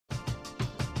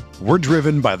We're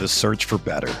driven by the search for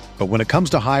better. But when it comes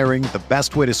to hiring, the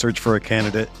best way to search for a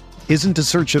candidate isn't to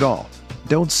search at all.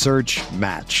 Don't search,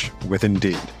 match with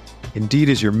Indeed. Indeed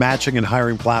is your matching and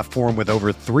hiring platform with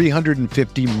over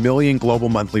 350 million global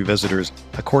monthly visitors,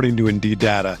 according to Indeed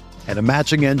data, and a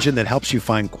matching engine that helps you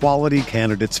find quality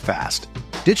candidates fast.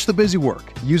 Ditch the busy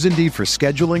work. Use Indeed for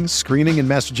scheduling, screening, and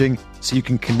messaging so you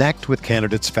can connect with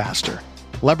candidates faster.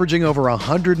 Leveraging over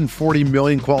 140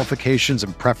 million qualifications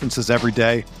and preferences every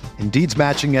day, Indeed's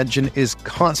matching engine is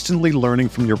constantly learning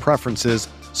from your preferences,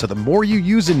 so the more you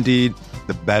use Indeed,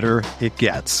 the better it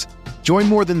gets. Join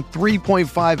more than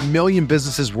 3.5 million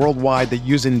businesses worldwide that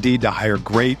use Indeed to hire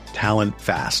great talent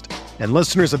fast. And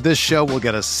listeners of this show will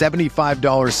get a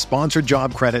 $75 sponsored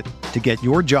job credit to get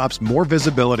your jobs more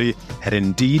visibility at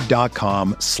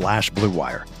Indeed.com/Blue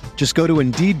Wire. Just go to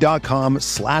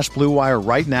Indeed.com/Blue Wire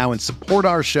right now and support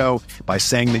our show by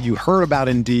saying that you heard about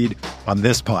Indeed on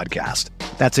this podcast.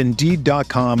 That's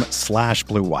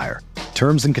Indeed.com/Blue Wire.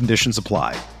 Terms and conditions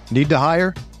apply. Need to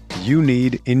hire? You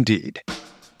need Indeed.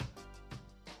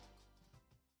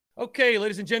 Okay,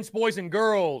 ladies and gents, boys and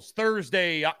girls,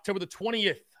 Thursday, October the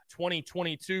 20th,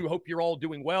 2022. Hope you're all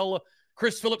doing well.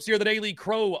 Chris Phillips here, the Daily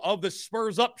Crow of the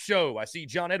Spurs Up Show. I see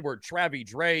John Edward, Travie,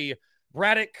 Dre,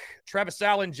 Braddock, Travis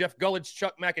Allen, Jeff Gullidge,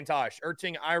 Chuck McIntosh,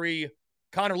 Erting, Irie,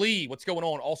 Connor Lee. What's going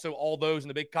on? Also, all those in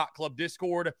the Big Cock Club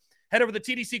Discord. Head over to the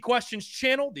TDC Questions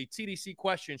channel, the TDC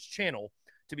Questions channel,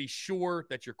 to be sure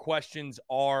that your questions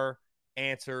are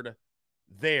answered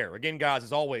there. Again, guys,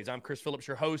 as always, I'm Chris Phillips,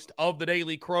 your host of the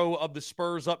Daily Crow of the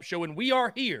Spurs Up Show, and we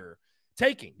are here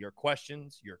taking your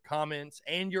questions, your comments,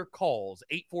 and your calls.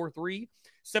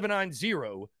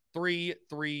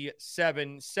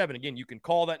 843-790-3377. Again, you can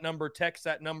call that number, text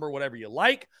that number, whatever you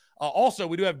like. Also,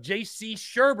 we do have JC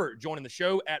Sherbert joining the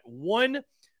show at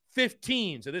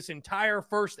 1:15. So this entire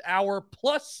first hour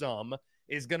plus some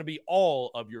is going to be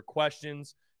all of your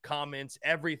questions, comments,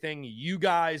 everything you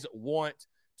guys want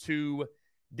to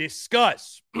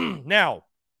discuss. Now,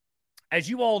 as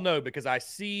you all know, because I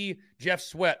see Jeff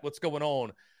Sweat, what's going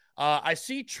on? I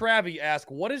see Travie ask,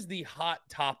 what is the hot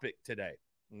topic today?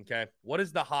 Okay, what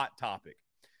is the hot topic?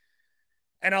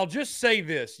 And I'll just say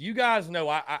this. You guys know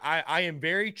I am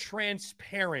very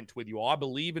transparent with you all. I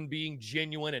believe in being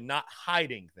genuine and not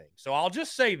hiding things. So I'll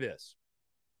just say this.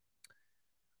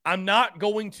 I'm not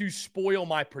going to spoil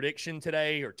my prediction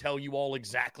today or tell you all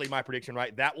exactly my prediction,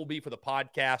 right? That will be for the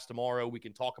podcast tomorrow. We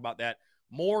can talk about that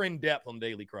more in depth on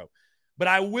Daily Crow. But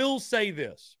I will say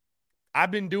this. I've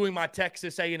been doing my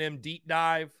Texas A&M deep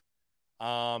dive,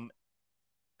 and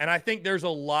I think there's a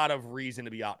lot of reason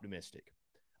to be optimistic.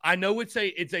 I know it's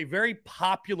a very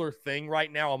popular thing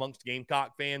right now amongst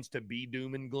Gamecock fans to be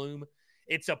doom and gloom.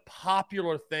 It's a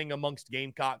popular thing amongst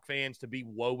Gamecock fans to be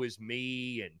woe is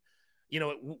me, and you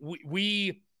know,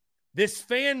 this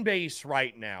fan base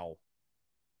right now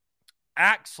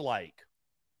acts like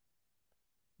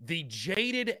the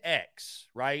jaded ex,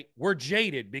 right? We're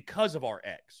jaded because of our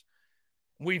ex.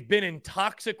 We've been in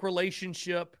toxic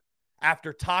relationship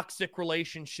after toxic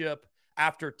relationship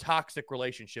after toxic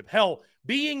relationship. Hell,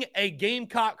 being a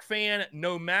Gamecock fan,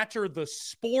 no matter the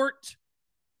sport,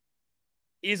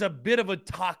 is a bit of a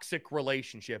toxic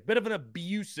relationship, bit of an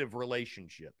abusive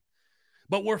relationship.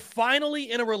 But we're finally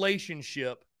in a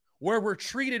relationship where we're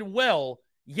treated well,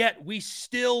 yet we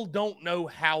still don't know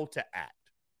how to act.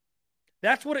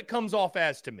 That's what it comes off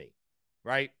as to me,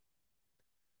 right?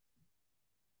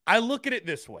 I look at it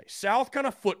this way. South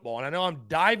Carolina football, and I know I'm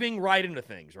diving right into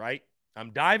things, right?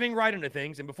 I'm diving right into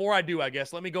things. And before I do, I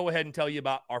guess, let me go ahead and tell you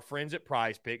about our friends at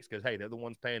Prize Picks because, hey, they're the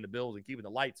ones paying the bills and keeping the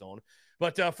lights on.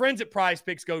 But friends at Prize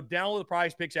Picks, go download the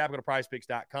Prize Picks app, go to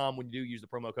prizepicks.com. When you do, use the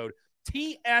promo code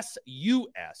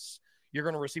TSUS. You're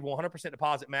going to receive a 100%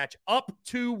 deposit match up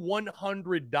to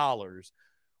 $100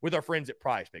 with our friends at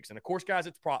Prize Picks. And, of course, guys,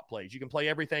 it's prop plays. You can play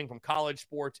everything from college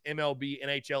sports, MLB,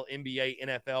 NHL, NBA,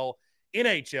 NFL,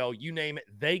 NHL, you name it,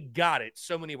 they got it.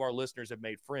 So many of our listeners have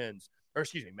made friends.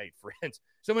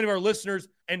 So many of our listeners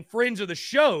and friends of the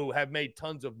show have made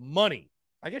tons of money.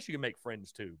 I guess you can make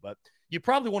friends too, but you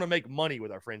probably want to make money with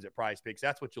our friends at Prize Picks.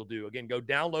 That's what you'll do. Again, go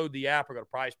download the app or go to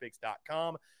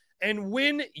prizepicks.com. And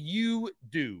when you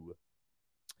do,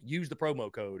 use the promo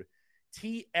code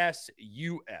TSUS.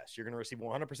 You're going to receive a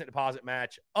 100% deposit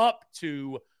match up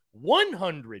to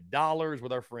 $100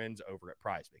 with our friends over at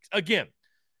Prize Picks. Again,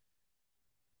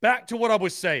 back to what I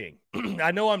was saying.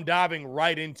 I know I'm diving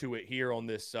right into it here on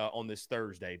this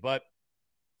Thursday, but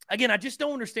again, I just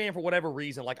don't understand for whatever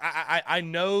reason. Like I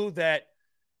know that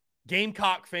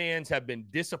Gamecock fans have been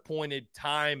disappointed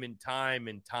time and time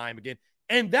again,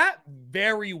 and that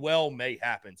very well may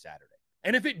happen Saturday.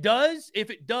 And if it does,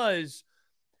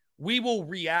 we will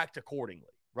react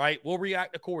accordingly, right? We'll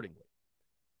react accordingly.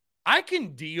 I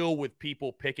can deal with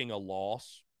people picking a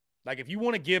loss. Like if you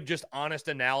want to give just honest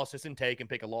analysis and take and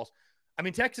pick a loss, I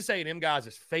mean, Texas A&M guys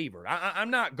is favored. I'm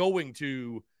not going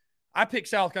to – I pick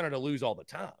South Carolina to lose all the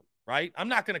time, right? I'm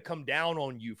not going to come down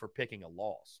on you for picking a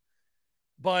loss.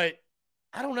 But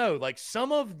I don't know, like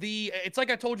some of the – it's like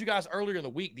I told you guys earlier in the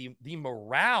week, the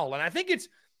morale. And I think it's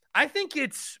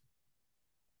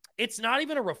not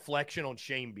even a reflection on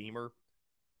Shane Beamer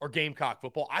or Gamecock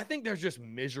football. I think there's just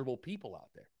miserable people out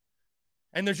there.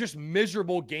 And there's just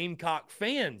miserable Gamecock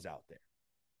fans out there,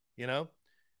 you know?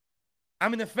 I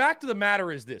mean, the fact of the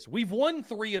matter is this. We've won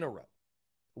 3 in a row.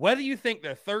 Whether you think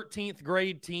they're 13th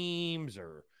grade teams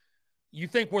or you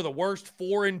think we're the worst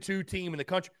 4-2 team in the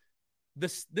country,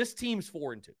 this team's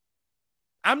 4-2.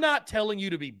 I'm not telling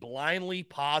you to be blindly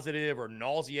positive or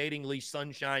nauseatingly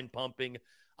sunshine pumping.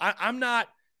 I'm not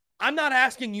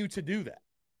asking you to do that.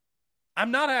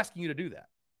 I'm not asking you to do that.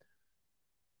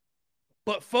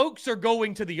 But folks are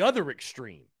going to the other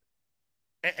extreme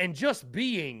and just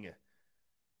being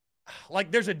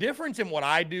like, there's a difference in what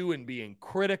I do and being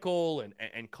critical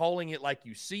and calling it like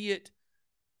you see it.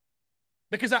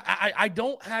 Because I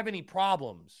don't have any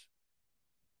problems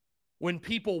when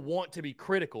people want to be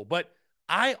critical, but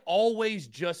I always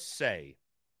just say,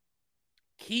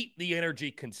 keep the energy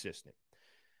consistent.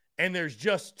 And there's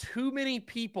just too many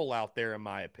people out there, in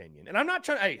my opinion. And I'm not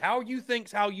trying to, hey, how you think,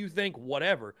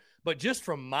 whatever. But just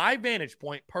from my vantage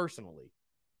point personally,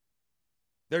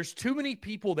 there's too many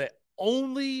people that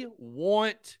only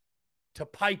want to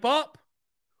pipe up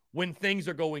when things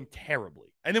are going terribly.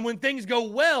 And then when things go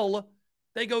well,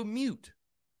 they go mute.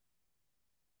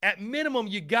 At minimum,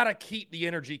 you got to keep the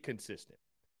energy consistent.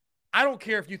 I don't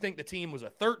care if you think the team was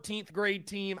a 13th grade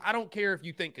team. I don't care if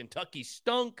you think Kentucky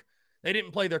stunk. They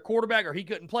didn't play their quarterback or he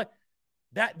couldn't play.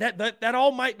 That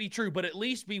all might be true, but at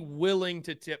least be willing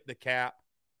to tip the cap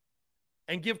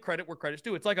and give credit where credit's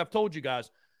due. It's like I've told you guys,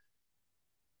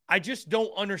 I just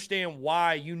don't understand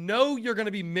why you're going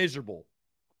to be miserable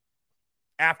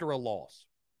after a loss.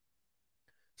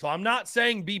 So I'm not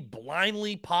saying be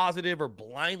blindly positive or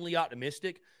blindly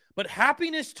optimistic, but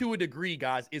happiness to a degree,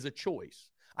 guys, is a choice.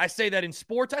 I say that in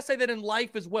sports. I say that in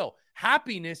life as well.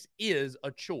 Happiness is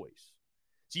a choice.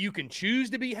 So you can choose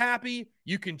to be happy.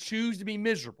 You can choose to be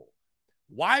miserable.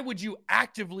 Why would you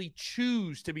actively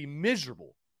choose to be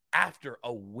miserable after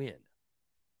a win?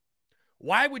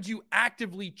 Why would you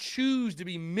actively choose to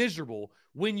be miserable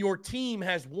when your team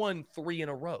has won 3 in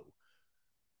a row?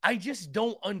 I just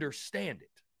don't understand it.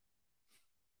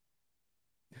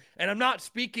 And I'm not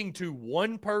speaking to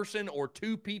one person or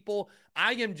 2 people.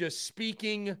 I am just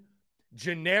speaking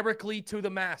generically to the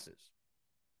masses.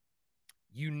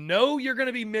 You know you're going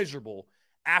to be miserable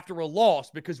after a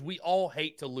loss because we all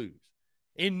hate to lose.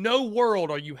 In no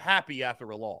world are you happy after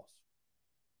a loss.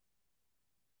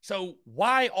 So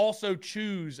why also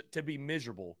choose to be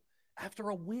miserable after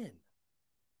a win?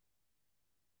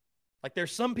 Like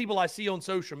there's some people I see on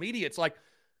social media, it's like,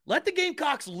 let the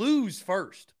Gamecocks lose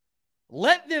first.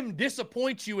 Let them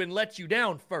disappoint you and let you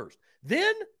down first.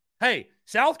 Then, hey,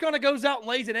 South Carolina goes out and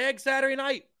lays an egg Saturday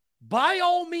night. By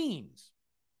all means,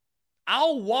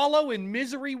 I'll wallow in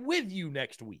misery with you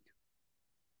next week.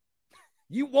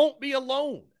 You won't be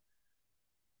alone.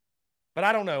 But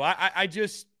I don't know.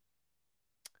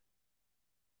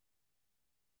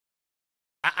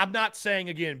 I'm not saying,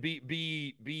 again,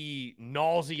 be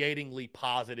nauseatingly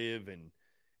positive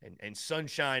and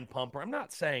sunshine pumper. I'm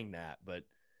not saying that, but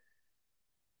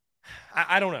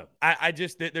I don't know. I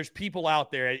just, there's people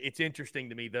out there. It's interesting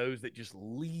to me, those that just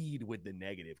lead with the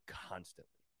negative constantly.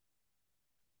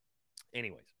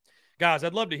 Anyways, guys,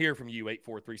 I'd love to hear from you,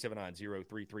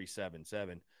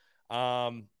 843-790-3377.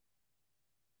 I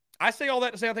say all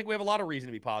that to say I think we have a lot of reason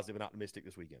to be positive and optimistic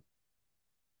this weekend.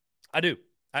 I do.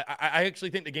 I actually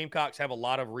think the Gamecocks have a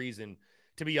lot of reason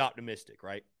to be optimistic,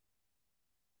 right?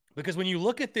 Because when you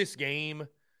look at this game,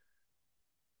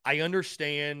 I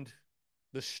understand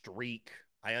the streak.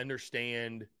 I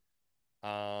understand,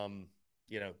 the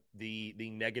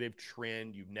negative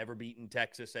trend. You've never beaten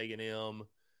Texas A&M.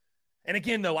 And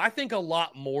again, though, I think a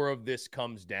lot more of this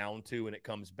comes down to, and it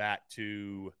comes back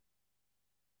to,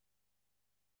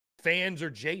 fans are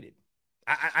jaded.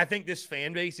 I think this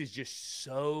fan base is just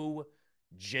so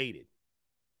jaded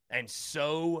and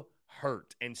so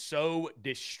hurt and so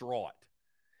distraught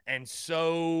and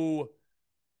so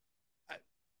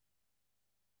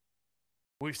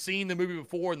we've seen the movie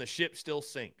before and the ship still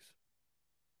sinks.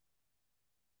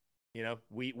 You know,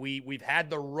 we've had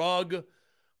the rug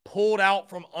pulled out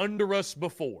from under us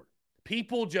before.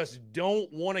 People just don't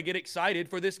want to get excited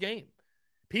for this game.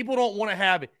 People don't want to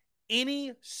have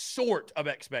any sort of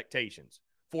expectations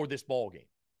for this ball game.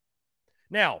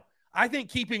 Now, I think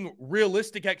keeping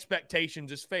realistic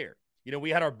expectations is fair. You know, we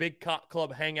had our big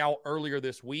club hangout earlier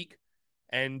this week,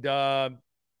 and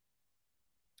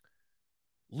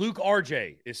Luke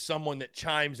RJ is someone that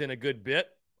chimes in a good bit,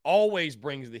 always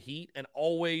brings the heat, and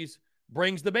always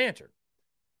brings the banter.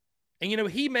 And, you know,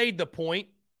 he made the point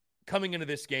coming into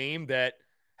this game that,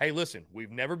 hey, listen,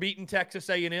 we've never beaten Texas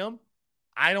A&M.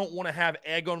 I don't want to have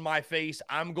egg on my face.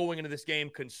 I'm going into this game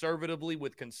conservatively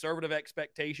with conservative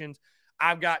expectations.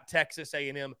 I've got Texas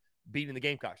A&M beating the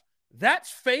Gamecocks. That's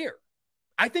fair.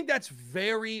 I think that's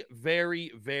very,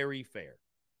 very, very fair.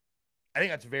 I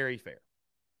think that's very fair.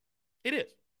 It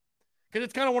is. Because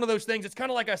it's kind of one of those things. It's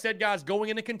kind of like I said, guys, going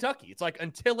into Kentucky. It's like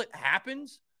until it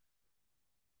happens,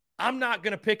 I'm not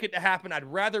going to pick it to happen. I'd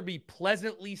rather be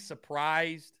pleasantly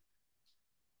surprised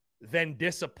than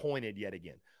disappointed yet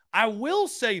again. I will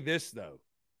say this, though.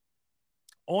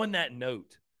 On that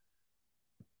note,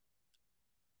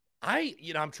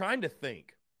 I'm trying to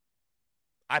think.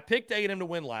 I picked A&M to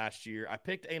win last year. I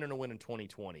picked A&M to win in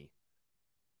 2020.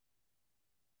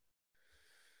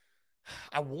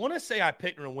 I want to say I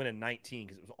picked them to win in 19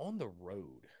 because it was on the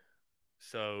road.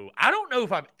 So I don't know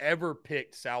if I've ever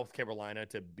picked South Carolina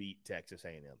to beat Texas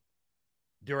A&M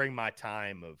during my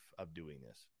time of doing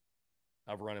this,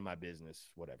 of running my business,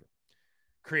 whatever,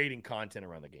 creating content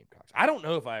around the Gamecocks. I don't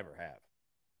know if I ever have.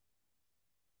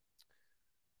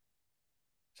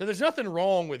 So there's nothing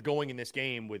wrong with going in this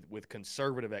game with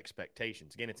conservative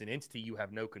expectations. Again, it's an entity you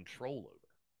have no control over,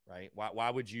 right?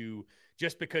 Why would you,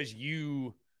 just because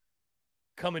you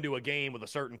come into a game with a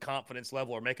certain confidence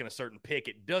level or making a certain pick,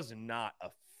 it does not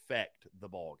affect the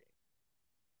ball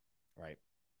game, right?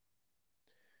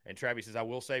 And Travis says, I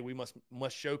will say we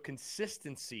must show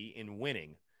consistency in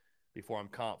winning before I'm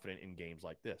confident in games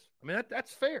like this. I mean,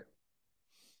 that's fair.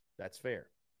 That's fair.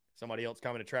 Somebody else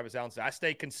commented, Travis Allen said, I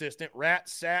stay consistent. Rat,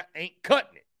 sat, ain't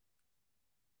cutting it.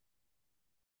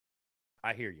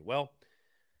 I hear you. Well,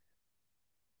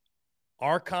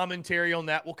 our commentary on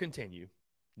that will continue.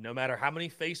 No matter how many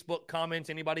Facebook comments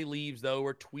anybody leaves, though,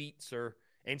 or tweets or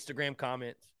Instagram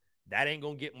comments, that ain't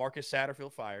going to get Marcus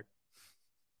Satterfield fired.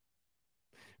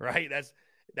 Right?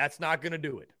 That's not going to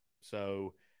do it.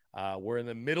 So we're in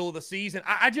the middle of the season.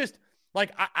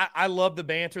 I love the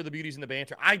banter, the beauties in the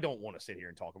banter. I don't want to sit here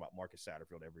and talk about Marcus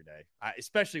Satterfield every day,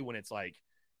 especially when it's like,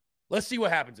 let's see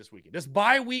what happens this weekend. Does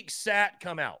bye week Sat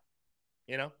come out?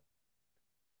 You know?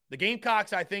 The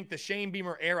Gamecocks, I think the Shane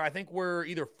Beamer era, I think we're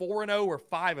either 4-0 or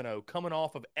 5-0 coming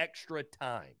off of extra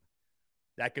time.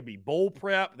 That could be bowl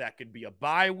prep. That could be a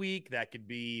bye week. That could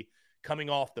be coming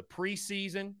off the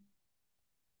preseason.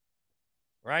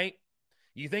 Right?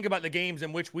 You think about the games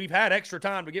in which we've had extra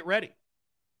time to get ready.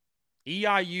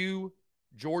 EIU,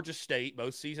 Georgia State,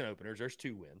 both season openers. There's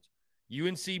 2 wins.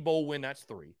 UNC bowl win, that's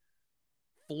 3.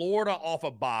 Florida off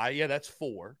a bye, yeah, that's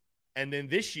 4. And then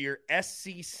this year,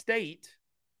 SC State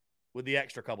with the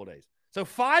extra couple days. So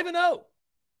 5-0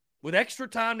 with extra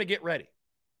time to get ready.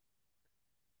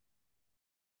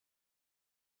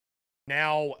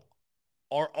 Now,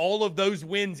 are all of those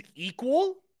wins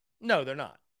equal? No, they're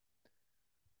not.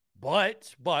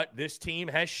 But this team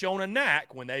has shown a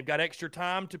knack when they've got extra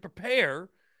time to prepare.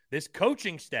 This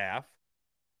coaching staff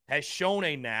has shown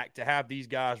a knack to have these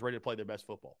guys ready to play their best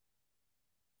football.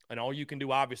 And all you can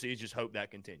do, obviously, is just hope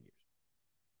that continues.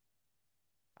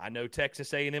 I know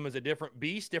Texas A&M is a different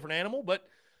beast, different animal, but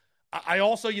I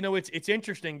also, it's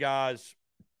interesting, guys.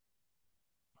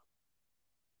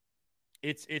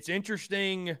 It's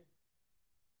interesting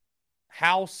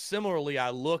how similarly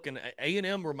I look, and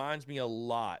A&M reminds me a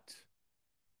lot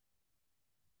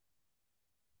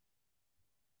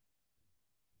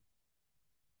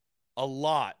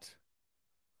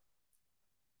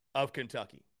of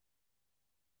Kentucky.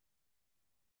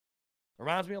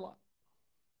 Reminds me a lot.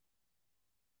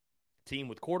 Team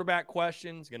with quarterback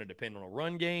questions, going to depend on a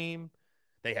run game.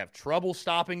 They have trouble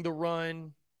stopping the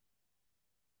run.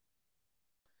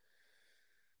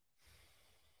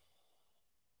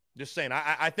 Just saying,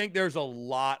 I think there's a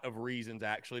lot of reasons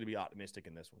actually to be optimistic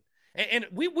in this one. And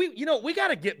we got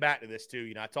to get back to this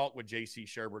too. I talked with J.C.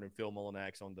 Sherbert and Phil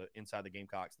Mullinax on the Inside the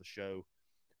Gamecocks, the show,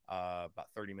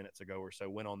 about 30 minutes ago or so.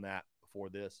 Went on that before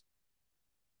this.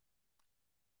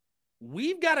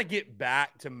 We've got to get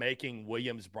back to making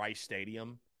Williams-Brice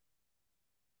Stadium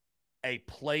a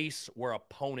place where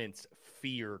opponents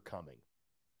fear coming.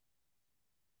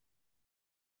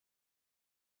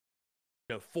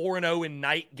 4-0 in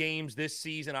night games this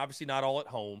season, obviously not all at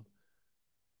home.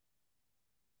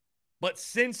 But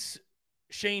since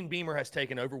Shane Beamer has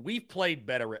taken over, we've played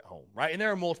better at home, right? And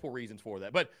there are multiple reasons for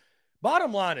that. But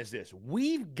Bottom line is this.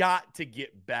 We've got to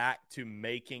get back to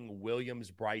making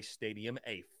Williams-Brice Stadium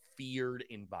a feared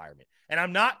environment. And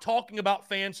I'm not talking about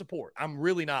fan support. I'm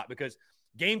really not, because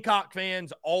Gamecock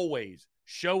fans always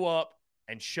show up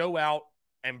and show out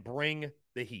and bring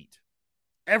the heat.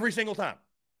 Every single time.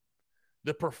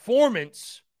 The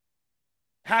performance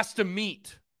has to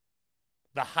meet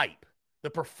the hype. The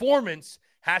performance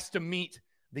has to meet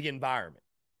the environment.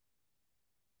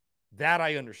 That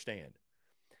I understand.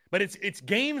 But it's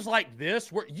games like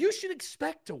this where you should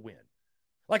expect to win.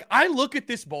 Like, I look at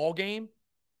this ball game,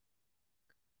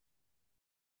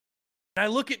 and I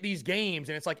look at these games,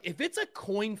 and it's like, if it's a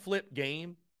coin flip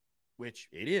game, which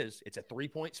it is, it's a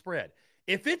 3-point spread.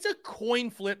 If it's a coin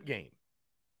flip game,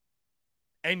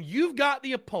 and you've got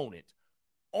the opponent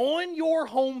on your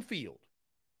home field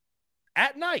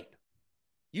at night,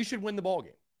 you should win the ball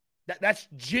game. That's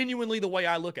genuinely the way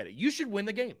I look at it. You should win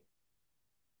the game.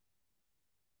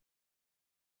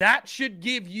 That should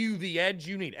give you the edge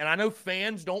you need. And I know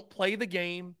fans don't play the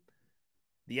game.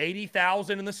 The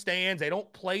 80,000 in the stands, they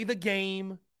don't play the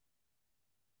game.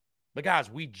 But guys,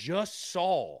 we just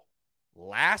saw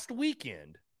last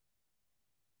weekend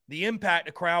the impact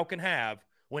a crowd can have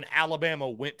when Alabama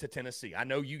went to Tennessee. I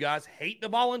know you guys hate the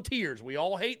Volunteers. We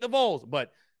all hate the Vols,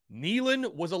 but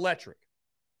Neyland was electric.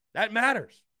 That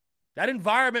matters. That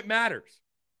environment matters.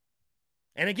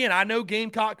 And again, I know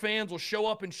Gamecock fans will show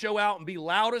up and show out and be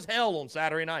loud as hell on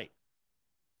Saturday night.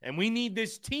 And we need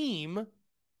this team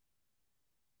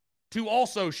to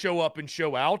also show up and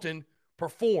show out and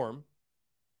perform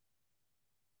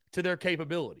to their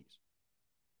capabilities.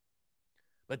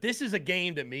 But this is a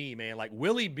game to me, man. Like,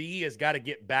 Willie B has got to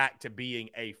get back to being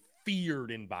a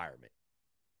feared environment.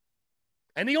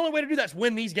 And the only way to do that is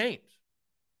win these games.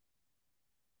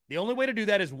 The only way to do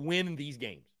that is win these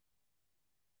games.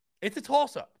 It's a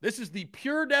toss-up. This is the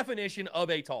pure definition of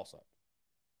a toss-up.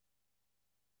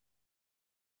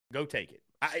 Go take it.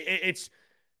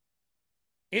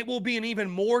 It will be an even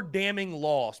more damning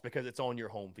loss because it's on your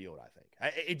home field, I think.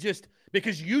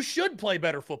 Because you should play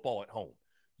better football at home.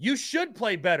 You should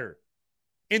play better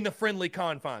in the friendly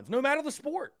confines, no matter the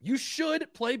sport. You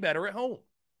should play better at home.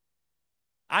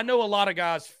 I know a lot of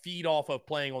guys feed off of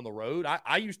playing on the road.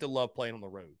 I used to love playing on the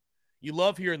road. You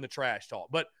love hearing the trash talk.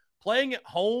 But playing at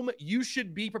home, you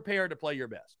should be prepared to play your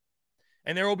best.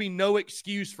 And there will be no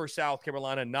excuse for South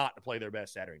Carolina not to play their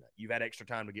best Saturday night. You've had extra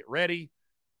time to get ready.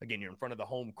 Again, you're in front of the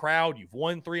home crowd. You've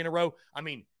won 3 in a row. I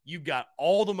mean, you've got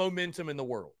all the momentum in the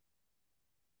world.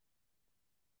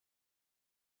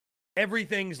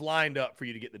 Everything's lined up for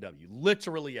you to get the W.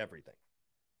 Literally everything.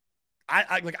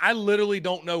 I literally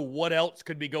don't know what else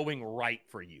could be going right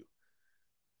for you.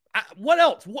 What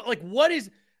else? What is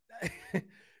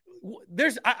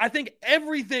I think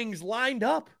everything's lined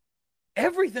up.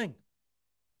 Everything.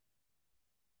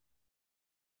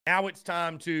 Now it's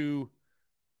time to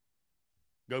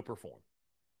go perform.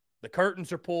 The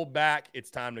curtains are pulled back. It's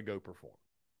time to go perform.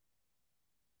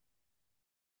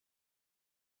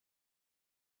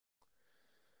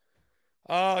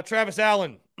 Travis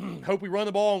Allen, hope we run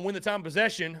the ball and win the time of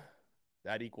possession.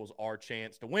 That equals our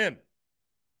chance to win.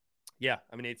 Yeah,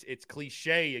 I mean, it's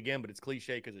cliche again, but it's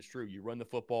cliche because it's true. You run the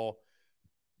football,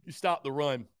 you stop the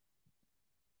run,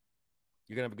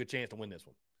 you're going to have a good chance to win this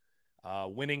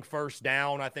one. Winning first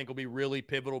down, I think, will be really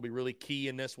pivotal, be really key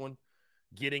in this one.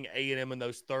 Getting A&M in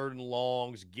those 3rd and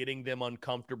longs, getting them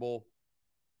uncomfortable.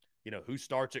 You know, who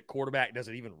starts at quarterback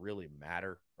doesn't even really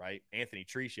matter, right? Anthony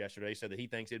Treese yesterday said that he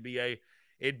thinks it'd be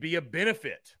a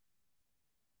benefit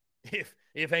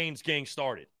if Haynes King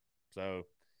started. So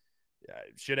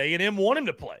should A&M want him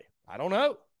to play? I don't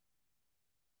know.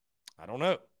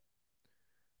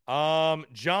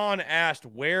 John asked,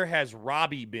 where has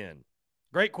Robbie been?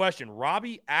 Great question.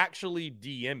 Robbie actually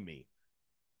DM'd me.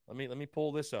 Let me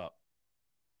pull this up.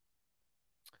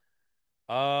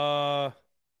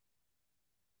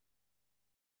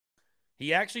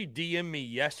 He actually DM'd me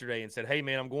yesterday and said, hey,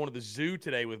 man, I'm going to the zoo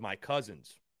today with my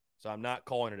cousins, so I'm not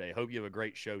calling today. Hope you have a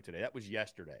great show today. That was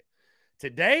yesterday.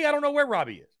 Today, I don't know where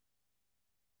Robbie is.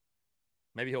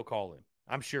 Maybe he'll call in.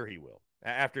 I'm sure he will.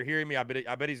 After hearing me, I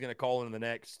bet he's going to call in the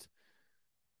next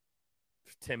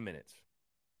 10 minutes.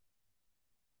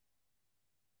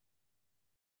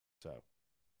 So.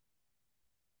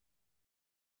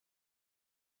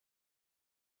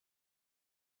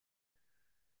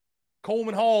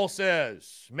 Coleman Hall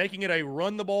says, making it a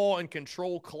run the ball and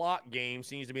control clock game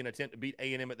seems to be an attempt to beat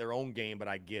A&M at their own game, but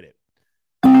I get it.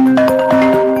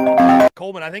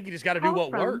 Coleman, I think you just got to do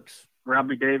what works.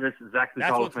 Robbie Davis, exactly.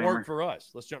 That's what's worked for us.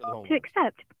 Let's jump to the home. To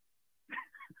accept.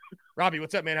 Robbie,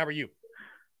 what's up, man? How are you?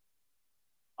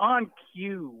 On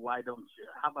cue, why don't you?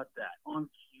 How about that? On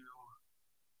cue.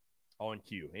 On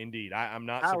cue, indeed. I'm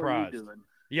not How surprised. are you doing?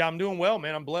 Yeah, I'm doing well,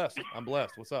 man. I'm blessed.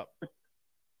 What's up?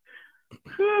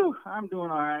 Whew, I'm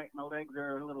doing all right. My legs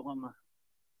are a little on the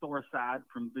sore side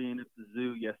from being at the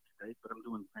zoo yesterday, but I'm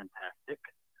doing fantastic.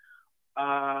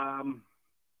 I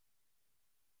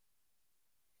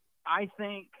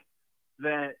think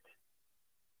that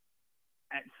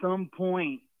at some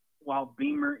point while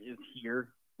Beamer is here,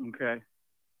 okay,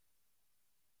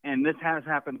 and this has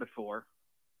happened before,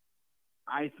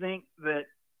 I think that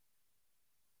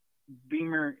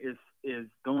Beamer is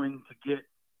going to get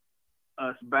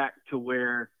us back to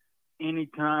where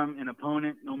anytime an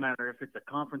opponent, no matter if it's a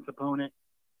conference opponent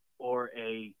or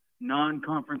a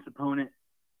non-conference opponent,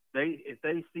 if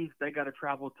they see they got to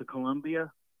travel to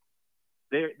Columbia,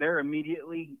 they're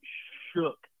immediately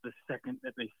shook the second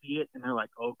that they see it, and they're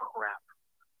like, "Oh crap,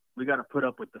 we got to put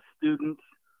up with the students,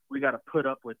 we got to put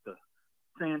up with the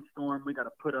sandstorm, we got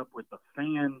to put up with the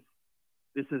fans.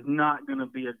 This is not going to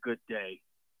be a good day,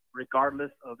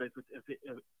 regardless of if it's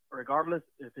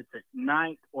at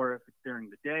night or if it's during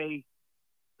the day."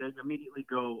 They immediately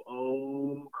go,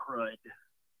 "Oh crud,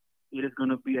 it is going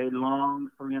to be a long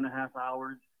 3.5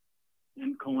 hours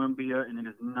in Columbia, and it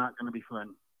is not going to be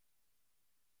fun."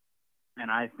 And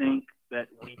I think that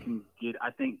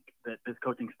I think that this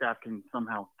coaching staff can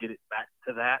somehow get it back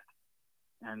to that.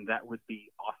 And that would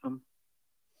be awesome,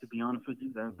 to be honest with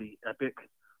you. That would be epic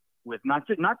with not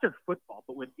just football,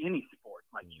 but with any sport.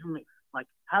 Like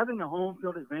having a home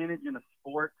field advantage in a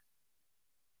sport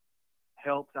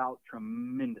helps out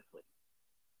tremendously.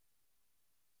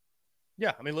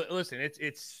 Yeah. I mean, listen,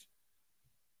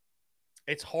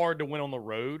 it's hard to win on the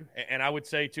road. And I would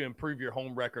say to improve your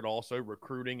home record also,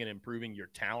 recruiting and improving your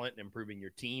talent and improving your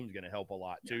team is going to help a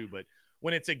lot too. But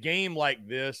when it's a game like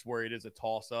this where it is a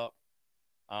toss-up,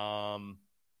 I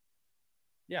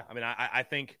mean, I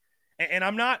think – and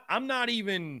I'm not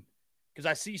even – because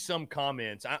I see some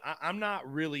comments. I'm not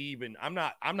really even – I'm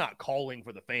not calling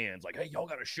for the fans like, hey, y'all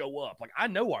got to show up. Like, I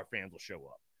know our fans will show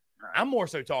up. Right. I'm more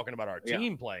so talking about our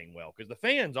team playing well because the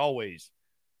fans always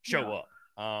show up.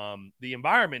 The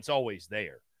environment's always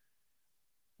there.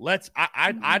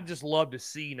 I'd just love to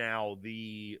see now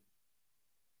the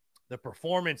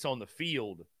performance on the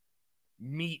field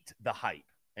meet the hype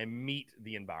and meet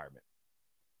the environment.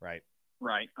 Right.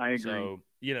 Right. I agree. So,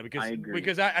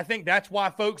 because I think that's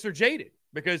why folks are jaded,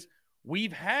 because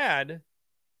we've had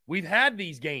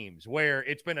these games where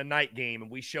it's been a night game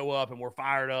and we show up and we're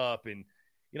fired up and,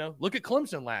 look at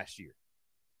Clemson last year.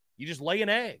 You just lay an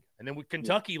egg. And then with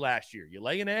Kentucky last year, you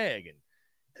lay an egg. And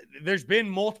there's been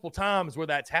multiple times where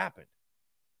that's happened.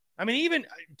 I mean, even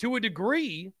to a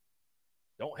degree,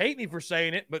 don't hate me for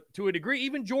saying it, but to a degree,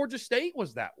 even Georgia State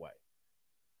was that way.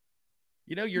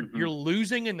 You're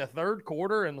losing in the third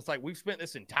quarter, and it's like we've spent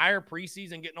this entire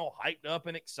preseason getting all hyped up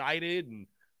and excited, and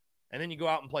then you go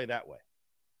out and play that way.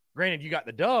 Granted, you got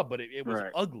the dub, but it was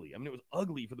ugly. I mean, it was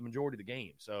ugly for the majority of the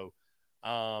game. So,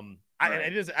 I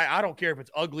don't care if it's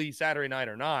ugly Saturday night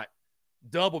or not.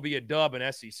 Dub will be a dub in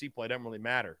SEC play. It doesn't really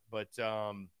matter. But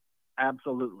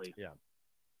absolutely, yeah.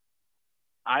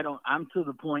 I'm to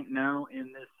the point now in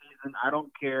this season. I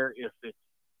don't care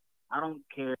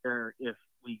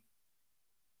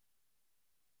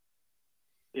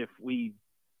if we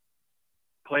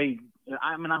play.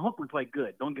 I mean, I hope we play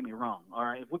good. Don't get me wrong. All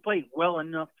right, if we play well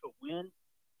enough to win,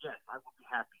 yes, I will be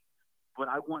happy. But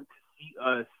I want to see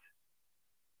us,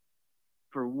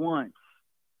 for once,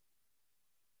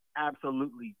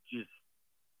 absolutely just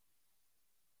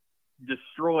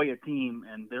destroy a team,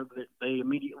 and they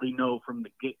immediately know from the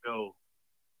get-go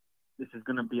this is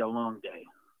going to be a long day,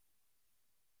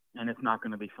 and it's not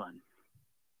going to be fun.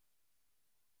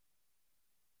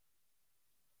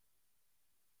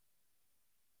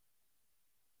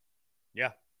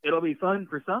 Yeah. It'll be fun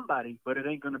for somebody, but it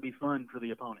ain't going to be fun for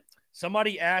the opponent.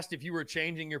 Somebody asked if you were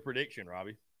changing your prediction,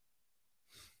 Robbie.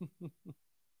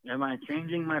 Am I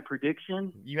changing my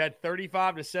prediction? You had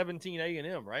 35-17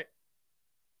 A&M, right?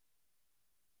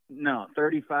 No,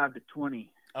 35-20.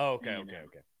 Oh, okay.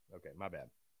 Okay, my bad.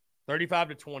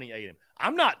 35-20 A&M.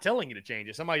 I'm not telling you to change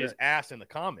it. Somebody just asked in the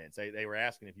comments. They were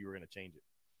asking if you were going to change it.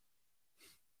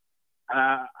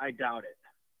 I doubt it.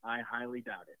 I highly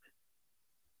doubt it.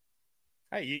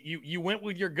 Hey, you went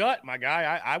with your gut, my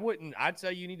guy. I wouldn't. I'd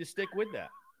say you need to stick with that.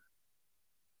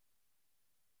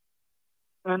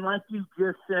 And like you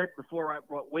just said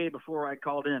way before I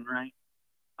called in, right?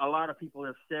 A lot of people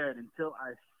have said until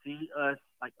I see us,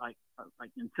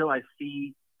 until I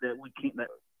see that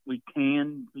we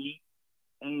can beat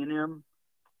A&M,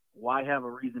 why have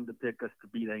a reason to pick us to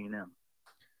beat A&M?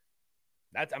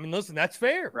 Listen, that's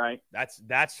fair. Right. That's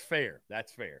fair.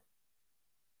 That's fair.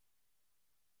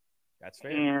 That's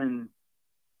fair. And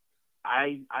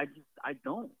I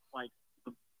don't like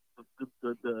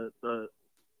the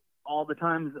all the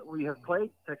times that we have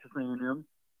played Texas A&M,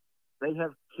 they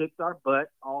have kicked our butt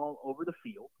all over the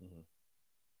field. Mm-hmm.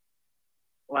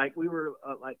 Like we were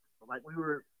we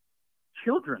were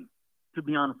children, to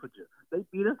be honest with you. They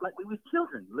beat us like we were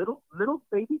children, little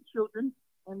baby children,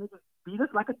 and they just beat us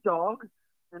like a dog,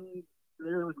 and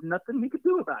there was nothing we could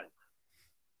do about it.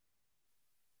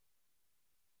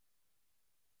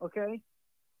 Okay?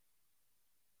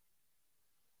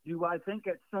 Do I think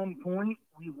at some point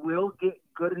we will get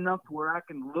good enough to where I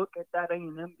can look at that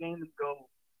A&M game and go,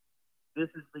 this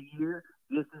is the year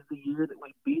that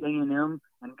we beat A&M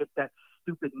and get that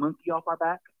stupid monkey off our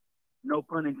back? No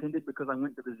pun intended, because I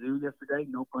went to the zoo yesterday.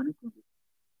 No pun intended.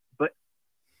 But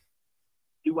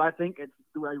do I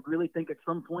really think at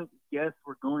some point, yes,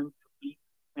 we're going to beat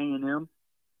A&M?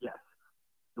 Yes.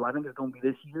 Do I think it's going to be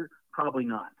this year? Probably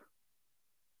not.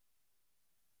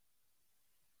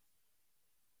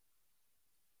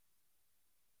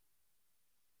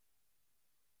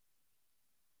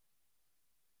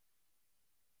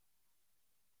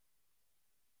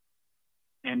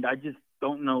 And I just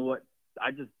don't know what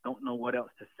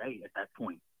else to say at that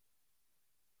point.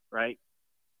 Right?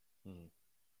 Mm-hmm.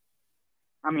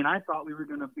 I mean, I thought we were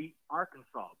going to beat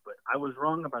Arkansas, but I was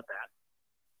wrong about that.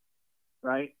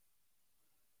 Right?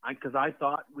 Because I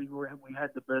thought we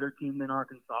had the better team than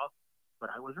Arkansas, but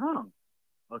I was wrong.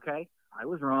 Okay? I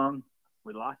was wrong.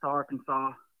 We lost to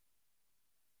Arkansas.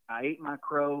 I ate my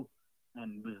crow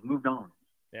and just moved on.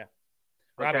 Yeah.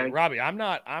 Okay? Robbie, I'm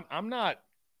not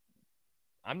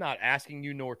asking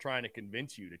you nor trying to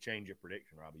convince you to change your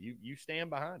prediction, Robbie. You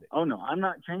stand behind it. Oh no, I'm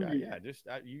not changing. Yeah, just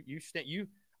you.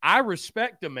 I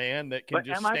respect a man that can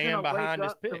just stand behind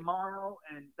his pick. Tomorrow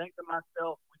and think to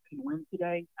myself, we can win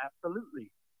today.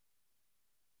 Absolutely.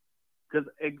 Because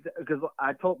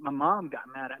I told my mom got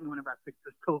mad at me whenever I picked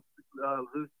us to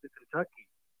lose to Kentucky,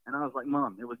 and I was like,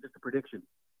 Mom, it was just a prediction.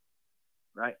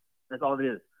 Right? That's all it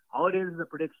is. All it is a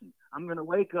prediction. I'm gonna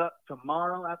wake up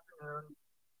tomorrow afternoon,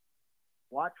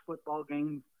 watch football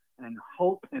games, and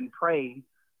hope and pray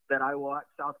that I watch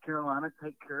South Carolina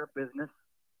take care of business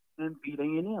and beat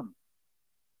A&M.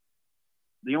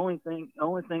 The only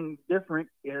thing different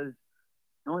is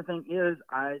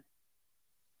I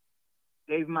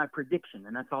gave my prediction,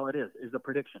 and that's all it is a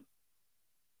prediction.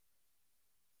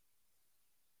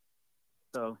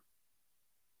 So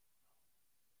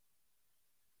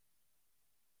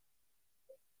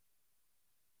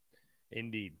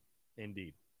Indeed.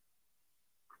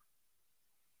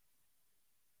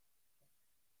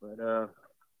 But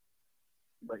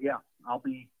yeah, I'll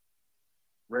be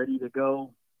ready to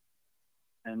go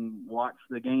and watch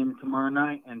the game tomorrow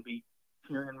night and be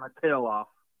cheering my tail off.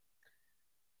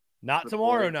 Not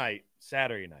tomorrow night,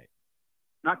 Saturday night.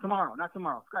 Not tomorrow.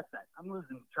 Scratch that. I'm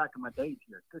losing track of my days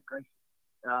here. Good gracious.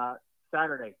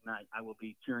 Saturday night, I will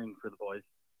be cheering for the boys,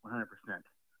 100%.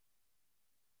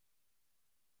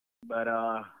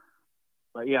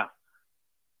 But yeah,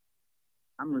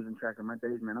 I'm losing track of my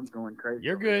days, man. I'm going crazy.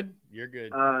 You're good. You're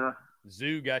good.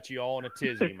 Zoo got you all in a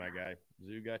tizzy, my guy.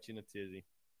 Zoo got you in a tizzy.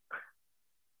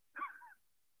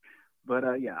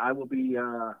 But yeah, I will be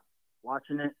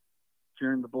watching it,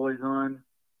 cheering the boys on,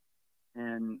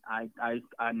 and I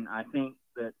think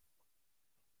that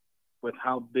with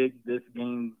how big this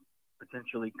game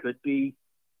potentially could be,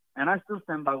 and I still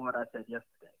stand by what I said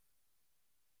yesterday.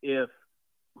 If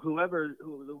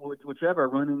whichever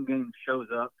running game shows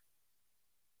up,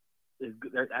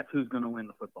 that's who's going to win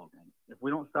the football game. If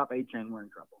we don't stop A-Chain, we're in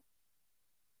trouble.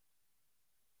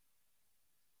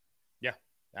 Yeah,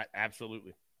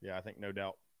 absolutely. Yeah, I think no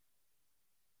doubt.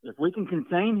 If we can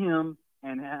contain him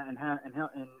and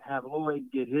have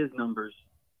Lloyd get his numbers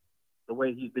the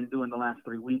way he's been doing the last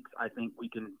 3 weeks, I think we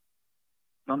can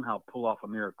somehow pull off a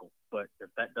miracle. But if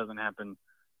that doesn't happen,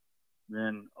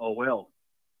 then oh well.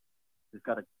 Just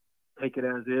got to take it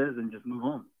as is and just move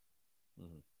on.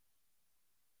 Mm-hmm.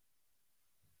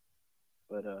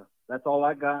 But that's all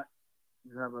I got.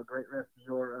 You have a great rest of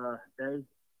your day,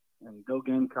 and go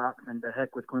Gamecocks, and to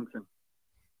heck with Clemson.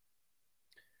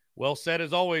 Well said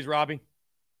as always, Robbie.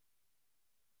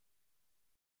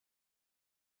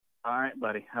 All right,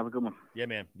 buddy. Have a good one. Yeah,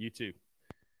 man. You too.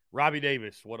 Robbie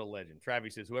Davis, what a legend.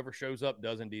 Travis says, whoever shows up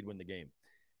does indeed win the game.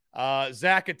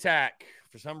 Zach Attack,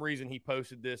 for some reason he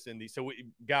posted this in the – so,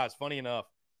 guys, funny enough,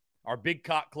 our Big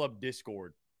Cock Club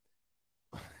Discord,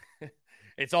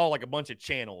 it's all like a bunch of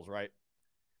channels, right?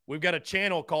 we've got a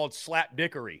channel called Slap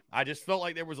Dickery. I just felt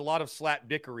like there was a lot of slap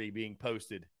dickery being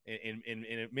posted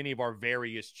in many of our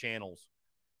various channels.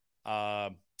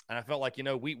 And I felt like,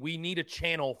 we need a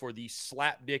channel for these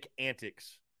slap dick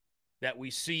antics that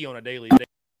we see on a daily basis.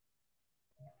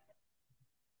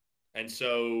 And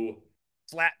so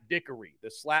Slap Dickery,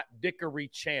 the Slap Dickery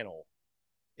channel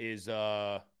is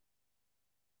what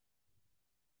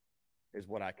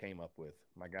I came up with.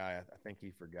 My guy, I think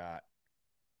he forgot.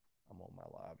 I'm on my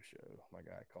live show. My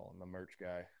guy calling, my merch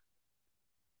guy.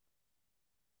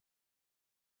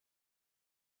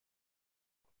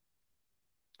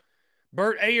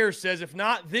 Bert Ayers says, if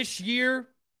not this year,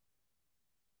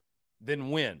 then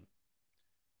when?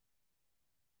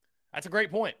 That's a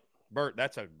great point, Bert.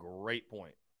 That's a great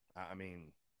point. I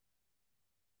mean,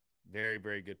 very,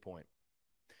 very good point.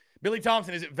 Billy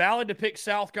Thompson, is it valid to pick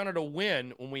South Carolina to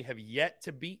win when we have yet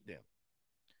to beat them?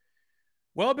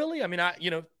 Well, Billy, I mean,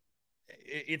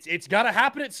 it's got to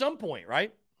happen at some point,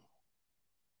 right?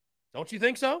 Don't you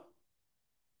think so?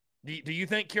 Do you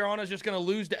think Carolina's just going to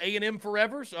lose to A&M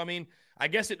forever? So, I mean, I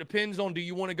guess it depends on, do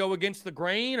you want to go against the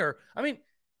grain? Or, I mean,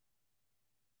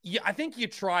 yeah, I think you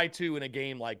try to in a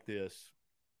game like this.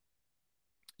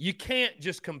 You can't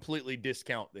just completely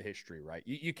discount the history, right?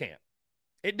 You can't.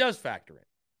 It does factor in.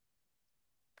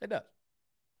 It does.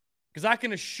 Because I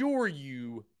can assure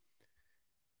you,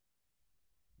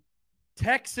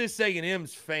 Texas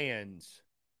A&M's fans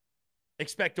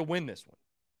expect to win this one.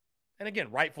 And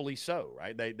again, rightfully so,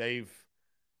 right? They've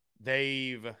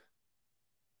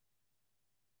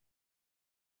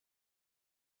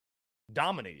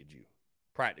dominated you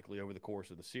practically over the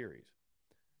course of the series.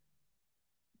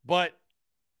 But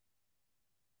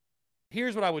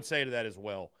here's what I would say to that as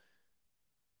well.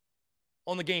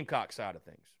 On the Gamecock side of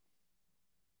things,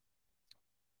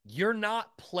 you're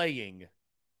not playing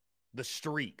the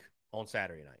streak on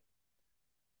Saturday night.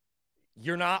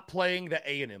 You're not playing the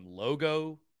A&M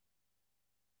logo.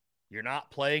 You're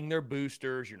not playing their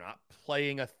boosters. You're not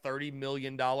playing a $30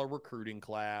 million recruiting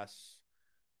class.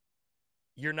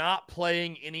 You're not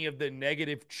playing any of the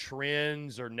negative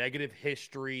trends or negative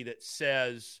history that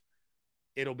says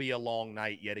it'll be a long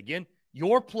night yet again.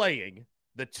 You're playing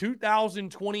the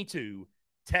 2022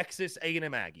 Texas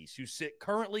A&M Aggies, who sit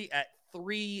currently at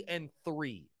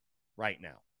 3-3 right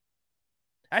now.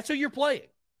 That's who you're playing.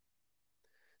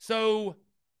 So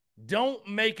don't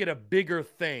make it a bigger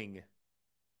thing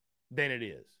than it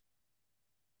is.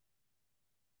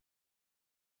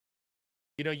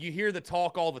 You hear the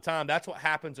talk all the time. That's what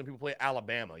happens when people play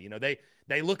Alabama.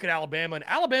 They look at Alabama, and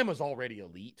Alabama's already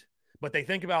elite, but they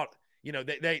think about,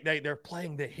 they're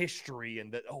playing the history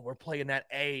and that, we're playing that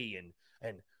A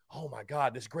and oh my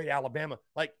God, this great Alabama.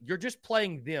 Like, you're just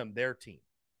playing them, their team.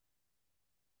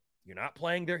 You're not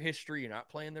playing their history. You're not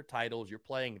playing their titles. You're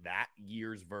playing that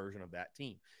year's version of that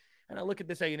team. And I look at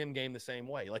this A&M game the same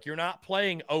way. Like, you're not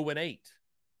playing 0-8.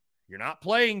 You're not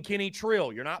playing Kenny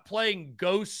Trill. You're not playing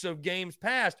ghosts of games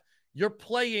past. You're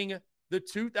playing the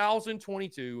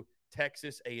 2022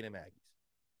 Texas A&M Aggies.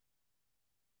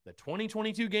 The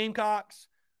 2022 Gamecocks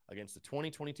against the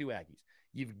 2022 Aggies.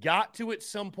 You've got to, at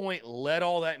some point, let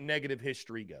all that negative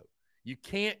history go. You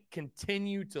can't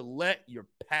continue to let your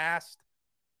past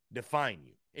define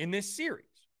you in this series.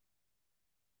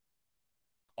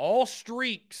 All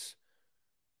streaks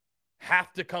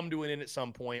have to come to an end at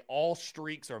some point. All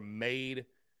streaks are made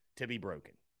to be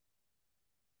broken.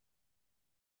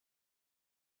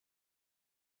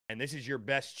 And this is your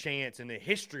best chance in the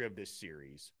history of this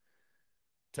series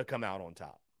to come out on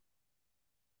top.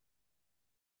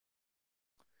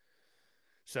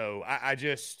 So I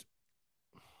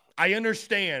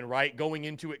understand, right, going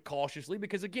into it cautiously,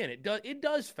 because again, it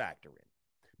does factor in.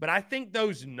 But I think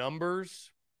those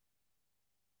numbers,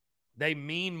 they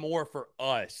mean more for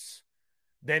us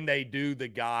than they do the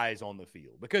guys on the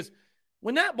field. Because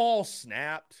when that ball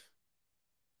snapped,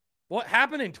 what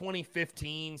happened in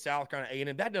 2015, South Carolina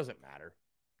A&M, that doesn't matter.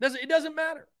 It doesn't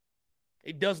matter.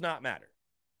 It does not matter.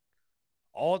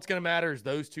 All it's going to matter is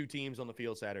those two teams on the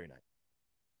field Saturday night.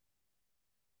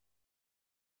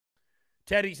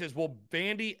 Teddy says, will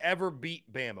Vandy ever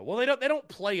beat Bama? Well, they don't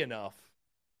play enough.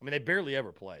 I mean, they barely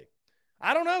ever play.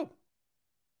 I don't know.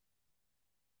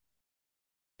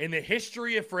 In the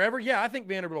history of forever, yeah, I think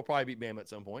Vanderbilt will probably beat Bama at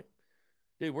some point.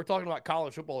 Dude, we're talking about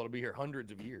college football that'll be here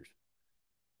hundreds of years.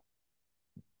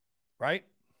 Right?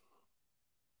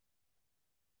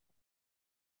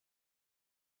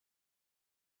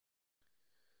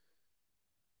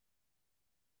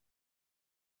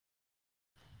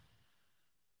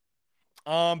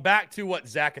 Back to what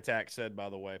Zach Attack said, by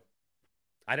the way.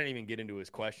 I didn't even get into his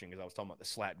question because I was talking about the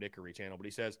Slap Dickery channel, but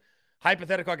he says,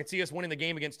 Hypothetical, I could see us winning the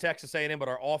game against Texas A&M, but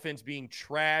our offense being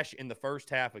trash in the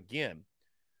first half again.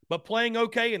 But playing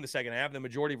okay in the second half. The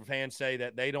majority of fans say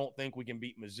that they don't think we can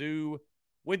beat Mizzou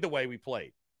with the way we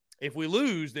played. If we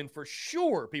lose, then for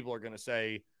sure people are going to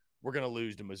say we're going to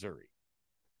lose to Missouri.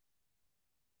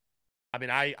 I mean,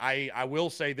 I will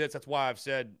say this. That's why I've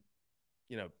said,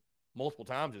 multiple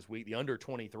times this week, the under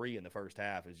 23 in the first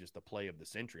half is just the play of the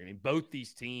century. I mean, both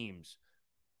these teams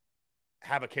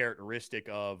have a characteristic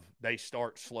of they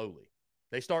start slowly.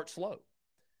 They start slow.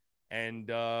 And,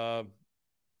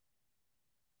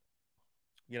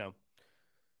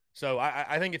 so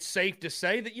I think it's safe to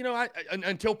say that,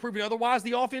 until proven otherwise,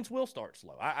 the offense will start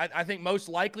slow. I think most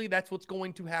likely that's what's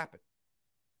going to happen.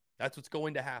 That's what's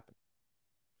going to happen.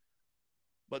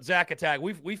 But Zach Attack,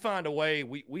 we find a way.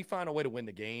 We find a way to win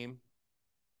the game.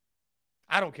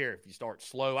 I don't care if you start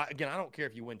slow. I don't care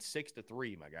if you win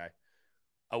 6-3, my guy.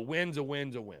 A win's a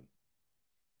win's a win.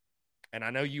 And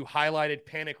I know you highlighted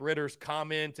Panic Ritter's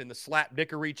comment in the Slap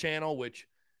Dickery channel, which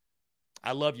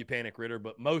I love you, Panic Ritter,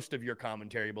 but most of your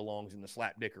commentary belongs in the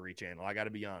Slap Dickery channel. I got to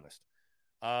be honest.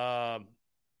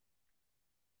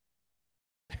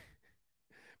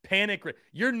 Panic Ritter.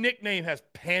 Your nickname has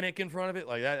panic in front of it.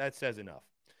 Like that says enough.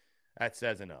 That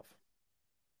says enough.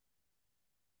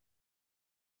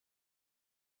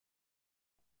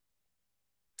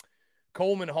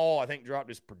 Coleman Hall, I think, dropped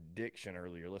his prediction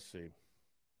earlier. Let's see.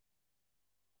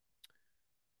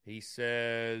 He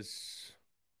says,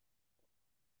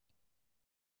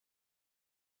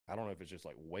 I don't know if it's just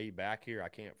like way back here. I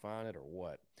can't find it or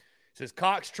what. It says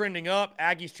Cox trending up,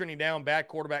 Aggies trending down, bad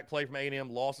quarterback play from A&M,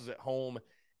 losses at home,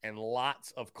 and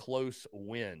lots of close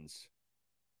wins.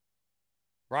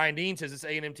 Ryan Dean says this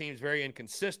A&M team is very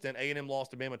inconsistent. A&M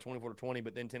lost to Bama 24-20,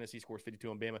 but then Tennessee scores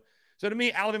 52 on Bama. So to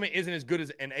me, Alabama isn't as good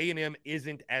as, and A&M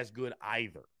isn't as good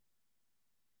either.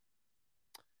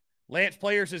 Lance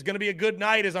Player says, going to be a good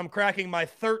night as I'm cracking my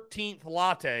 13th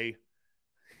latte,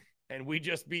 and we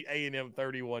just beat A&M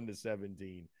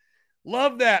 31-17.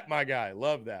 Love that, my guy.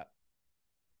 Love that.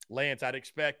 Lance, I'd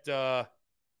expect no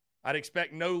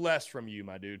less from you,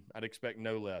 my dude. I'd expect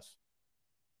no less.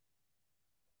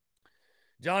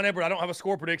 John Edward, I don't have a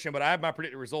score prediction, but I have my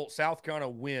predicted result. South Carolina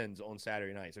wins on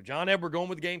Saturday night. So John Edward going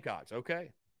with the Gamecocks.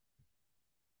 Okay.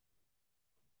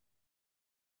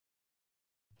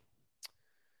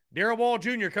 Darrell Ball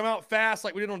Jr., come out fast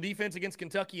like we did on defense against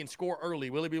Kentucky and score early.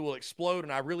 Willie B will explode,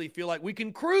 and I really feel like we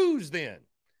can cruise then.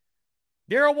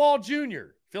 Darrell Ball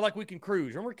Jr., feel like we can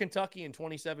cruise. Remember Kentucky in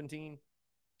 2017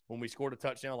 when we scored a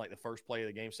touchdown, like the first play of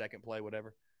the game, second play,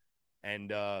 whatever? And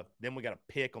then we got a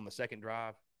pick on the second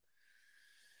drive.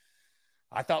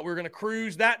 I thought we were going to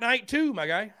cruise that night too, my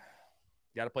guy.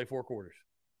 Got to play 4 quarters.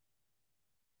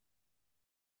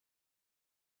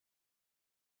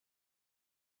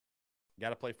 Got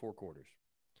to play 4 quarters.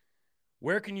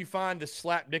 Where can you find the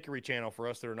Slap Dickery channel for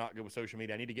us that are not good with social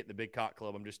media? I need to get in the Big Cock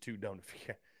Club. I'm just too dumb to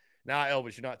figure. Nah,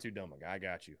 Elvis, you're not too dumb, my guy. I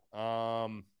got you.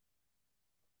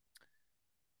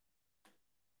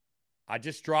 I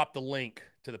just dropped the link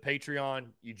to the Patreon.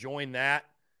 You join that,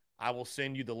 I will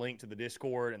send you the link to the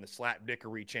Discord, and the Slap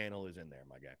Dickery channel is in there,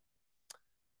 my guy.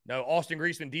 No, Austin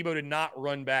Greaseman, Debo did not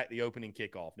run back the opening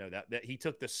kickoff. No, that he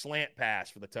took the slant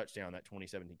pass for the touchdown, that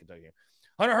 2017 Kentucky game.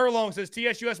 Hunter Herlong says,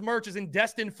 TSUS merch is in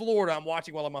Destin, Florida. I'm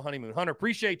watching while I'm on honeymoon. Hunter,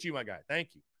 appreciate you, my guy.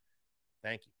 Thank you.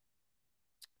 Thank you.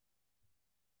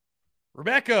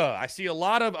 Rebecca, I see a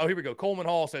lot of, here we go. Coleman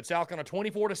Hall said South Carolina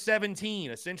 24-17,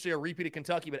 essentially a repeat of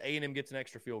Kentucky, but A&M gets an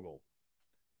extra field goal.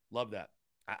 Love that.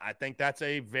 I think that's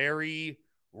a very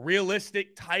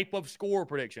realistic type of score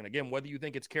prediction. Again, whether you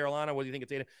think it's Carolina, whether you think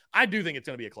it's A&M, I do think it's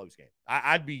going to be a close game.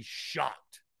 I'd be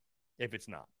shocked if it's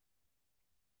not.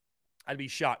 I'd be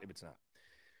shocked if it's not.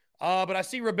 But I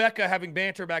see Rebecca having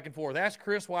banter back and forth. Ask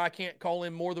Chris why I can't call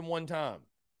in more than one time.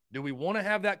 Do we want to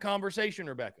have that conversation,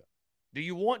 Rebecca? Do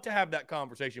you want to have that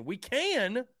conversation? We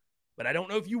can, but I don't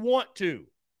know if you want to.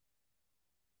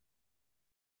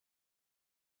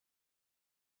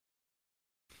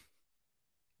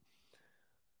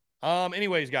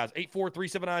 Anyways, guys,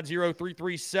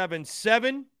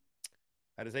 843-790-3377.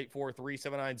 That is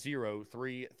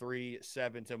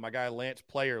 843-790-3377. My guy, Lance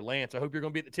Player. Lance, I hope you're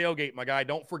going to be at the tailgate, my guy.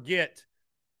 Don't forget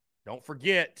the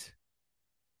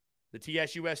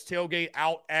TSUS tailgate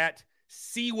out at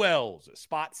Seawells,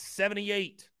 spot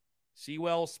 78.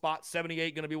 Seawells, spot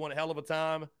 78, going to be one hell of a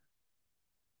time.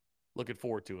 Looking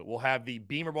forward to it. We'll have the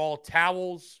Beamer Ball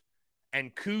towels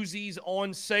and koozies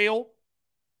on sale.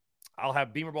 I'll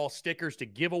have Beamer Ball stickers to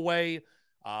give away.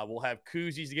 We'll have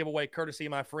koozies to give away, courtesy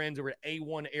of my friends over at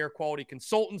A1 Air Quality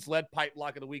Consultants. Lead Pipe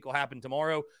Lock of the Week will happen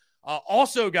tomorrow.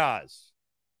 Also, guys,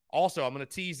 Also, I'm going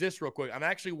to tease this real quick. I'm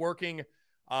actually working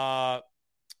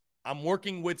I'm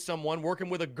working with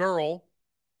a girl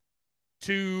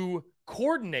to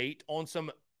coordinate on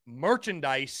some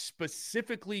merchandise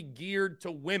specifically geared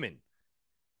to women.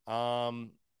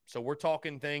 So we're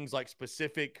talking things like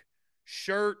specific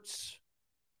shirts,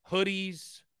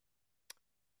 hoodies,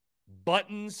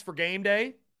 buttons for game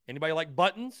day. Anybody like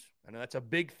buttons? I know that's a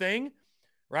big thing,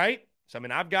 right? So I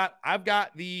mean, I've got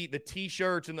the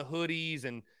t-shirts and the hoodies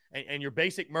and your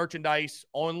basic merchandise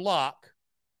on lock,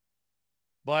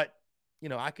 but you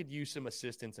know, I could use some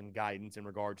assistance and guidance in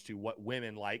regards to what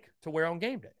women like to wear on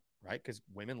game day, right? Because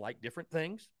women like different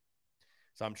things.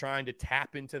 So I'm trying to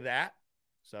tap into that.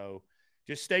 So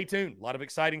just stay tuned. A lot of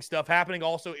exciting stuff happening.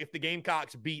 Also, if the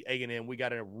Gamecocks beat A&M, we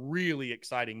got a really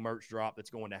exciting merch drop that's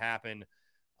going to happen.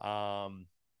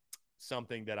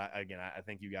 Something that I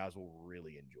think you guys will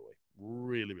really enjoy.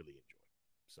 Really, really enjoy.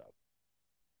 So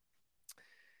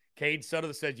Cade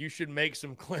Sutter says you should make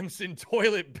some Clemson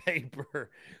toilet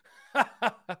paper.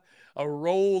 A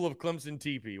roll of Clemson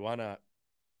TP. Why not?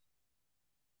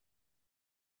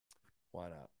 Why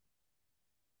not?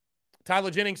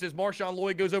 Tyler Jennings says Marshawn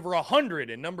Lloyd goes over 100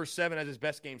 and number 7 as his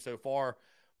best game so far.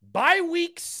 Bye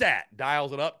week sat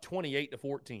dials it up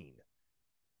 28-14.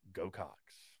 Go Cox.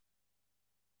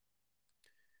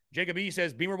 Jacob E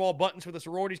says Beamer Ball buttons for the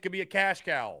sororities could be a cash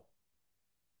cow.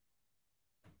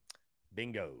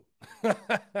 Bingo.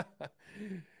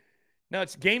 No,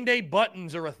 it's game day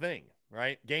buttons are a thing,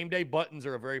 right? Game day buttons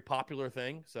are a very popular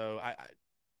thing. So I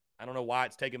don't know why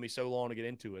it's taken me so long to get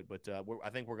into it, but I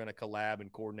think we're going to collab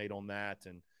and coordinate on that.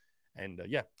 And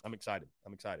yeah, I'm excited.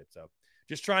 So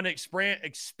just trying to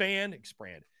expand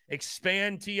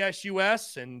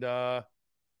TSUS and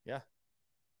yeah.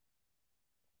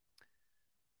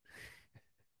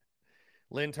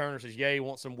 Lynn Turner says, yay,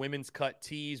 want some women's cut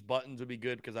tees. Buttons would be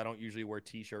good because I don't usually wear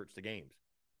T-shirts to games.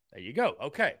 There you go.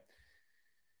 Okay.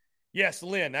 Yes,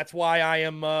 Lynn, that's why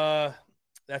I'm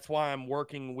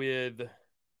working with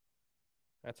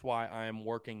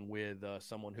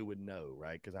someone who would know,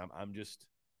 right? Because I'm just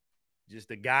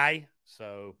a guy,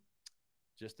 so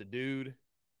just a dude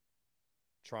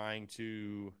trying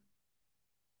to,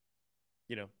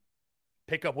 you know,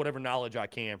 pick up whatever knowledge I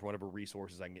can from whatever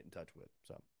resources I can get in touch with.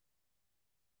 So.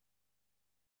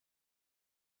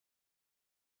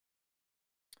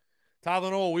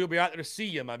 Tyler Noel, we'll be out there to see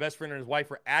you. My best friend and his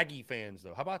wife are Aggie fans,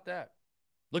 though. How about that?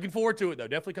 Looking forward to it, though.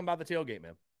 Definitely come by the tailgate,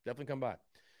 man. Definitely come by.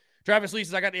 Travis Lee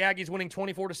says, I got the Aggies winning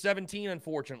 24-17,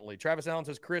 unfortunately. Travis Allen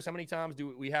says, Chris, how many times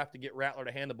do we have to get Rattler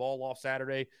to hand the ball off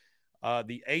Saturday?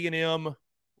 The A&M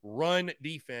run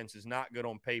defense is not good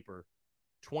on paper.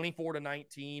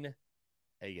 24-19,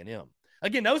 A&M.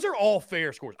 Again, those are all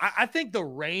fair scores. I think the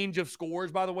range of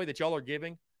scores, by the way, that y'all are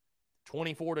giving,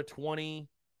 24-20,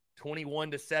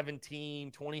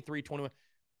 21-17, 23-21.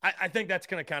 I think that's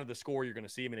kind of the score you're going to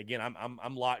see. I mean, again,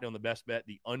 I'm locked on the best bet,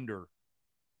 the under.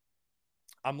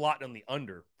 I'm locked on the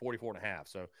under 44.5.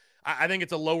 So I think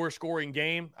it's a lower scoring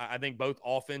game. I think both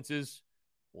offenses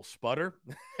will sputter.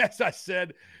 As I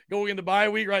said, going into bye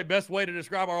week, right? Best way to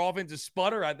describe our offense is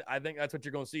sputter. I think that's what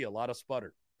you're going to see, a lot of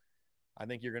sputter. I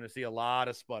think you're going to see a lot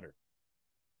of sputter.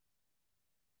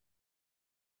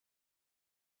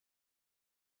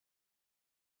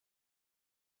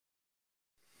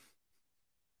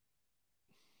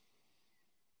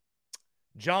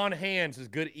 John Hand says,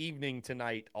 good evening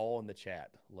tonight, all in the chat.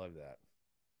 Love that.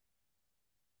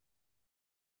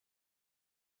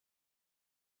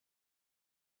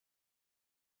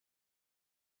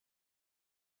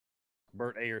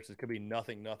 Bert Ayers says, could be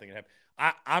nothing.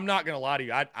 I'm not going to lie to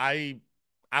you.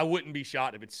 I wouldn't be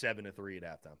shocked if it's 7-3 at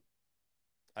halftime.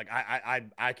 Like,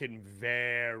 I can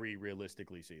very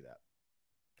realistically see that.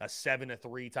 A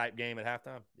 7-3 type game at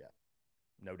halftime? Yeah,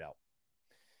 no doubt.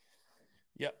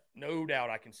 Yep, no doubt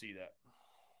I can see that.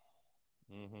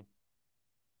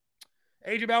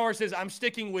 AJ Bauer says, I'm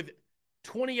sticking with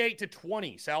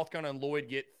 28-20. South Carolina and Lloyd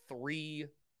get 3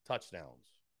 touchdowns.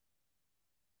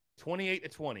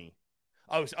 28-20.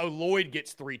 Oh, Lloyd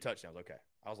gets 3 touchdowns. Okay.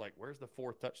 I was like, where's the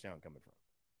 4th touchdown coming from?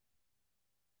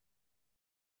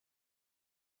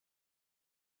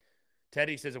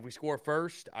 Teddy says, if we score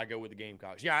first, I go with the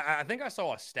Gamecocks. Yeah, I think I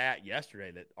saw a stat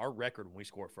yesterday that our record when we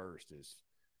score first is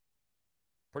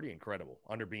pretty incredible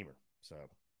under Beamer. So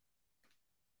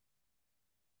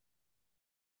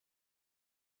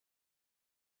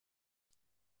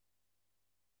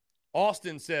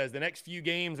Austin says the next few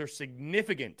games are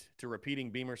significant to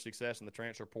repeating Beamer's success in the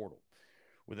transfer portal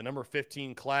with the number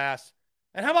 15 class.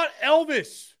 And how about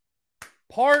Elvis?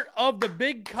 Part of the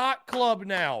Big Cock Club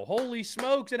now. Holy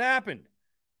smokes, it happened.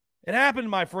 It happened,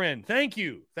 my friend. Thank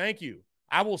you.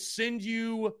 I will send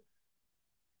you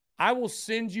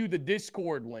the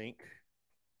Discord link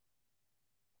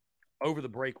over the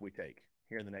break we take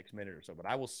here in the next minute or so. But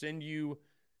I will send you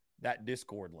that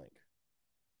Discord link.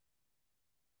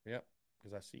 Yep,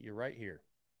 because I see you right here.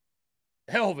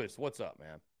 Elvis, what's up,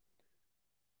 man?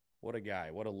 What a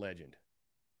guy. What a legend.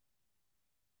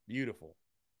 Beautiful.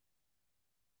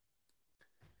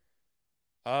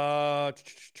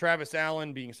 Travis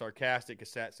Allen being sarcastic.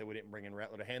 Cassette said we didn't bring in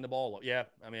Rattler to hand the ball. Yeah,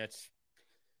 I mean,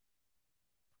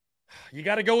 you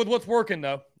got to go with what's working,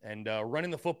 though. And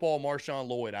running the football, Marshawn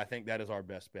Lloyd, I think that is our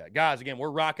best bet. Guys, again, we're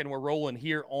rocking, we're rolling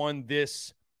here on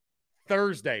this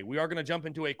Thursday. We are going to jump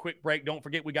into a quick break. Don't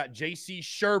forget, we got J.C.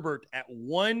 Sherbert at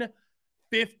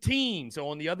 1:15. So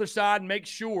on the other side, make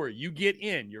sure you get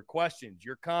in your questions,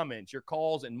 your comments, your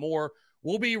calls, and more.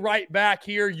 We'll be right back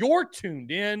here. You're tuned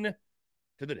in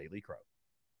to the Daily Crow.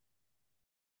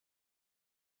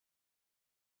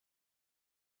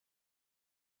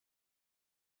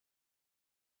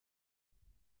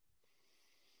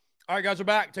 All right, guys, we're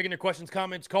back. Taking your questions,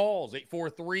 comments, calls.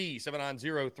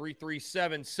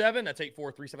 843-790-3377. That's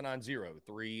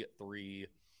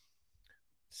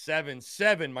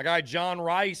 843-790-3377. My guy John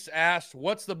Rice asked,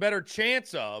 what's the better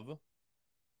chance of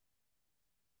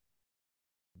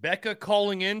Becca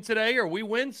calling in today or we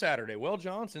win Saturday? Well,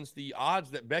 John, since the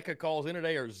odds that Becca calls in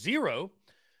today are 0,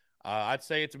 I'd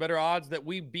say it's better odds that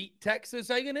we beat Texas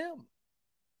A&M.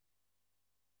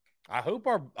 I hope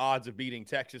our odds of beating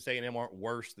Texas A&M aren't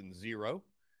worse than 0.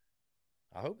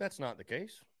 I hope that's not the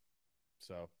case.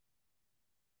 So,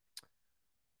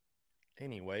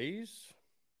 anyways.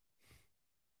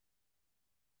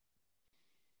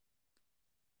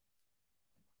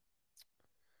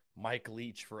 Mike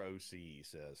Leach for OC, he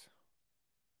says.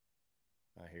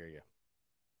 I hear you.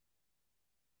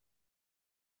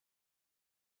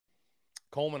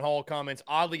 Coleman Hall comments,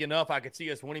 oddly enough, I could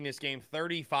see us winning this game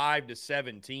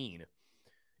 35-17.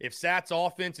 If Sat's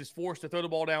offense is forced to throw the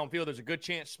ball downfield, there's a good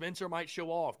chance Spencer might show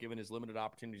off, given his limited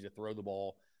opportunities to throw the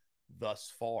ball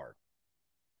thus far.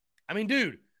 I mean,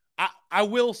 dude, I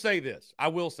will say this.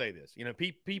 You know,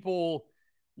 people,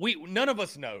 none of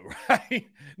us know, right?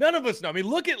 None of us know. I mean,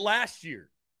 look at last year.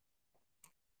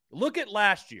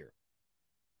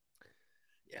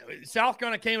 South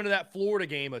Carolina came into that Florida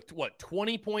game,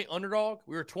 20-point underdog?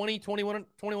 We were 21-point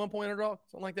underdog,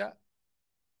 something like that.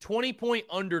 20-point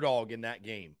underdog in that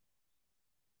game.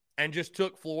 And just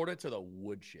took Florida to the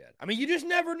woodshed. I mean, you just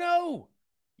never know.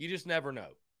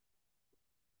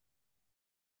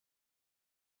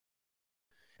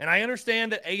 And I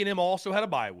understand that A&M also had a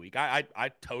bye week. I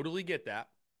totally get that.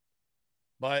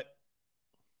 But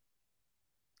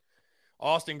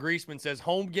Austin Griesman says,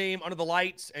 home game under the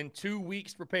lights and 2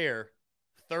 weeks to prepare.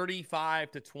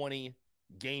 35-20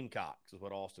 Gamecocks is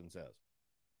what Austin says.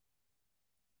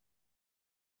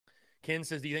 Ken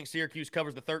says, do you think Syracuse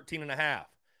covers the 13.5?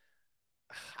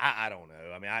 I don't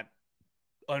know. I mean,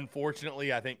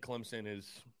 unfortunately, I think Clemson is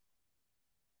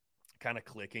kind of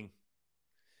clicking.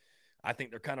 I think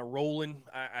they're kind of rolling.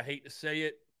 I hate to say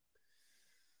it.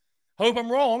 Hope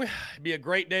I'm wrong. It'd be a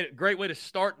great way to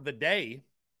start the day.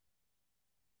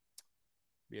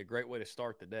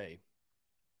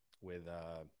 With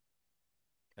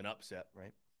an upset,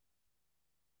 right?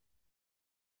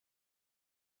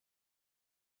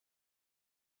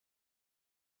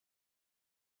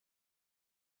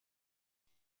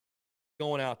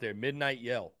 Going out there, midnight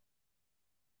yell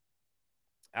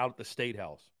out at the State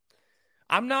House.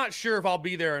 I'm not sure if I'll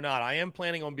be there or not. I am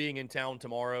planning on being in town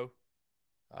tomorrow.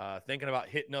 Thinking about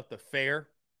hitting up the fair.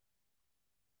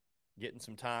 Getting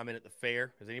some time in at the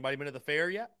fair. Has anybody been to the fair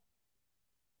yet?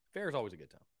 Fair is always a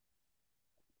good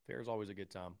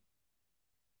time.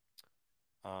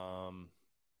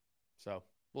 So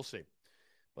we'll see.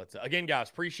 But again, guys,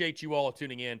 appreciate you all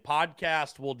tuning in.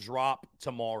 Podcast will drop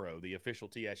tomorrow, the official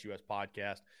TSUS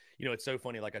podcast. You know, it's so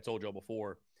funny, like I told y'all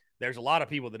before, there's a lot of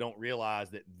people that don't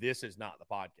realize that this is not the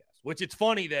podcast, which it's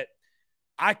funny that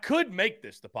I could make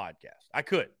this the podcast. I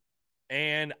could.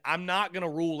 And I'm not going to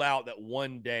rule out that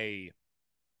one day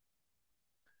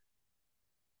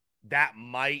that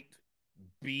might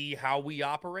be how we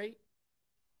operate.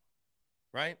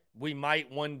 Right? We might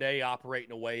one day operate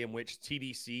in a way in which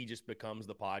TDC just becomes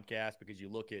the podcast, because you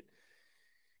look at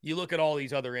all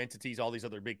these other entities, all these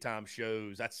other big time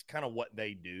shows. That's kind of what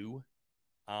they do.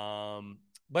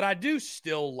 But I do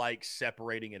still like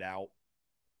separating it out,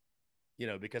 you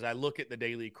know, because I look at the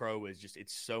Daily Crow as just,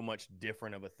 it's so much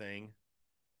different of a thing.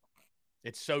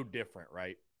 It's so different,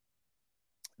 right,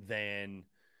 than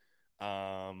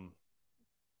the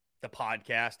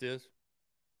podcast is.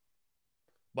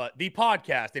 But the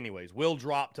podcast, anyways, will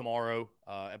drop tomorrow.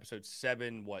 Episode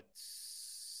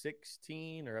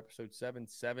 16 or episode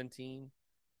 717?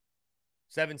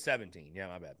 717. Yeah,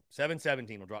 my bad.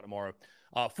 717 will drop tomorrow.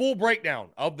 Full breakdown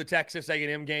of the Texas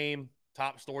A&M game,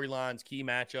 top storylines, key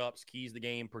matchups, keys to the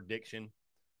game, prediction,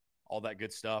 all that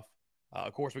good stuff.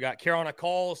 Of course, we got Carolina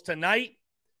calls tonight.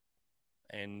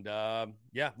 And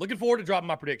looking forward to dropping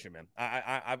my prediction, man.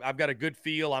 I've got a good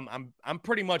feel. I'm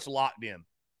pretty much locked in.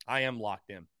 I am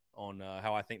locked in on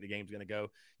how I think the game's going to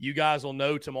go. You guys will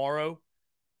know tomorrow.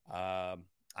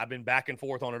 I've been back and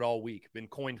forth on it all week. Been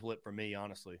coin flip for me,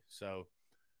 honestly. So,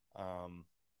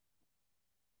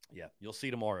 you'll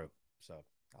see tomorrow. So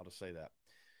I'll just say that.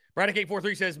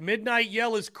 Braddock843 says, midnight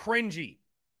yell is cringy,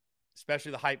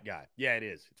 especially the hype guy. Yeah, it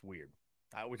is. It's weird.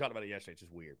 We talked about it yesterday. It's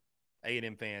just weird.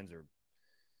 A&M fans are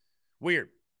weird.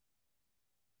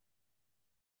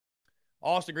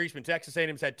 Austin Griezmann, Texas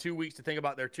A&M's had 2 weeks to think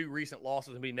about their 2 recent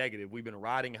losses and be negative. We've been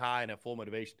riding high and have full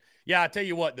motivation. Yeah, I tell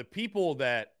you what, the people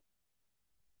that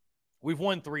we've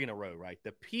won 3 in a row, right?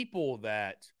 The people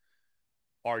that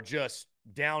are just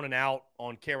down and out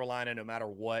on Carolina no matter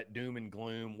what, doom and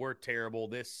gloom, we're terrible,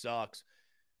 this sucks.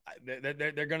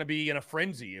 They're going to be in a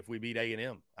frenzy if we beat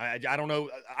A&M. I don't know.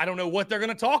 I don't know what they're going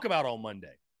to talk about on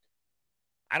Monday.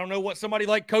 I don't know what somebody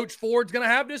like Coach Ford's going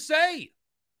to have to say.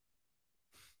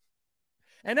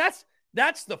 And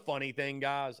that's the funny thing,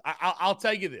 guys. I'll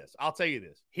tell you this.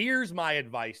 Here's my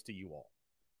advice to you all.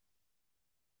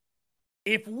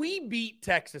 If we beat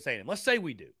Texas A&M, let's say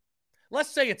we do. Let's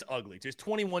say it's ugly. It's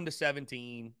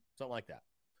 21-17, something like that.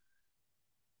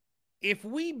 If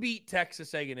we beat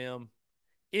Texas A&M,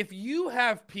 if you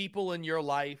have people in your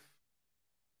life,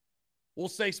 we'll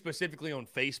say specifically on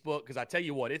Facebook, because I tell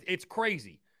you what, it's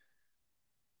crazy.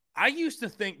 I used to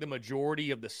think the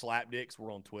majority of the slapdicks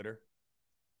were on Twitter,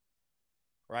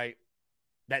 right?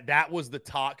 That was the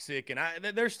toxic, and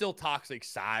there's still toxic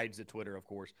sides to Twitter, of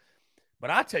course.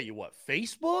 But I tell you what,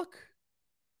 Facebook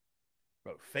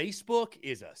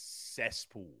is a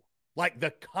cesspool. Like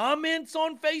the comments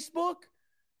on Facebook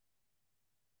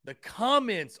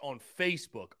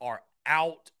are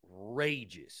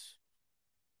outrageous.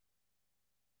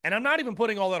 And I'm not even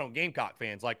putting all that on Gamecock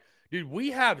fans. Like, dude,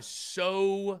 we have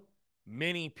so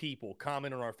many people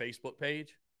comment on our Facebook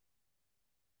page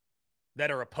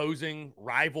that are opposing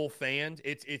rival fans.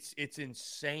 It's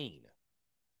insane.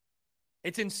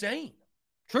 It's insane,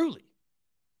 truly.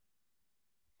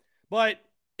 But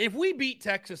if we beat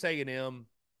Texas A&M,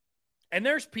 and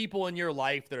there's people in your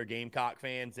life that are Gamecock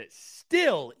fans that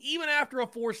still, even after a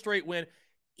 4 straight win,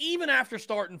 even after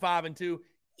starting 5-2,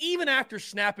 even after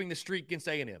snapping the streak against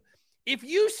A&M, if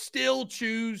you still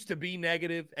choose to be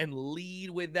negative and lead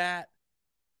with that,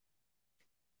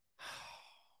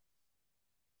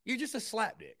 you're just a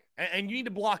slapdick. And you need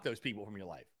to block those people from your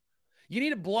life. You need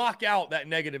to block out that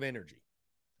negative energy.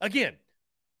 Again,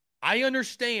 I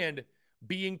understand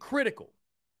being critical.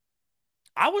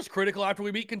 I was critical after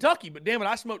we beat Kentucky, but damn it,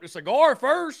 I smoked a cigar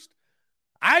first.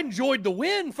 I enjoyed the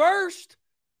win first.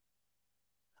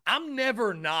 I'm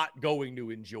never not going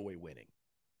to enjoy winning.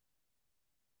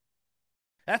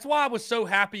 That's why I was so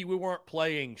happy we weren't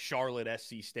playing Charlotte,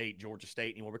 SC State, Georgia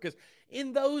State anymore, because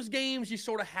in those games, you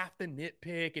sort of have to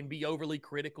nitpick and be overly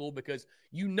critical because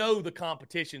you know the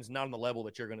competition's not on the level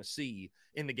that you're going to see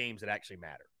in the games that actually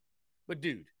matter. But,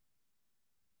 dude,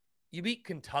 you beat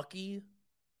Kentucky.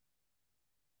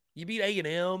 You beat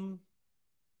A&M.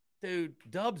 Dude,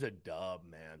 dub's a dub,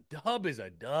 man. Dub is a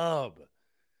dub.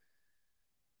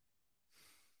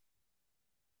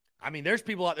 I mean, there's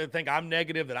people out there that think I'm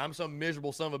negative, that I'm some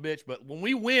miserable son of a bitch, but when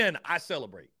we win, I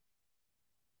celebrate.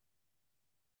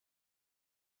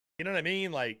 You know what I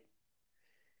mean? Like,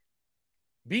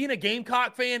 being a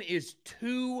Gamecock fan is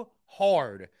too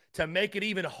hard to make it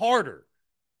even harder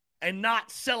and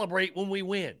not celebrate when we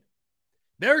win.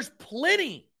 There's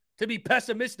plenty to be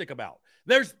pessimistic about.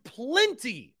 There's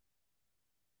plenty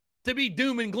to be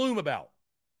doom and gloom about.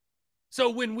 So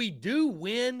when we do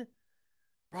win,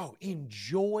 bro,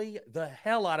 enjoy the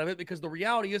hell out of it, because the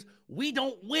reality is we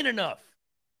don't win enough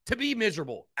to be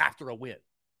miserable after a win.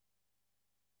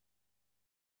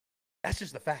 That's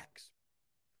just the facts.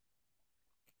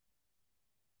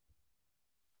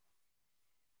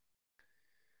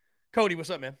 Cody, what's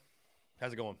up, man?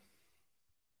 How's it going?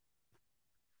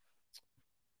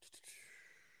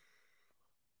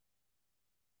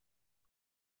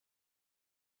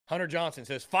 Hunter Johnson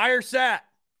says, fire Sat.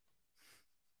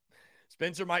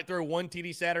 Spencer might throw 1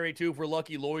 TD Saturday, too. If we're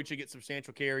lucky, Lloyd should get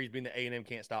substantial carries, being the A&M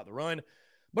can't stop the run.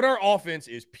 But our offense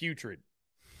is putrid.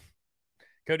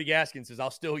 Cody Gaskin says,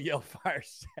 I'll still yell fire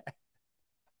Sat.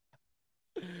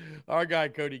 Our guy,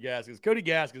 Cody Gaskins. Cody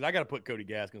Gaskins, I got to put Cody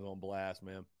Gaskins on blast,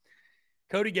 man.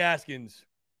 Cody Gaskins,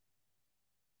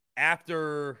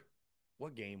 after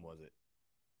what game was it?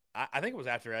 I think it was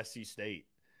after SC State.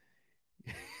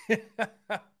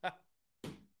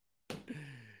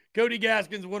 Cody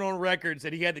Gaskins went on record and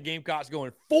said he had the Gamecocks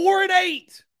going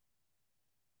 4-8.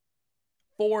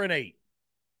 4-8.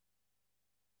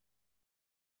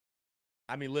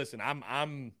 I mean, listen,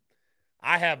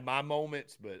 I have my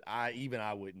moments, but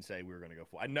I wouldn't say we were going to go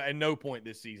 4. At no point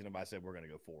this season have I said we're going to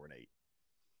go 4-8.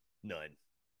 None.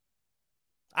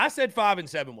 I said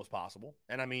 5-7 was possible,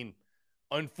 and I mean,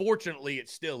 unfortunately, it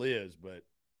still is. But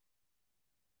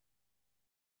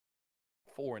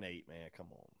 4-8, man, come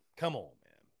on, man,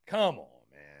 come on,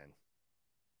 man,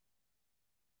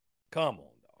 come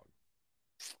on, dog.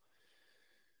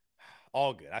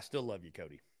 All good. I still love you,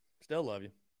 Cody. Still love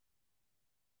you.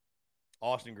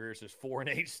 Austin Greer says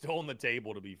 4-8 still on the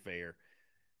table, to be fair.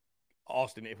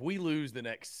 Austin, if we lose the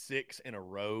next 6 in a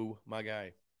row, my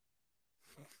guy,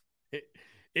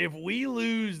 if we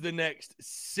lose the next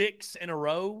 6 in a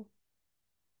row,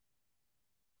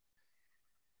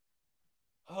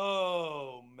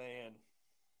 oh, man.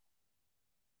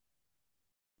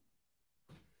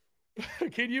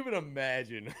 Can you even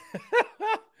imagine?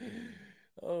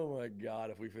 Oh, my God,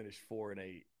 if we finish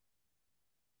 4-8.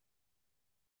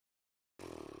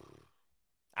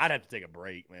 I'd have to take a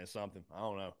break, man. Something. I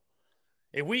don't know.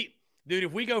 If we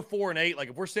go 4-8, like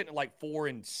if we're sitting at like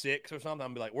 4-6 or something, I'm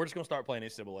gonna be like, we're just gonna start playing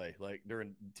NCAA like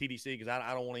during TDC because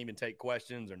I don't want to even take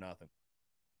questions or nothing.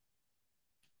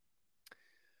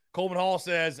 Coleman Hall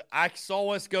says, I saw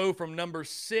us go from number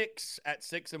 6 at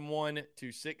 6-1 to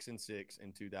 6-6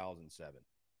 in 2007.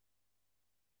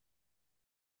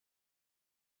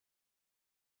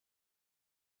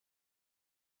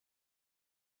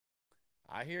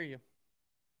 I hear you.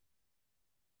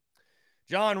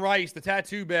 John Rice, the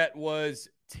tattoo bet was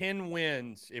 10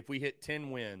 wins. If we hit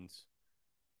 10 wins,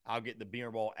 I'll get the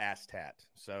Beamer Ball ass tat.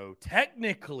 So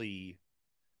technically,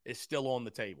 it's still on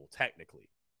the table. Technically.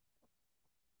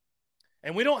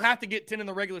 And we don't have to get 10 in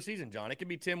the regular season, John. It can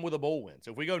be 10 with a bowl win.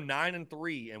 So if we go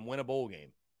 9-3 and win a bowl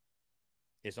game,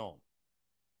 it's on.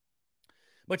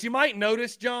 But you might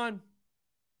notice, John,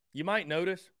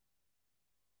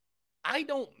 I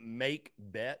don't make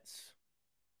bets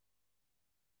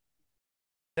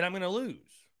that I'm going to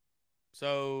lose.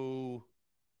 So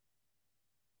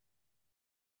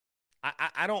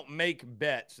I don't make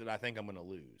bets that I think I'm going to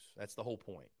lose. That's the whole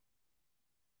point.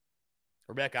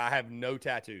 Rebecca, I have no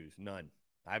tattoos. None.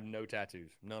 I have no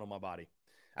tattoos. None on my body.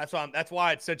 That's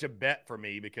why it's such a bet for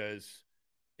me, because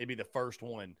it'd be the first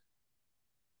one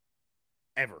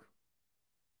ever.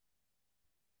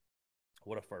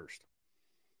 What a first.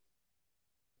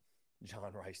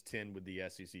 John Rice 10 with the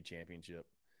SEC championship.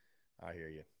 I hear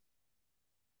you.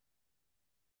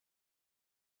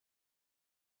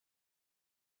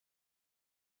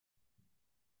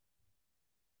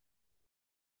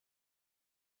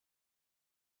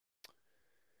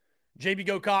 JB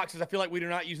Go Cox says, I feel like we do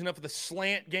not use enough of the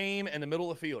slant game in the middle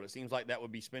of the field. It seems like that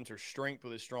would be Spencer's strength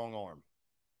with his strong arm.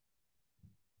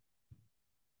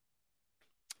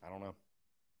 I don't know.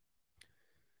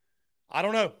 I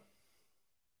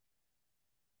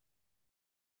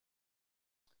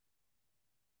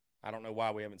don't know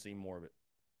why we haven't seen more of it.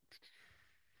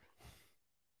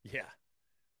 Yeah.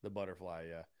 The butterfly,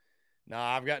 yeah.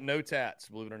 Nah, I've got no tats,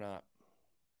 believe it or not.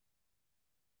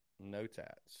 No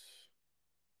tats.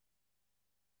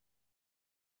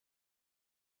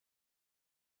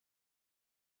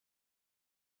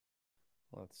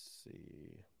 Let's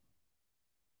see.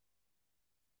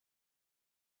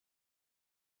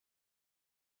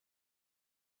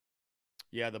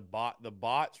 Yeah, the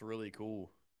bot's really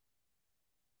cool.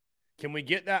 Can we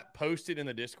get that posted in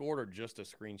the Discord or just a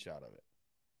screenshot of it?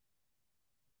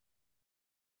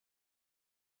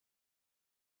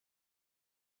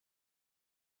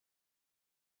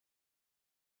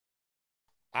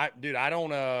 I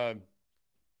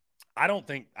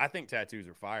think tattoos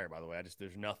are fire, by the way.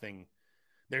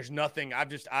 There's nothing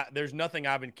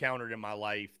I've encountered in my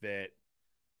life that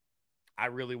I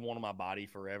really want on my body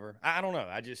forever. I don't know.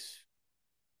 I don't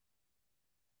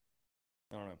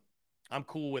know. I'm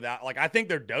cool with that. Like, I think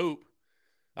they're dope.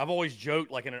 I've always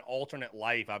joked, like, in an alternate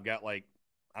life, I've got, like,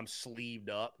 I'm sleeved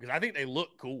up because I think they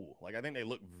look cool. Like, I think they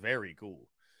look very cool.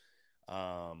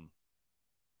 So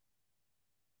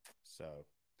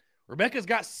Rebecca's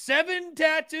got 7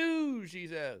 tattoos, she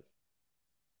says.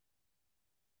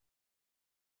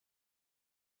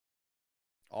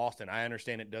 Austin, I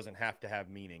understand it doesn't have to have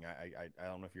meaning. I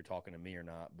don't know if you're talking to me or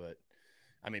not, but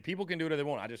I mean, people can do whatever they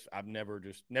want. I've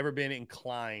never been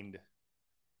inclined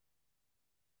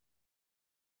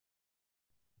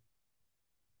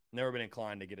Never been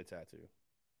inclined to get a tattoo.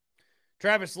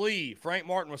 Travis Lee, Frank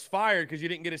Martin was fired because you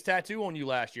didn't get his tattoo on you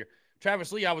last year.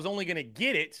 Travis Lee, I was only going to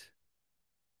get it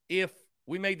if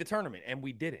we made the tournament, and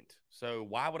we didn't. So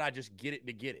why would I just get it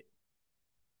to get it?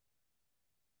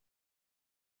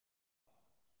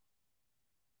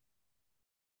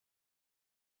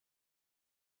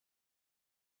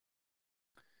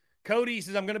 Cody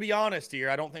says, I'm going to be honest here.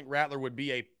 I don't think Rattler would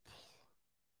be a...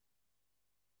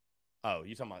 Oh,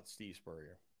 you talking about Steve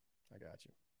Spurrier. I got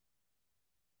you.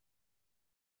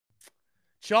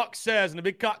 Chuck says in the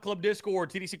Big Cock Club Discord,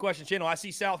 TDC Question Channel, I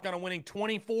see South Carolina winning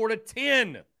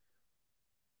 24-10.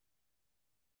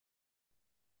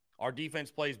 Our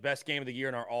defense plays best game of the year,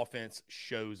 and our offense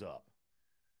shows up.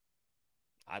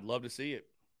 I'd love to see it.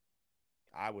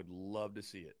 I would love to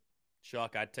see it.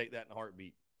 Chuck, I'd take that in a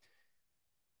heartbeat.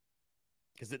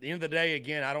 Because at the end of the day,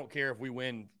 again, I don't care if we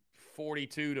win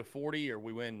 42-40 or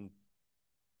we win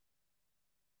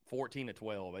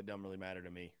 14-12. It doesn't really matter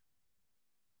to me.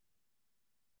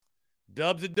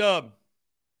 Dub's a dub.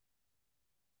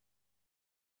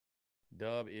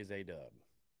 Dub is a dub.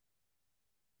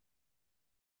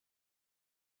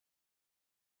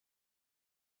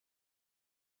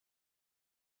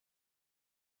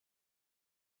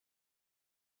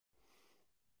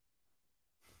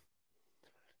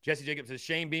 Jesse Jacobs says,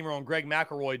 Shane Beamer on Greg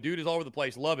McElroy. Dude is all over the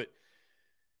place. Love it.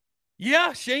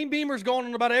 Yeah, Shane Beamer's gone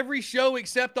on about every show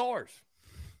except ours.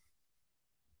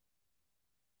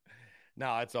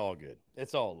 No, it's all good.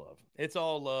 It's all love. It's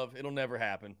all love. It'll never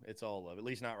happen. It's all love. At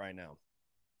least not right now.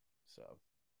 So.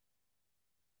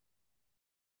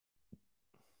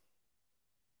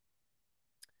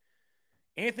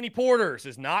 Anthony Porter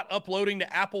says, not uploading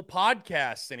to Apple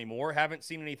Podcasts anymore. Haven't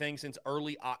seen anything since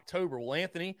early October. Well,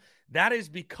 Anthony, that is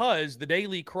because the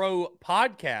Daily Crow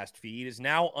podcast feed is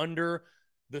now under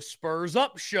the Spurs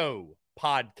Up Show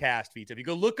podcast feed. So if you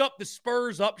go look up the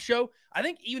Spurs Up Show, I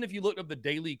think even if you look up the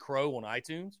Daily Crow on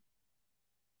iTunes,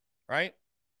 right?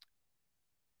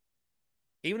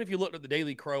 Even if you looked at the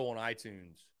Daily Crow on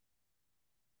iTunes,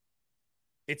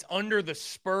 it's under the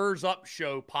Spurs Up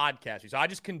Show podcast. So I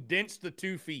just condensed the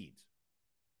two feeds.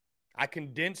 I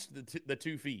condensed the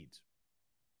two feeds.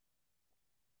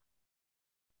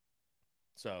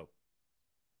 So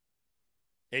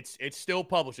it's still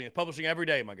publishing. It's publishing every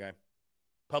day, my guy.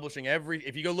 Publishing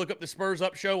if you go look up the Spurs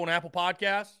Up Show on Apple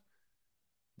Podcasts,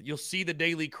 you'll see the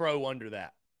Daily Crow under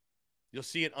that. You'll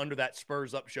see it under that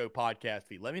Spurs Up Show podcast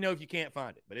feed. Let me know if you can't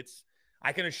find it, but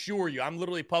I can assure you, I'm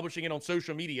literally publishing it on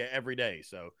social media every day.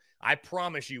 So I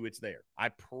promise you it's there. I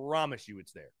promise you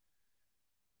it's there.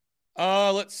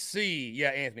 Let's see. Yeah,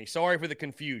 Anthony, sorry for the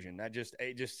confusion.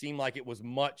 It just seemed like it was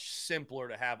much simpler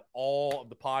to have all of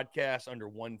the podcasts under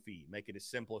one feed. Make it as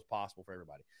simple as possible for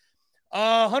everybody.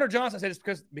 Hunter Johnson said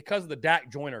it's because of the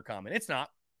Dak Joyner comment. It's not.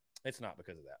 It's not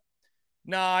because of that.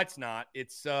 No, it's not.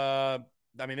 It's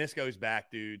this goes back,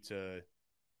 dude, to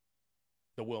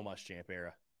the Will Muschamp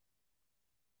era.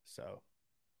 So,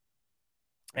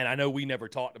 and I know we never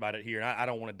talked about it here, and I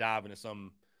don't want to dive into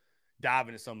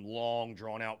some long,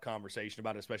 drawn-out conversation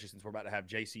about it, especially since we're about to have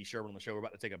J.C. Sherman on the show. We're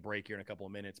about to take a break here in a couple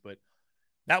of minutes, but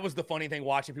that was the funny thing,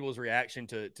 watching people's reaction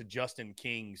to Justin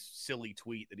King's silly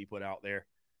tweet that he put out there,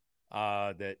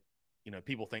 that,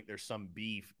 people think there's some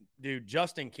beef. Dude,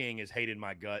 Justin King has hated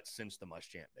my guts since the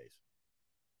Muschamp days.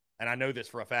 And I know this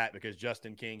for a fact because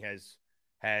Justin King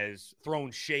has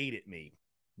thrown shade at me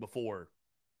before,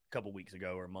 a couple weeks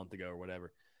ago or a month ago or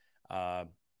whatever,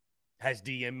 has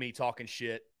DM'd me talking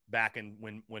shit back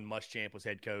when Muschamp was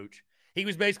head coach. He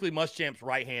was basically Muschamp's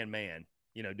right-hand man,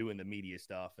 doing the media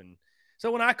stuff. And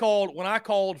so when I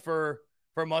called for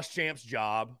Muschamp's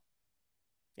job,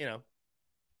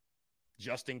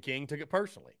 Justin King took it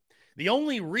personally. The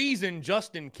only reason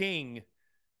Justin King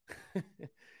did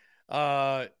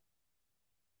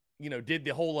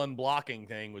the whole unblocking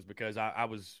thing was because I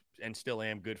was and still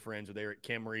am good friends with Eric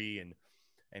Kimry,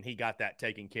 and he got that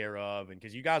taken care of. And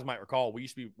because you guys might recall, we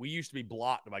used to be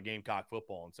blocked by Gamecock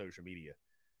football on social media.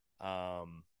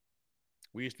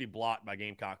 We used to be blocked by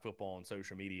Gamecock football on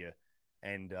social media,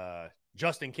 and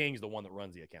Justin King's the one that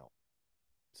runs the account.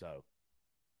 So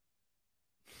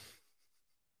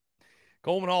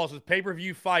Coleman Hall says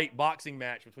pay-per-view fight boxing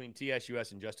match between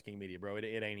TSUS and Justin King Media, bro.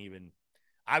 It ain't even.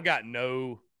 I've got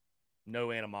no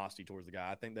animosity towards the guy.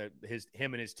 I think that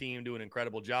him and his team do an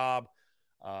incredible job.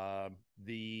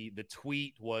 The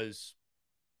tweet was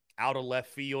out of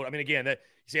left field. I mean, again,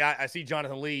 I see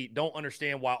Jonathan Lee. Don't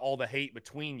understand why all the hate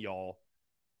between y'all.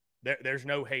 There's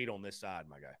no hate on this side,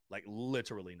 my guy. Like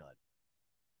literally none.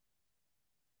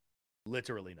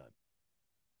 Literally none.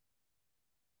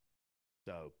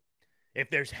 So if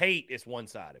there's hate, it's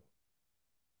one-sided.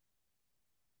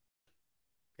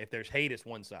 If there's hate, it's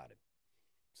one-sided.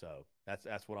 So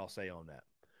that's what I'll say on that.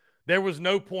 There was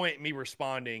no point in me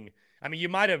responding. I mean, you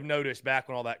might have noticed back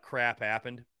when all that crap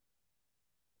happened,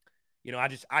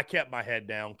 I kept my head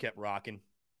down, kept rocking,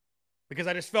 because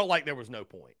I just felt like there was no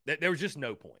point. There was just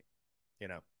no point,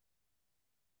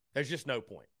 There's just no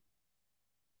point.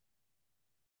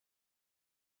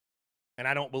 And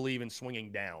I don't believe in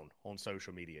swinging down on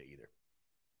social media either.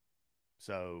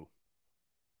 So,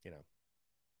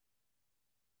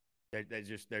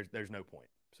 there's no point.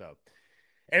 So,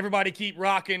 everybody keep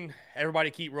rocking. Everybody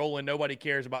keep rolling. Nobody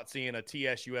cares about seeing a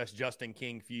TSUS Justin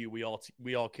King feud.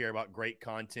 We all care about great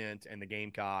content and the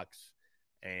Gamecocks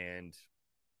and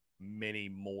many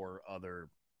more other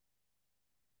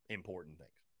important things.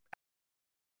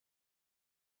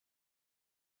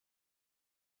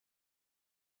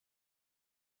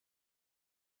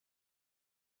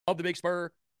 Of the Big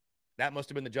Spur, that must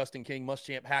have been the Justin King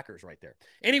Muschamp hackers right there.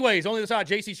 Anyways, on the other side,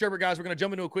 JC Shurburtt, guys, we're going to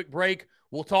jump into a quick break.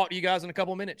 We'll talk to you guys in a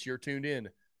couple of minutes. You're tuned in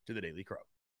to the Daily Crow.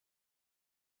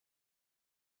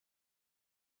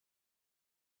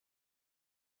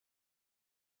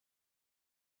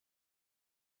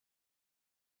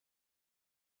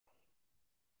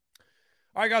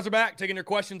 All right, guys, we're back. Taking your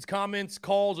questions, comments,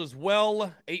 calls as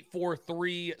well.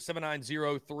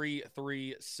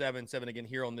 843-790-3377. Again,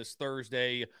 here on this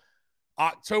Thursday,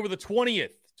 October the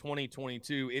 20th,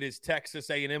 2022. It is Texas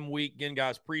A&M week. Again,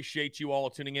 guys, appreciate you all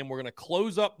tuning in. We're going to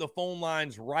close up the phone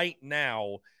lines right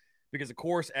now because, of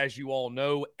course, as you all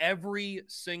know, every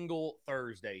single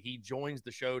Thursday, he joins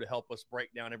the show to help us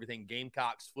break down everything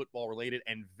Gamecocks football related,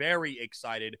 and very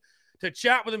excited to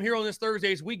chat with him here on this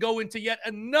Thursday as we go into yet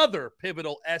another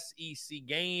pivotal SEC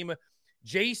game.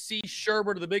 JC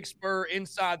Shurburtt of the Big Spur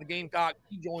inside the Gamecock.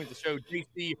 He joins the show.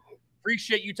 JC,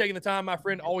 appreciate you taking the time, my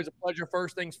friend. Always a pleasure.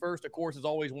 First things first, of course, as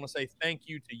always, want to say thank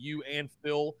you to you and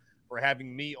Phil for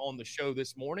having me on the show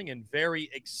this morning, and very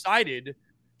excited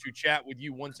to chat with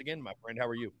you once again, my friend. How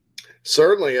are you?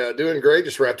 Certainly. Doing great.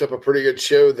 Just wrapped up a pretty good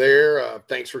show there.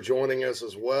 Thanks for joining us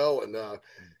as well. And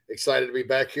excited to be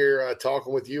back here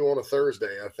talking with you on a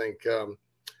Thursday. I think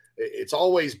it's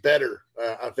always better,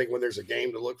 I think, when there's a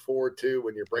game to look forward to,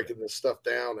 when you're breaking this stuff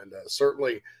down. And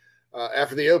certainly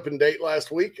after the open date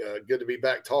last week, good to be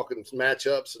back talking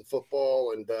matchups and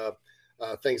football and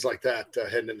things like that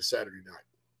heading into Saturday night.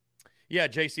 Yeah,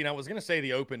 JC, and I was going to say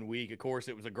the open week. Of course,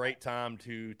 it was a great time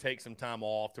to take some time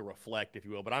off to reflect, if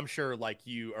you will. But I'm sure, like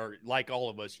you, or like all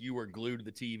of us, you were glued to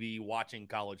the TV watching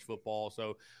college football.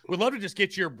 So we'd love to just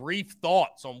get your brief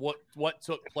thoughts on what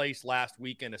took place last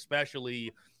weekend,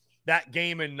 especially that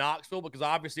game in Knoxville, because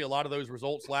obviously a lot of those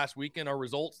results last weekend are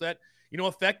results that,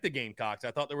 affect the Gamecocks.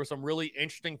 I thought there were some really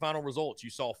interesting final results. You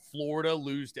saw Florida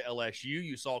lose to LSU.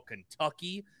 You saw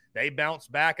Kentucky. They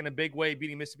bounced back in a big way,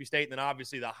 beating Mississippi State. And then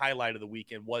obviously the highlight of the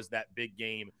weekend was that big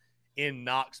game in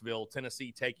Knoxville,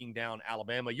 Tennessee taking down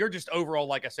Alabama. You're just overall,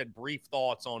 like I said, brief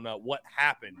thoughts on what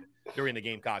happened during the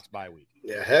Gamecocks bye week.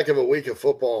 Yeah, heck of a week of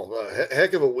football.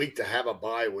 Heck of a week to have a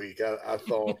bye week. I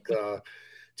thought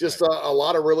just a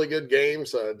lot of really good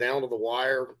games down to the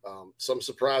wire. Some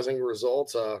surprising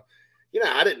results. I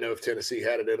didn't know if Tennessee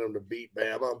had it in them to beat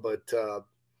Bama, but I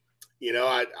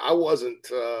wasn't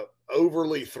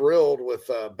overly thrilled with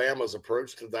Bama's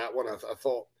approach to that one. I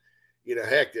thought,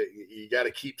 heck, you got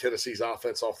to keep Tennessee's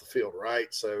offense off the field, right?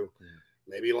 So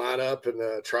maybe line up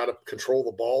and try to control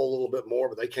the ball a little bit more.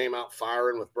 But they came out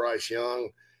firing with Bryce Young.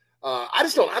 I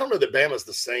don't know that Bama's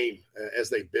the same as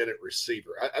they've been at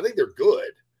receiver. I think they're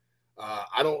good.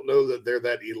 I don't know that they're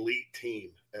that elite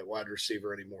team at wide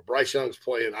receiver anymore. Bryce Young's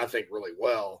playing, I think, really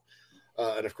well.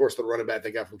 And, of course, the running back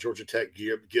they got from Georgia Tech,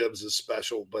 Gibbs, is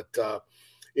special. But,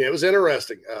 it was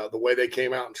interesting the way they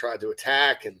came out and tried to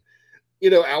attack. And,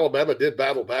 Alabama did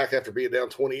battle back after being down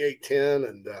 28-10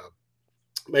 and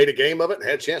made a game of it and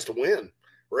had a chance to win,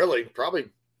 really, probably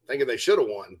thinking they should have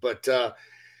won. But,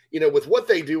 with what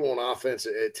they do on offense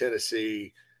at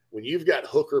Tennessee, when you've got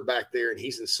Hooker back there and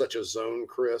he's in such a zone,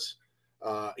 Chris,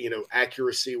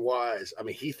 accuracy-wise, I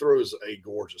mean, he throws a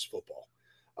gorgeous football.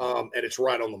 And it's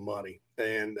right on the money.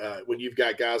 And when you've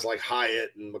got guys like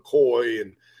Hyatt and McCoy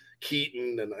and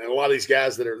Keaton and a lot of these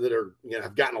guys that are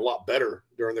have gotten a lot better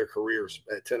during their careers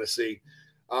at Tennessee,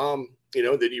 then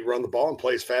you run the ball and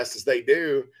play as fast as they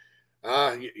do,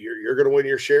 you're going to win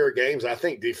your share of games. I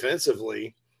think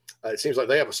defensively, it seems like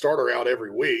they have a starter out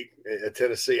every week at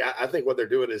Tennessee. I think what they're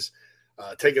doing is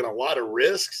taking a lot of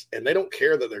risks, and they don't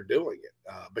care that they're doing it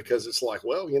because it's like,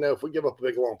 well, if we give up a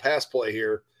big long pass play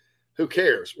here, who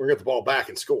cares? We're going to get the ball back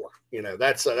and score.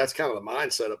 That's kind of the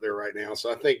mindset up there right now.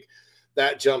 So I think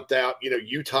that jumped out.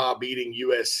 Utah beating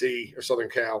USC or Southern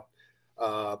Cal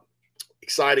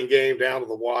exciting game down to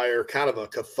the wire, kind of a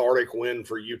cathartic win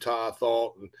for Utah, I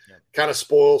thought, and kind of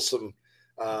spoils some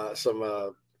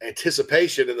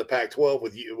anticipation in the Pac-12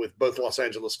 with both Los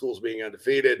Angeles schools being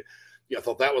undefeated. I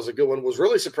thought that was a good one. Was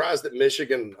really surprised that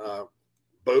Michigan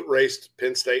boat raced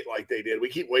Penn State like they did. We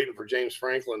keep waiting for James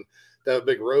Franklin to have a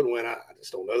big road win. I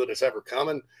just don't know that it's ever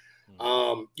coming.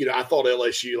 I thought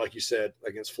LSU, like you said,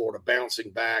 against Florida,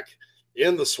 bouncing back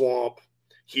in the swamp,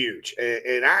 huge.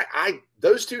 And I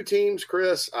those two teams,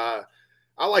 Chris, I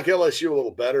like LSU a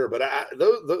little better, but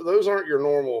those aren't your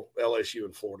normal LSU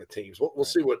and Florida teams. We'll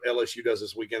see what LSU does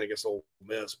this weekend against Ole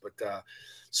Miss, but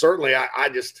certainly I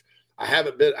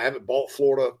haven't bought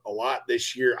Florida a lot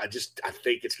this year. I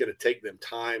think it's going to take them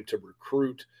time to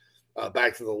recruit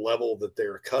back to the level that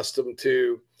they're accustomed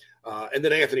to. And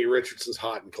then Anthony Richardson's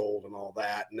hot and cold and all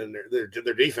that. And then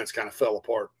their defense kind of fell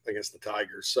apart against the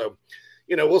Tigers. So,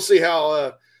 we'll see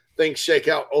how things shake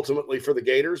out ultimately for the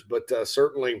Gators. But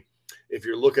certainly if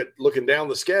you're looking down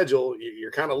the schedule,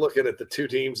 you're kind of looking at the two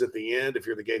teams at the end. If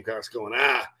you're the Gamecocks going,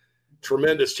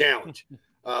 tremendous challenge.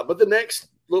 But the next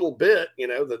little bit,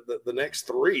 the next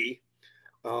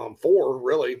 4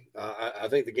 really, I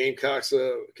think the Gamecocks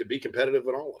could be competitive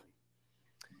in all of them.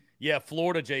 Yeah,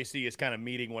 Florida, JC, is kind of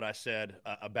meeting what I said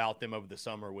about them over the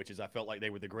summer, which is I felt like they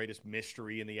were the greatest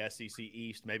mystery in the SEC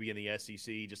East, maybe in the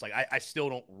SEC. Just like I still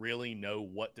don't really know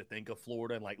what to think of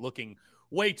Florida, and like looking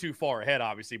way too far ahead,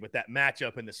 obviously, but that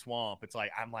matchup in the swamp, it's like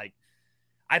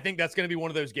I think that's going to be one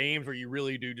of those games where you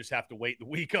really do just have to wait the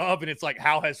week of, and it's like,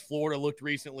 how has Florida looked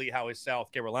recently? How has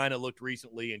South Carolina looked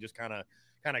recently? And just kind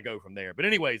of go from there. But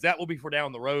anyways, that will be for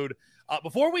down the road.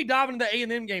 Before we dive into the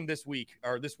A&M game this weekend,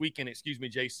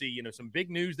 JC, some big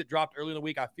news that dropped early in the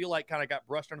week. I feel like kind of got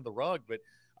brushed under the rug, but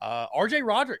RJ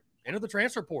Roderick entered the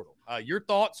transfer portal. Your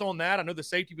thoughts on that? I know the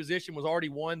safety position was already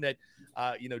one that,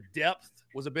 depth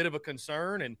was a bit of a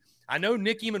concern. And I know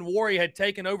Nick Emmanwori had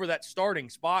taken over that starting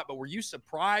spot, but were you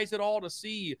surprised at all to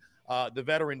see the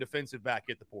veteran defensive back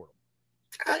hit the portal?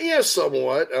 Yeah,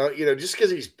 somewhat. Just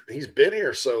because he's been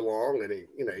here so long, and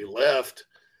he left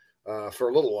for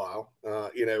a little while.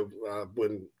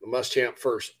 When Muschamp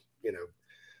first,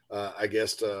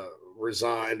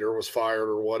 resigned or was fired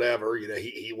or whatever.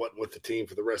 He wasn't with the team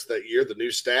for the rest of that year. The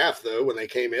new staff, though, when they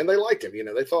came in, they liked him.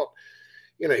 They thought,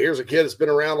 here's a kid that's been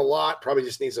around a lot, probably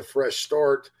just needs a fresh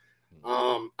start.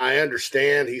 I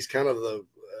understand he's kind of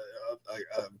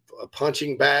a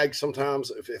punching bag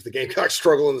sometimes if the Gamecocks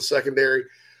struggle in the secondary.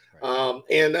 Right.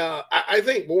 I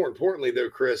think more importantly, though,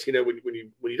 Chris, when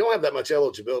you don't have that much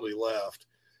eligibility left,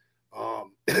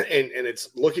 and it's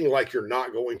looking like you're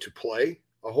not going to play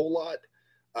a whole lot.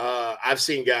 I've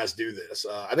seen guys do this.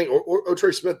 I think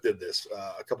Otrey Smith did this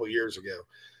a couple of years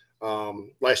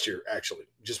ago, last year actually.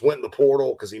 Just went in the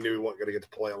portal because he knew he wasn't going to get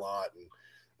to play a lot,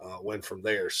 and went from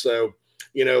there. So.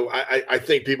 I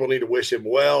think people need to wish him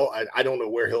well. I don't know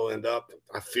where he'll end up.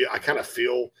 I kind of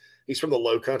feel he's from the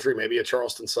Low Country, maybe a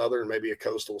Charleston Southern, maybe a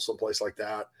Coastal, someplace like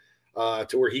that,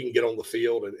 to where he can get on the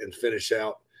field and finish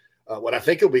out what I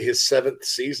think will be his 7th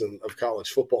season of college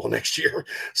football next year.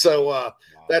 So wow.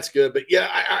 That's good. But yeah,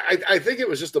 I think it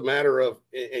was just a matter of,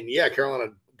 and yeah,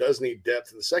 Carolina does need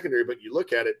depth in the secondary, but you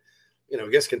look at it,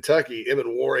 against Kentucky,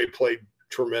 Emmanwori played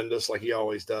tremendous like he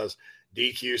always does.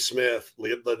 DQ Smith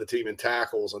led the team in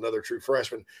tackles, another true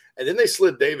freshman. And then they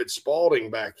slid David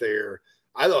Spalding back there.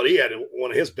 I thought he had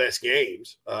one of his best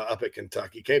games up at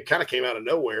Kentucky. Kind of came out of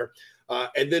nowhere.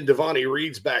 And then Devontae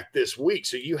Reed's back this week.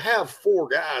 So you have 4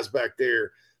 guys back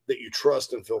there that you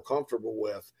trust and feel comfortable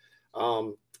with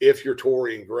if you're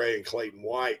Torian Gray and Clayton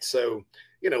White. So,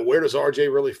 where does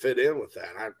RJ really fit in with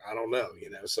that? I don't know,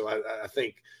 So I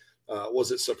think,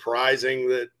 was it surprising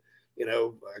that,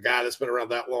 a guy that's been around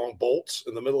that long bolts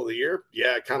in the middle of the year?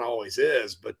 Yeah, it kind of always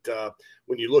is. But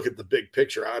when you look at the big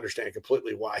picture, I understand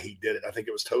completely why he did it. I think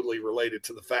it was totally related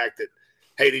to the fact that,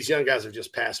 hey, these young guys have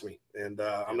just passed me, and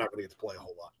I'm not going to get to play a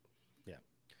whole lot. Yeah.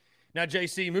 Now,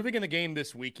 JC, moving in the game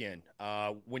this weekend,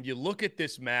 when you look at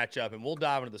this matchup, and we'll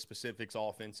dive into the specifics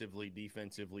offensively,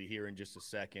 defensively here in just a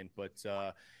second, but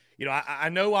I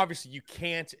know obviously you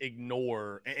can't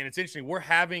ignore, and it's interesting, we're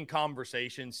having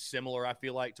conversations similar, I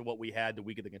feel like, to what we had the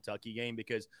week of the Kentucky game,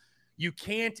 because you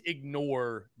can't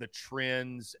ignore the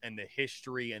trends and the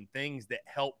history and things that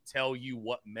help tell you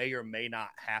what may or may not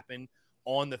happen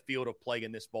on the field of play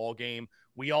in this ball game.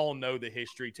 We all know the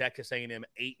history. Texas A&M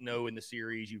 8-0 in the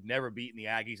series. You've never beaten the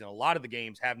Aggies, and a lot of the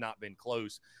games have not been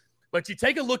close. But you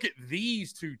take a look at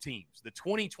these two teams, the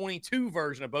 2022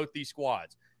 version of both these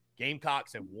squads.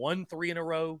 Gamecocks have won 3 in a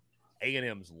row.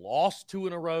 A&M's lost 2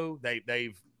 in a row.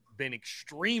 They've been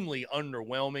extremely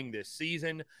underwhelming this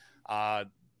season.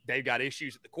 They've got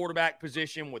issues at the quarterback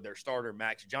position with their starter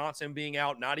Max Johnson being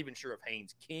out. Not even sure if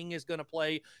Haynes King is going to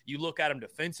play. You look at them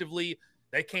defensively,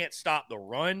 they can't stop the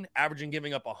run,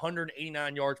 giving up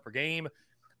 189 yards per game.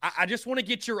 I just want to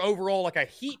get your overall like a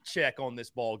heat check on this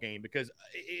ball game, because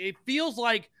it feels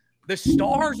like the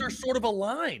stars are sort of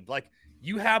aligned. Like,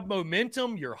 you have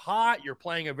momentum, you're hot, you're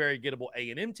playing a very gettable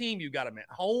A&M team, you got them at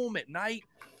home at night.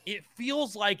 It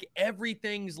feels like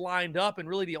everything's lined up, and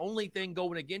really the only thing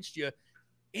going against you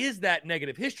is that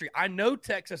negative history. I know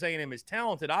Texas A&M is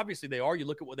talented. Obviously they are. You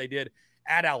look at what they did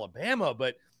at Alabama,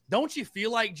 but don't you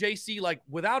feel like, JC, like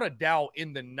without a doubt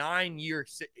in the 9-year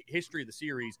history of the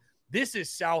series, this is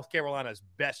South Carolina's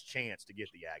best chance to get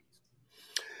the Aggies?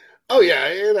 Oh, yeah,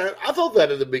 and I thought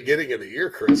that at the beginning of the year,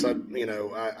 Chris. I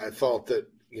thought that,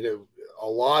 a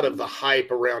lot of the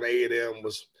hype around A&M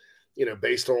was,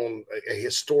 based on a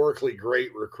historically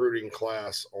great recruiting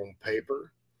class on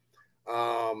paper.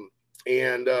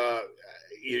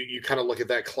 You kind of look at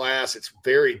that class, it's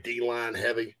very D-line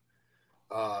heavy.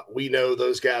 We know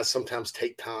those guys sometimes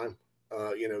take time,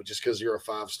 just because you're a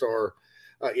 5-star,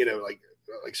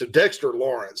 so Dexter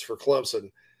Lawrence for Clemson,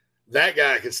 that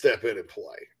guy can step in and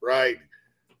play, right?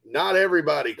 Not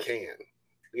everybody can,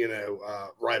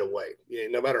 right away,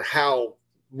 no matter how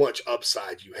much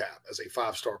upside you have as a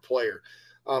 5-star player.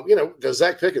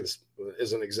 Zach Pickens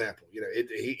is an example.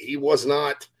 He was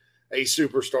not a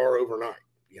superstar overnight,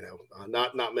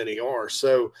 not many are.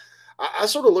 So I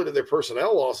sort of looked at their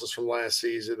personnel losses from last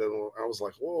season, and I was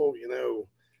like, whoa,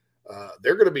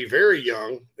 they're going to be very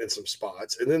young in some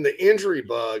spots. And then the injury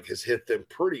bug has hit them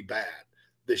pretty bad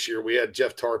this year. We had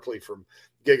Jeff Tarpley from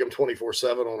Gig'em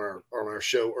 24/7 on our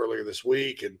show earlier this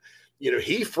week. And,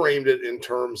 he framed it in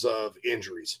terms of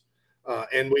injuries.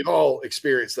 And we've all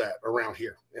experienced that around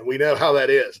here. And we know how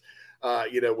that is.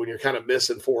 When you're kind of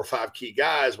missing 4 or 5 key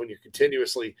guys, when you're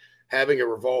continuously having a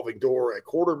revolving door at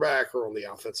quarterback or on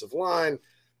the offensive line,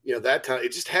 that time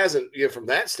it just hasn't, from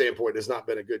that standpoint, has not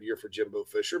been a good year for Jimbo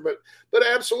Fisher. But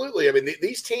absolutely, I mean,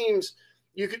 these teams,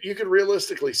 you could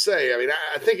realistically say,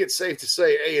 I think it's safe to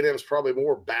say A&M's probably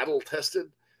more battle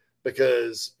tested,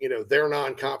 because their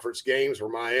non-conference games were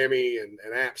Miami and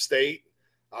App State.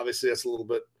 Obviously, that's a little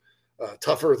bit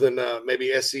tougher than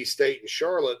maybe SC State and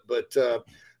Charlotte, but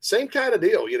same kind of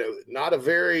deal. Not a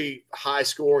very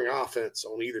high-scoring offense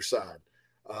on either side.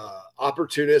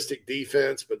 Opportunistic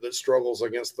defense, but that struggles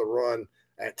against the run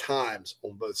at times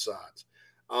on both sides.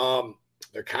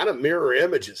 They're kind of mirror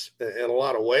images in a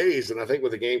lot of ways, and I think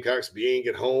with the Gamecocks being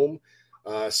at home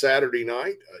Saturday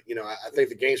night, I think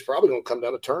the game's probably going to come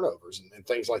down to turnovers and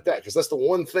things like that, because that's the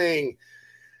one thing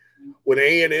when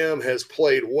A&M has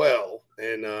played well,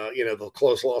 and the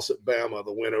close loss at Bama,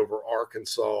 the win over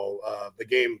Arkansas,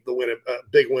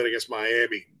 big win against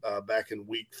Miami back in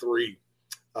week 3.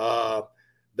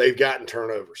 They've gotten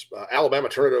turnovers. Alabama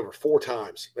turned it over 4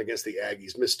 times against the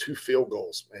Aggies, missed 2 field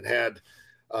goals, and had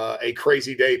a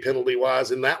crazy day penalty-wise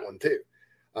in that one too.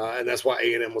 And that's why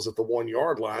A&M was at the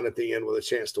 1-yard line at the end with a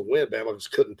chance to win. Bama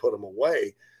just couldn't put them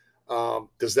away.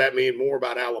 Does that mean more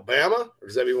about Alabama, or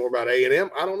does that mean more about A&M?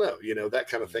 I don't know, that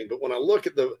kind of thing. But when I look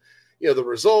at the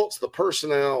results, the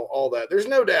personnel, all that, there's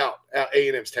no doubt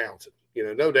A&M's talented.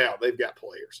 No doubt they've got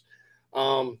players.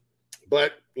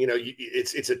 But,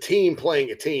 it's a team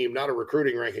playing a team, not a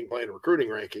recruiting ranking playing a recruiting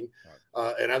ranking.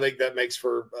 And I think that makes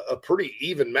for a pretty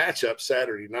even matchup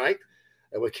Saturday night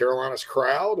with Carolina's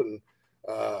crowd. And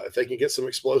if they can get some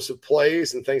explosive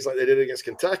plays and things like they did against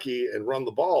Kentucky and run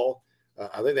the ball,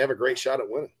 I think they have a great shot at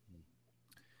winning.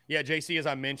 Yeah, JC, as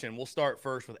I mentioned, we'll start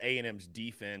first with A&M's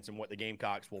defense and what the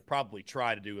Gamecocks will probably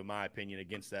try to do, in my opinion,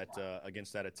 against that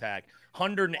attack.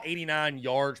 189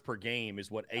 yards per game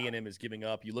is what A&M is giving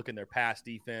up. You look in their pass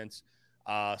defense,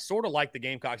 sort of like the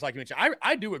Gamecocks, like you mentioned.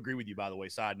 I do agree with you, by the way.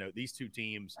 Side note, these two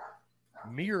teams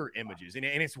mirror images, and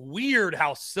it's weird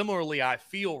how similarly I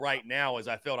feel right now as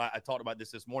I felt. I talked about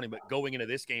this morning, but going into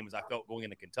this game as I felt going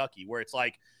into Kentucky, where it's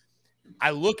like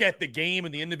I look at the game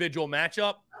and the individual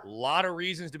matchup, a lot of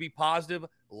reasons to be positive,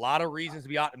 a lot of reasons to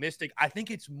be optimistic. I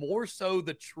think it's more so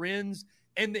the trends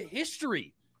and the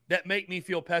history that make me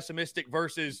feel pessimistic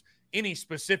versus any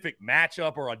specific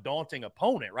matchup or a daunting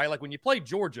opponent, right? Like when you play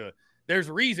Georgia,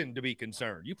 there's reason to be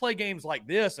concerned. You play games like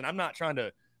this, and I'm not trying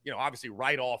to, obviously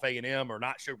write off A&M or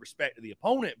not show respect to the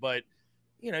opponent, but,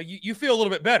 you feel a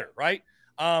little bit better, right?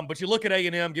 But you look at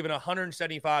A&M giving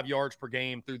 175 yards per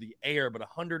game through the air, but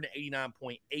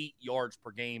 189.8 yards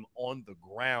per game on the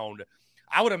ground.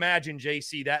 I would imagine,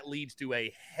 JC, that leads to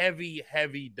a heavy,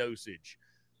 heavy dosage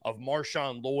of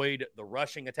Marshawn Lloyd, the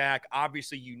rushing attack.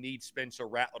 Obviously, you need Spencer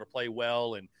Rattler to play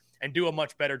well, and and do a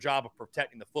much better job of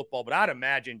protecting the football. But I'd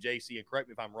imagine, JC, and correct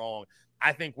me if I'm wrong,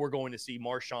 I think we're going to see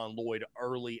Marshawn Lloyd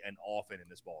early and often in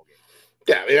this ballgame.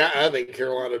 Yeah, I mean, I think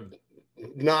Carolina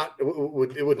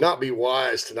it would not be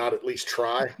wise to not at least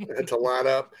try to line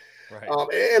up. Right.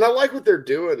 And I like what they're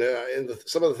doing and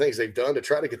some of the things they've done to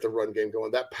try to get the run game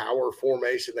going. That power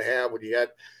formation they have when you had,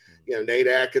 Nate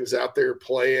Atkins out there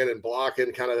playing and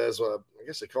blocking, kind of as I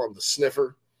guess they call him the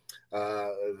sniffer.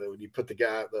 When you put the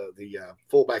guy, the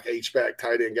fullback, H-back,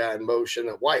 tight end guy in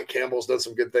motion. Wyatt Campbell's done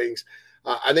some good things.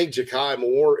 I think Ja'Kai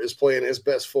Moore is playing his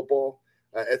best football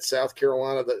at South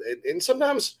Carolina. And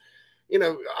sometimes,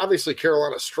 obviously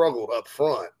Carolina struggled up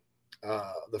front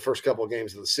the first couple of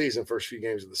games of the season, first few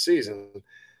games of the season.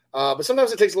 But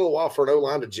sometimes it takes a little while for an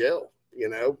O-line to gel.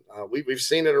 We've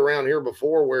seen it around here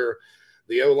before where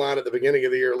the O-line at the beginning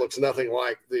of the year looks nothing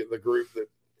like the group that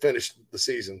finished the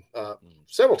season.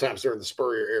 Several times during the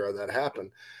Spurrier era that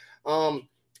happened.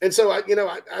 And so, I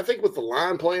think with the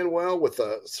line playing well,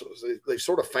 they've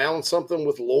sort of found something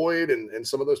with Lloyd and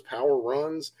some of those power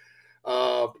runs.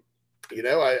 I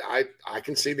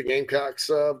can see the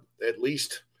Gamecocks at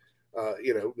least,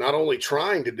 not only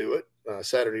trying to do it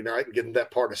Saturday night and getting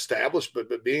that part established,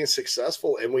 but being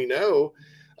successful. And we know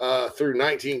through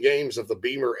 19 games of the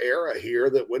Beamer era here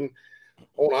that when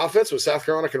on offense, when South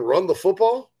Carolina can run the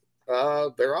football,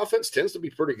 their offense tends to be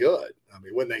pretty good. I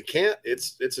mean, when they can't,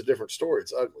 it's a different story.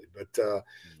 It's ugly, but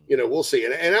we'll see.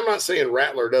 And I'm not saying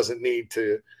Rattler doesn't need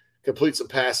to complete some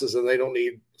passes and they don't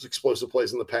need explosive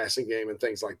plays in the passing game and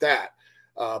things like that.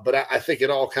 But I think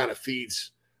it all kind of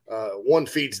feeds. One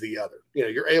feeds the other.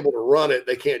 You're able to run it.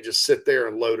 They can't just sit there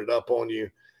and load it up on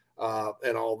you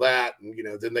and all that. And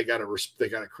then they got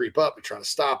to creep up and try to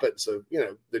stop it. So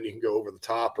then you can go over the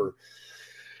top or.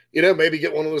 Maybe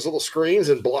get one of those little screens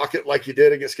and block it like you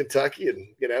did against Kentucky. And,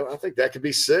 I think that could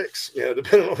be 6,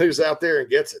 depending on who's out there and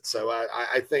gets it. So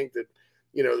I think that,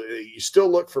 you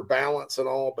still look for balance and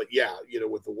all, but yeah,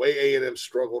 with the way A&M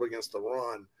struggled against the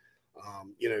run,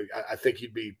 I think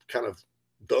you'd be kind of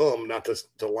dumb not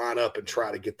to line up and try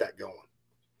to get that going.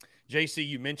 JC,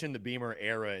 you mentioned the Beamer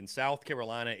era, and South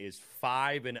Carolina is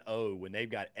 5-0 when they've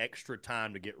got extra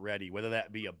time to get ready, whether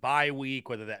that be a bye week,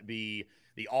 whether that be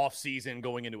the offseason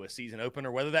going into a season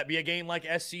opener, whether that be a game like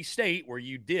SC State where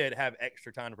you did have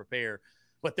extra time to prepare.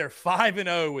 But they're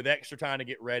 5-0 with extra time to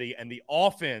get ready, and the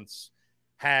offense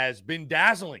has been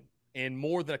dazzling in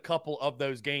more than a couple of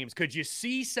those games. Could you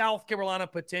see South Carolina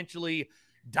potentially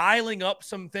dialing up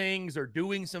some things or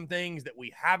doing some things that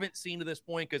we haven't seen to this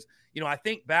point? Because, I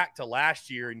think back to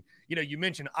last year and, you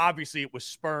mentioned obviously it was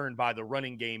spurned by the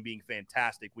running game being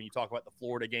fantastic. When you talk about the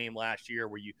Florida game last year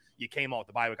where you came off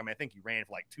the bye week, I think you ran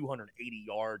for like 280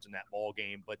 yards in that ball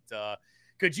game. But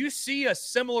could you see a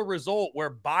similar result where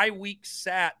bye week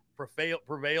sat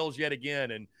prevails yet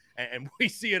again and we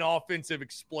see an offensive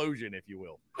explosion, if you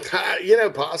will?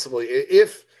 Possibly.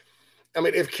 If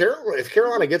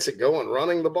Carolina gets it going,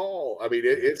 running the ball,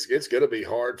 it's going to be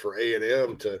hard for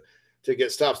A&M to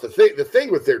get stops. The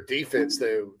thing with their defense,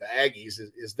 though, the Aggies,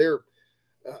 is their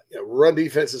run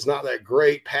defense is not that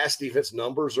great. Pass defense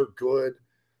numbers are good,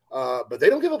 but they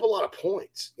don't give up a lot of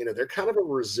points. They're kind of a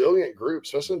resilient group,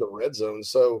 especially in the red zone.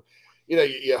 So,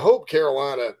 you hope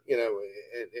Carolina, and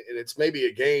it's maybe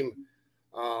a game.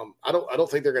 I don't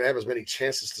think they're going to have as many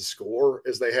chances to score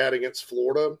as they had against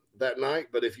Florida that night.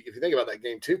 But if you think about that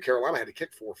game too, Carolina had to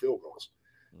kick 4 field goals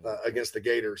against the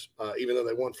Gators, even though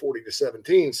they won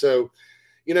 40-17. So,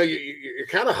 you're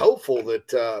kind of hopeful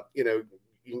that,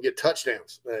 you can get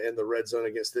touchdowns in the red zone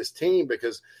against this team,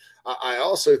 because I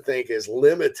also think as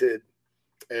limited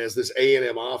as this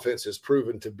A&M offense has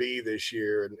proven to be this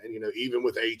year, and even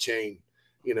with A-Chain,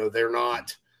 they're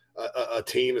not a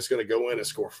team that's going to go in and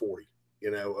score 40.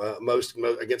 Most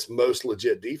against most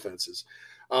legit defenses.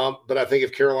 But I think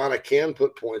if Carolina can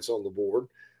put points on the board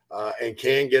and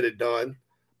can get it done,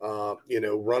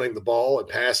 running the ball and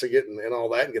passing it and all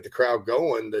that and get the crowd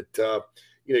going, that,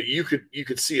 you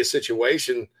could see a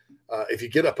situation if you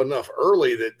get up enough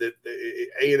early that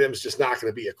A&M is just not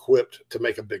going to be equipped to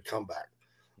make a big comeback.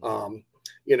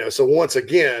 So once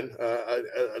again,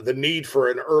 the need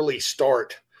for an early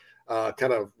start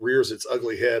kind of rears its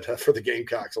ugly head for the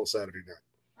Gamecocks on Saturday night.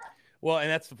 Well, and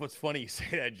that's what's funny you say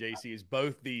that, JC, is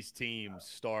both these teams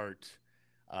start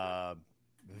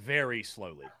very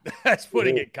slowly. That's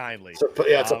putting it kindly.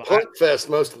 It's a punt fest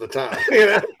most of the time.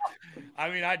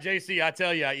 JC, I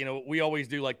tell you, we always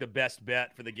do like the best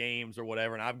bet for the games or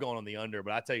whatever, and I've gone on the under,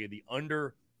 but I tell you, the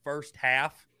under first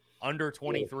half, under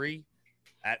 23,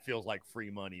 that feels like free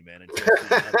money, man.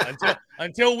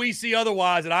 Until we see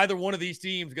otherwise, that either one of these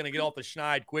teams is going to get off the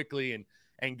schneid quickly and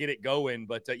and get it going.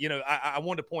 But, I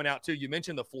wanted to point out, too, you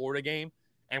mentioned the Florida game,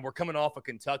 and we're coming off of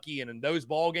Kentucky. And in those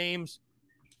ball games,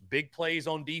 big plays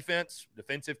on defense,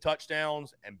 defensive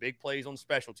touchdowns, and big plays on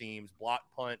special teams, block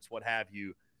punts, what have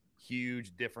you.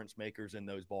 Huge difference makers in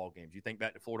those ball games. You think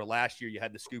back to Florida last year, you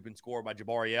had the scoop and score by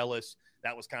Jabari Ellis.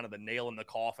 That was kind of the nail in the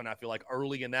coffin, I feel like,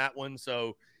 early in that one.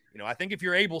 So, I think if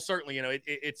you're able, certainly,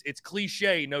 it's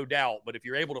cliche, no doubt, but if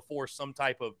you're able to force some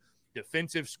type of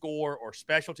defensive score or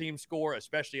special team score,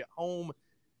 especially at home,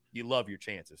 you love your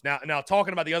chances. Now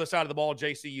talking about the other side of the ball,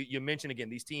 JC, you mentioned, again,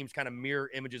 these teams kind of mirror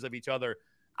images of each other.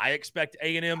 I expect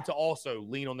A&M to also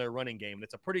lean on their running game. And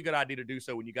it's a pretty good idea to do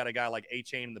so when you got a guy like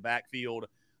A-Chain in the backfield.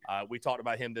 We talked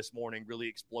about him this morning, really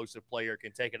explosive player,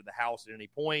 can take it to the house at any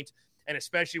point. And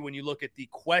especially when you look at the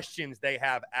questions they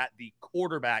have at the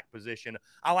quarterback position.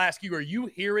 I'll ask you, are you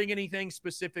hearing anything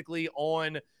specifically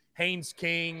on Haynes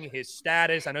King, his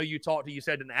status? I know you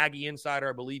said an Aggie insider,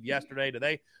 I believe, yesterday.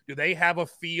 Do they have a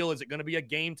feel? Is it going to be a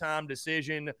game time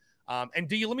decision?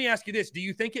 And let me ask you this. Do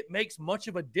you think it makes much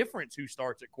of a difference who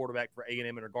starts at quarterback for A&M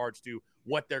in regards to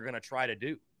what they're going to try to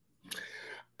do?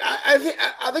 I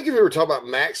think if you were talking about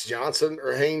Max Johnson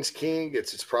or Haynes King,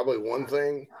 it's probably one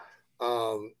thing.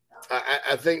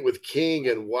 I think with King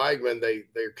and Weigman,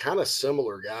 they're kind of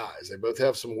similar guys. They both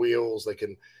have some wheels. They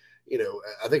can,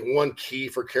 I think one key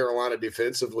for Carolina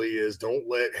defensively is don't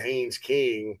let Haynes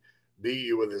King beat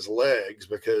you with his legs,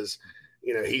 because,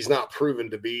 he's not proven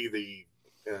to be the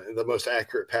most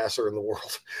accurate passer in the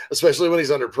world, especially when he's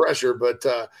under pressure. But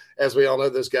as we all know,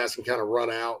 those guys can kind of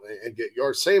run out and get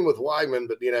yards. Same with Weigman.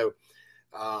 But,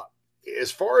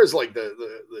 as far as like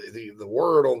the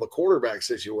word on the quarterback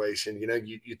situation,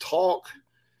 you talk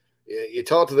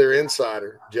to their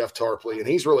insider, Jeff Tarpley, and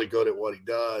he's really good at what he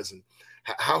does. And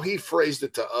how he phrased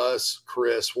it to us,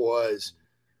 Chris, was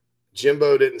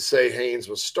Jimbo didn't say Haynes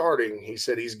was starting. He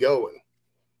said he's going.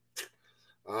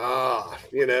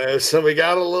 So we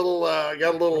got a little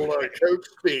coach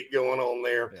speak going on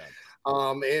there.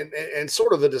 Yeah. And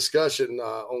sort of the discussion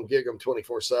on Gig'em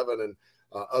 24/7 and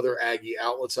other Aggie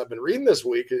outlets I've been reading this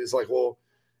week is like, well,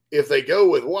 if they go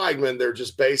with Weigman, they're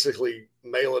just basically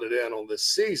mailing it in on this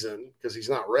season because he's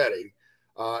not ready,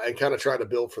 and kind of trying to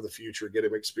build for the future, get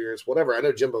him experience, whatever. I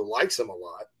know Jimbo likes him a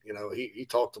lot. He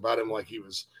talked about him like he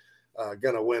was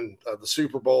going to win the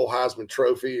Super Bowl, Heisman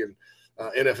Trophy, and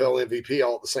NFL MVP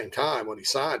all at the same time when he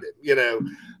signed it,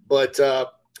 but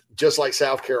just like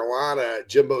South Carolina,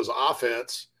 Jimbo's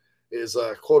offense is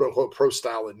quote unquote pro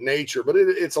style in nature, but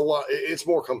it's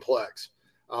more complex.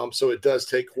 So it does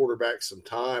take quarterbacks some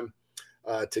time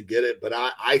to get it. But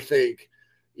I think,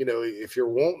 if you're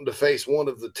wanting to face one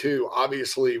of the two,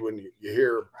 obviously when you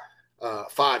hear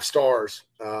 5 stars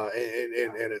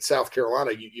and at South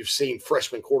Carolina, you've seen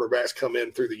freshman quarterbacks come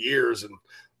in through the years and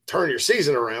turn your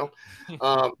season around.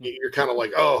 You're kind of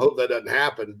like, oh, I hope that doesn't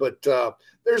happen. But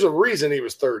there's a reason he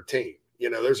was third team.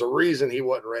 There's a reason he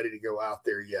wasn't ready to go out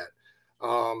there yet.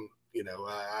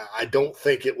 I don't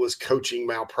think it was coaching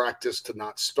malpractice to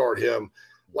not start him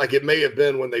like it may have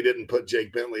been when they didn't put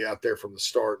Jake Bentley out there from the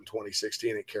start in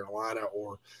 2016 at Carolina,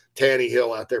 or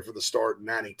Tannehill out there for the start in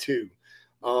 92.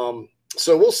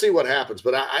 So we'll see what happens.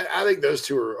 But I think those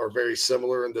two are very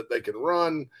similar in that they can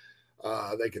run.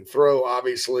 They can throw,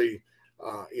 obviously.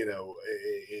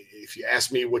 If you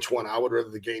ask me which one I would rather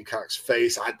the Gamecocks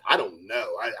face, I don't know.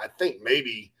 I think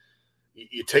maybe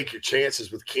you take your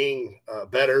chances with King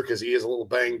better because he is a little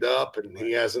banged up and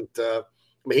he hasn't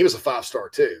he was a 5-star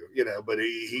too, but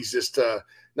he's just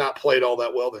not played all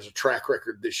that well. There's a track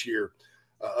record this year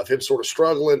of him sort of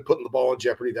struggling, putting the ball in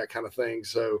jeopardy, that kind of thing.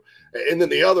 So, and then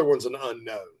the other one's an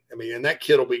unknown. And that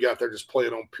kid will be out there just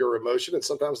playing on pure emotion, and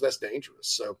sometimes that's dangerous.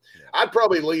 So I'd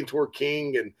probably lean toward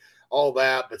King and all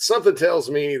that, but something tells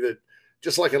me that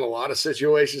just like in a lot of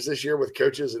situations this year with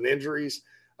coaches and injuries,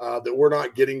 that we're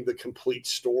not getting the complete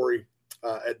story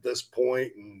at this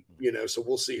point. And, so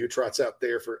we'll see who trots out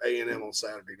there for A&M on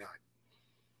Saturday night.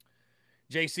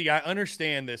 JC, I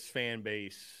understand this fan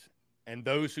base and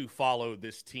those who follow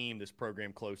this team, this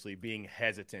program closely, being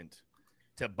hesitant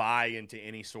to buy into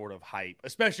any sort of hype,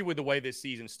 especially with the way this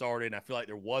season started. And I feel like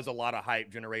there was a lot of hype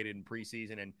generated in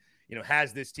preseason, and,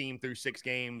 has this team through 6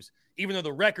 games, even though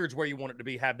the record's where you want it to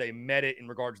be, have they met it in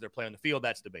regards to their play on the field?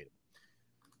 That's debatable.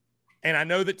 And I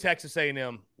know that Texas A&M,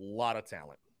 a lot of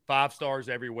talent, 5 stars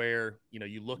everywhere.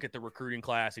 You look at the recruiting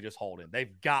class they just hauled in.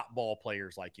 They've got ball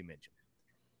players like you mentioned.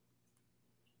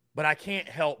 But I can't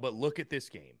help but look at this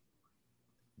game.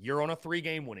 You're on a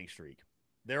 3-game winning streak.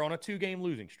 They're on a 2-game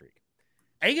losing streak.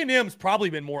 A&M's probably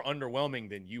been more underwhelming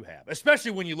than you have,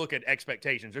 especially when you look at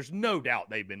expectations. There's no doubt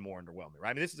they've been more underwhelming,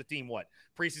 right? I mean, this is a team,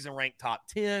 preseason ranked top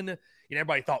 10.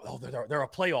 Everybody thought, oh, they're a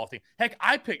playoff team. Heck,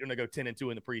 I picked them to go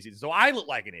 10-2 in the preseason, so I look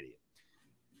like an idiot.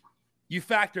 You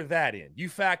factor that in. You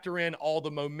factor in all the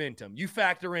momentum. You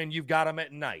factor in you've got them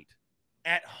at night,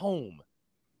 at home.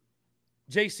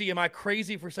 JC, am I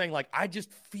crazy for saying, I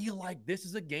just feel like this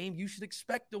is a game you should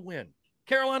expect to win?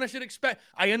 Carolina should expect.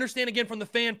 I understand, again, from the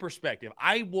fan perspective.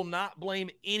 I will not blame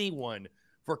anyone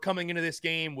for coming into this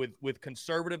game with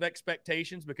conservative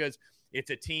expectations, because it's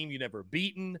a team you've never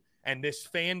beaten, and this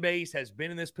fan base has been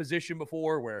in this position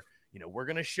before where, we're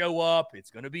going to show up.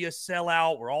 It's going to be a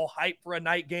sellout. We're all hyped for a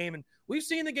night game, and we've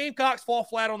seen the Gamecocks fall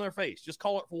flat on their face. Just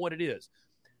call it for what it is.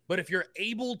 But if you're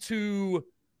able to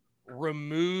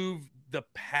remove the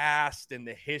past and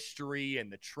the history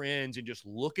and the trends and just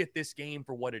look at this game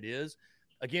for what it is,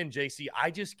 again, JC, I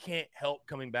just can't help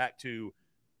coming back to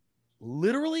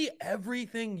literally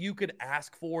everything you could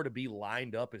ask for to be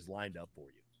lined up is lined up for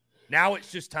you. Now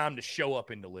it's just time to show up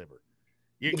and deliver.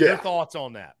 Your thoughts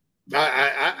on that?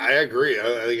 I agree.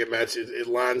 I think it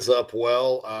lines up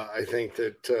well. I think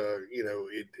that,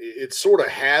 it sort of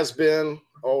has been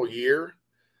all year.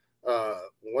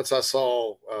 Once I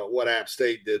saw what App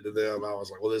State did to them, I was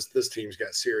like, well, this team's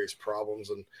got serious problems.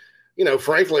 And,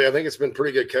 frankly, I think it's been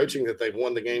pretty good coaching that they've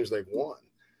won the games they've won.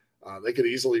 They could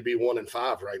easily be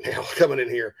 1-5 right now coming in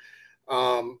here.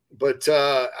 I'm with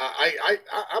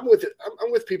it.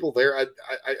 I'm with people there. I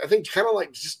think kind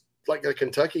of just like a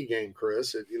Kentucky game,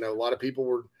 Chris. A lot of people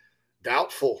were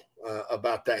doubtful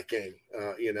about that game.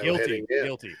 Guilty.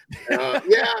 But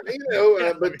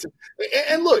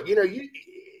look,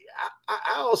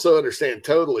 I also understand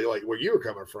totally where you were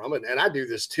coming from, and I do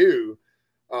this too.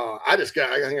 I think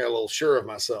I got a little sure of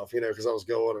myself, because I was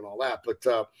going and all that. But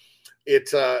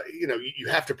you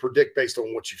have to predict based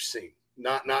on what you've seen,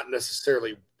 not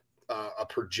necessarily a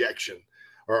projection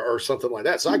or something like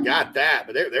that. So I got that,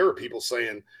 but there were people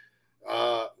saying,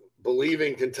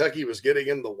 believing Kentucky was getting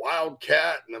in the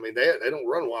Wildcat, and I mean they don't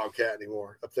run Wildcat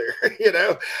anymore up there,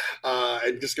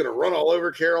 and just going to run all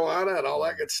over Carolina and all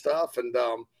that good stuff, and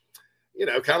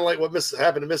kind of like what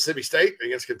happened to Mississippi State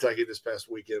against Kentucky this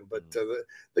past weekend. But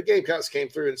the Gamecocks came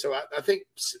through, and so I think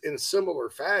in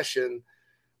similar fashion,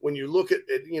 when you look at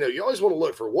it, you always want to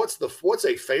look for what's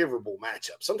a favorable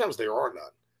matchup. Sometimes there are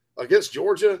none. Against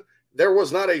Georgia, there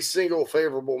was not a single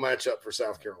favorable matchup for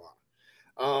South Carolina.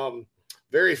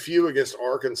 Very few against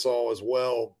Arkansas as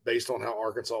well, based on how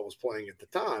Arkansas was playing at the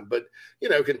time. But,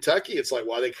 Kentucky, it's like,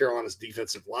 well, I think Carolina's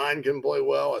defensive line can play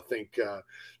well. I think,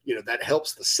 that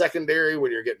helps the secondary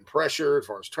when you're getting pressure as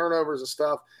far as turnovers and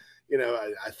stuff.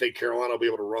 I think Carolina will be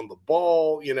able to run the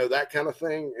ball, that kind of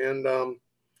thing. And,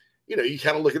 you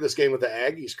kind of look at this game with the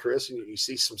Aggies, Chris, and you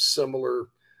see some similar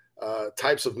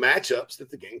types of matchups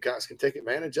that the Gamecocks can take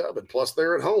advantage of. And plus,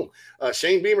 they're at home.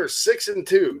 Shane Beamer's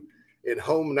 6-2 in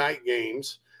home night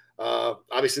games.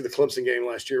 Obviously, the Clemson game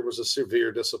last year was a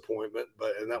severe disappointment,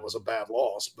 and that was a bad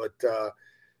loss. But, the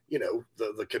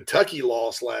Kentucky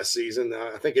loss last season,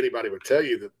 I think anybody would tell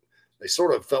you that they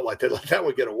sort of felt like they let that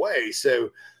one get away.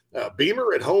 So,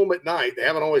 Beamer at home at night, they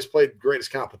haven't always played the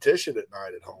greatest competition at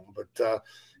night at home, but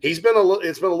it's been a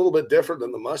little bit different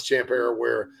than the Muschamp era,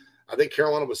 where I think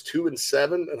Carolina was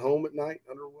 2-7 at home at night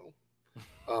under Will.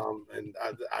 And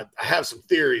I have some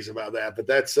theories about that, but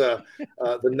that's the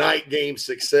night game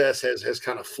success has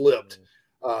kind of flipped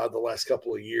the last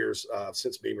couple of years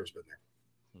since Beamer's been there.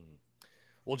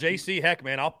 Well, JC, heck,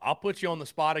 man, I'll put you on the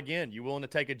spot again. You willing to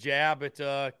take a jab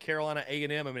at Carolina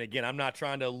A&M? I mean, again, I'm not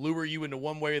trying to lure you into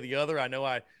one way or the other. I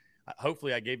know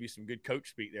hopefully I gave you some good coach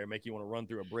speak there, make you want to run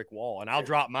through a brick wall. And I'll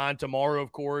drop mine tomorrow,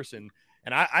 of course, and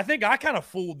I think I kind of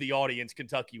fooled the audience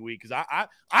Kentucky week, because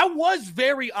I was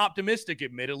very optimistic,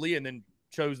 admittedly, and then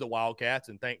chose the Wildcats,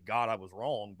 and thank God I was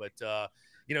wrong. But,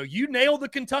 you nailed the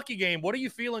Kentucky game. What are you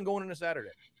feeling going into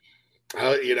Saturday?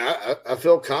 I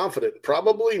feel confident.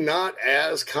 Probably not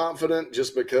as confident,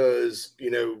 just because,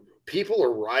 people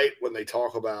are right when they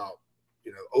talk about,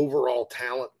 overall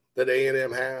talent that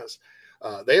A&M has.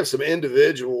 They have some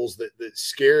individuals that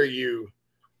scare you.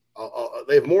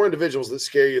 They have more individuals that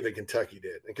scare you than Kentucky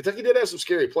did. And Kentucky did have some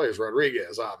scary players.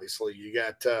 Rodriguez, obviously. You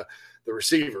got the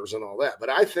receivers and all that. But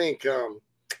I think Carolina's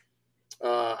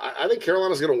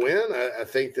going to win. I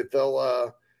think that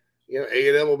they'll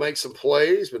A&M will make some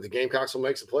plays, but the Gamecocks will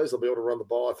make some plays. They'll be able to run the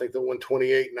ball. I think they'll win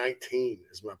 28-19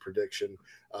 is my prediction.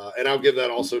 And I'll give that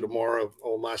also tomorrow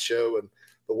on my show and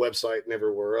the website and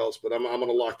everywhere else. But I'm going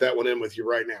to lock that one in with you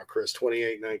right now, Chris.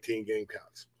 28-19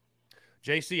 Gamecocks.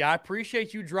 JC, I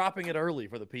appreciate you dropping it early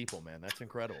for the people, man. That's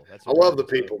incredible. I love the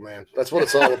people, man. That's what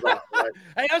it's all about, right?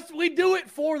 Hey, we do it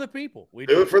for the people. We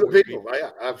do it for the people.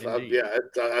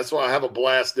 That's why I have a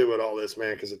blast doing all this,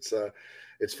 man, because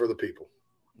it's for the people.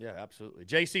 Yeah, absolutely.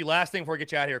 JC, last thing before we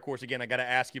get you out of here, of course, again, I got to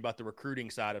ask you about the recruiting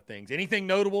side of things. Anything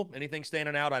notable? Anything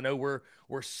standing out? I know we're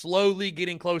slowly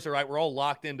getting closer, right? We're all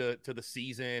locked into the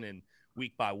season and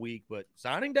week by week, but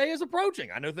signing day is approaching.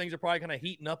 I know things are probably kind of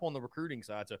heating up on the recruiting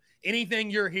side. So anything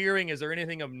you're hearing, is there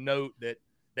anything of note that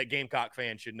Gamecock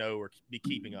fans should know or be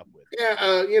keeping up with?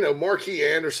 Yeah, Marquis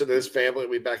Anderson and his family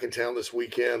will be back in town this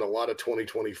weekend. A lot of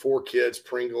 2024 kids,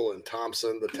 Pringle and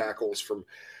Thompson, the tackles from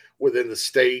within the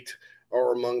state,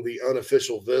 are among the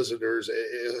unofficial visitors.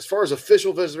 As far as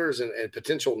official visitors and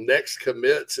potential next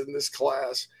commits in this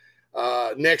class,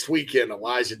 next weekend,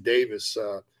 Elijah Davis,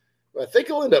 I think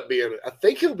he'll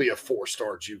be a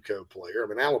 4-star JUCO player. I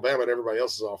mean, Alabama and everybody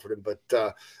else has offered him, but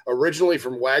originally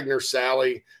from Wagner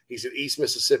Sally, he's at East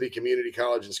Mississippi Community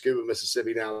College in Scooba,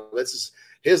 Mississippi. Now, this is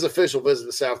his official visit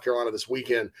to South Carolina this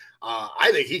weekend. I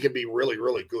think he could be really,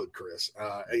 really good, Chris.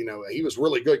 He was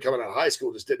really good coming out of high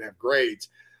school, just didn't have grades.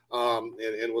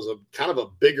 And was a kind of a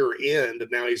bigger end, and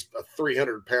now he's a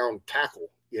 300-pound tackle,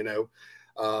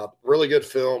 really good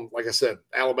film. Like I said,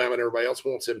 Alabama and everybody else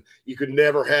wants him. You could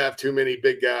never have too many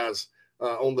big guys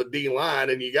on the D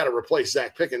line, and you got to replace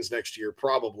Zach Pickens next year,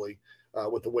 probably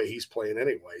with the way he's playing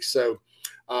anyway. So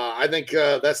I think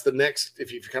that's the next,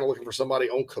 if you're kind of looking for somebody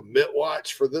on commit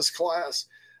watch for this class,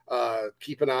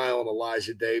 keep an eye on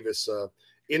Elijah Davis,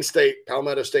 in-state,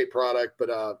 Palmetto State product, but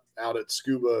out in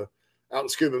Scooba,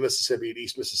 Mississippi, at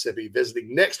East Mississippi,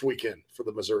 visiting next weekend for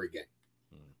the Missouri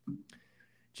game.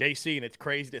 JC, and it's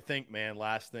crazy to think, man,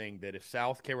 last thing, that if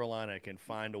South Carolina can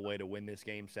find a way to win this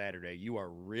game Saturday, you are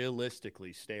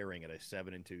realistically staring at a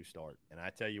 7-2 start. And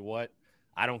I tell you what,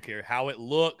 I don't care how it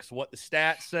looks, what the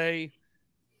stats say.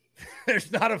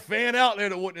 There's not a fan out there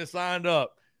that wouldn't have signed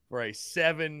up for a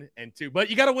 7-2. But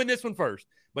you got to win this one first.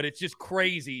 But it's just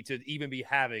crazy to even be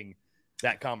having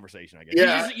that conversation, I guess.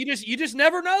 Yeah. You just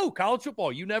never know. College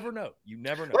football, you never know.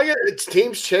 Like, it's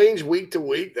teams change week to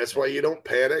week. That's why you don't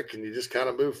panic and you just kind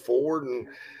of move forward. And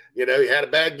you had a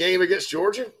bad game against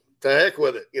Georgia. To heck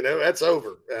with it. That's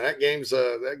over. That game's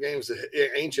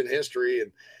ancient history,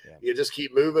 and you just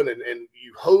keep moving. And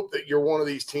you hope that you're one of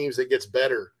these teams that gets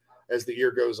better as the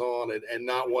year goes on, and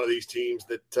not one of these teams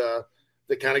that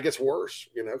kind of gets worse,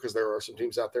 because there are some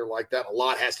teams out there like that. A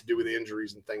lot has to do with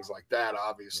injuries and things like that,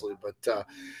 obviously, but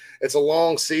it's a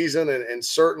long season. And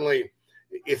certainly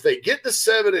if they get to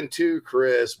 7-2,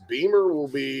 Chris, Beamer will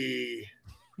be,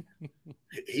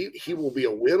 he will be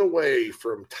a win away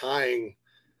from tying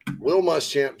Will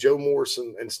Muschamp, Joe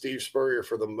Morrison, and Steve Spurrier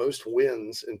for the most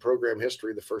wins in program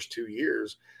history the first 2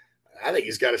 years. I think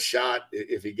he's got a shot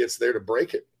if he gets there to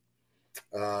break it,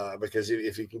 because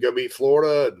if he can go beat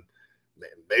Florida, and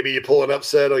maybe you pull an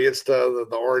upset against the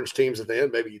orange teams at the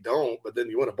end. Maybe you don't, but then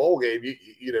you win a bowl game.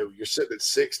 You're sitting at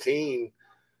 16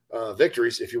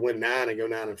 victories if you win 9 and go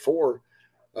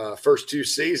 9-4. First 2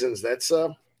 seasons, that's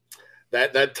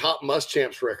that top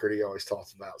Muschamps record he always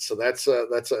talks about. So that's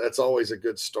always a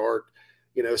good start.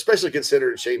 Especially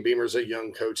considering Shane Beamer's a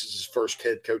young coach. It's his first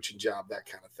head coaching job, that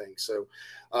kind of thing. So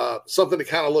something to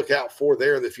kind of look out for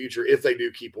there in the future if they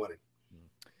do keep winning.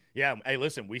 Yeah. Hey,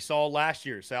 listen, we saw last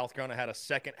year South Carolina had a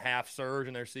second half surge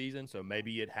in their season, so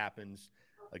maybe it happens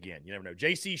again. You never know.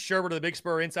 JC Shurburtt of the Big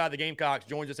Spur Inside the Gamecocks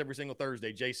joins us every single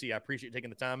Thursday. JC, I appreciate you taking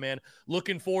the time, man.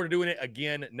 Looking forward to doing it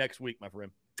again next week, my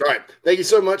friend. All right. Thank you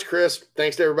so much, Chris.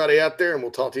 Thanks to everybody out there, and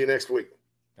we'll talk to you next week.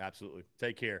 Absolutely.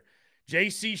 Take care.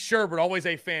 JC Shurburtt, always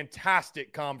a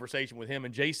fantastic conversation with him,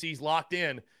 and JC's locked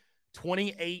in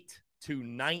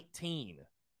 28-19.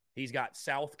 He's got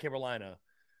South Carolina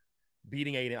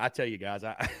beating A&M. I tell you guys,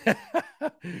 I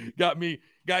got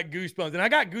goosebumps, and I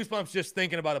got goosebumps just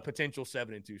thinking about a potential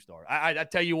 7-2 start. I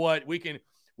tell you what, we can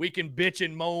bitch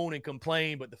and moan and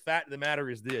complain, but the fact of the matter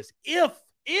is this: if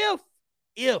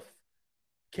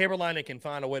Carolina can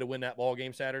find a way to win that ball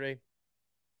game Saturday,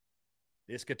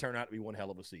 this could turn out to be one hell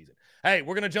of a season. Hey,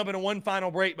 we're going to jump into one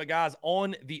final break, but guys,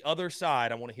 on the other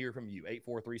side, I want to hear from you.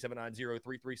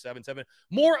 843-790-3377.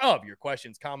 More of your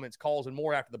questions, comments, calls, and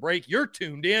more after the break. You're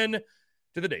tuned in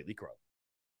to the Daily Crow.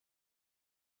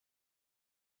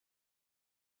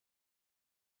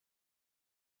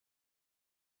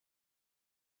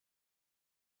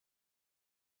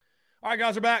 All right,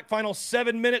 guys, we're back. Final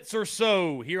 7 minutes or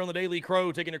so here on the Daily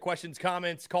Crow, taking your questions,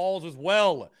 comments, calls as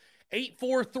well.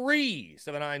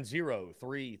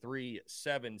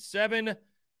 843-790-3377.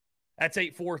 That's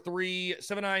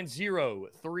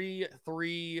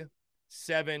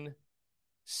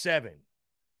 843-790-3377.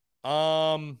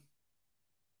 I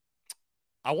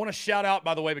want to shout out,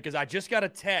 by the way, because I just got a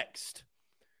text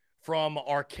from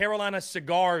our Carolina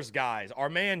Cigars guys, our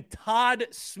man Todd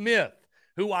Smith,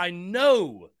 who I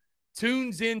know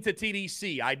tunes into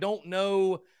TDC. I don't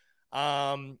know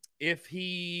if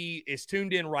he is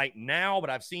tuned in right now, but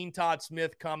I've seen Todd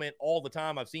Smith comment all the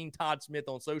time. I've seen Todd Smith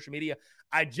on social media.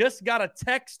 I just got a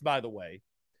text, by the way,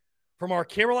 from our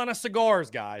Carolina Cigars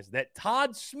guys that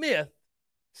Todd Smith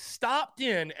stopped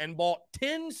in and bought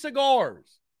 10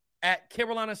 cigars at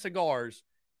Carolina Cigars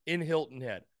in Hilton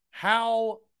Head.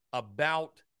 How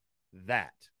about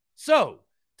that? So,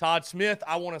 Todd Smith,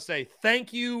 I want to say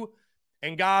thank you.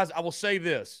 And guys, I will say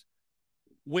this.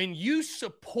 When you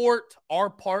support our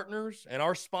partners and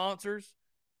our sponsors,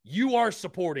 you are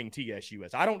supporting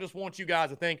TSUS. I don't just want you guys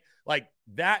to think like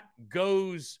that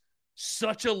goes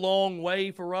such a long way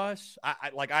for us.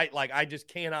 I just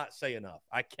cannot say enough.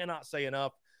 I cannot say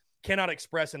enough. Cannot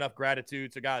express enough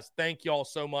gratitude. So, guys, thank y'all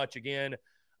so much again.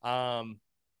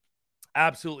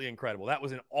 Absolutely incredible. That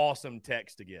was an awesome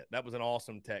text to get.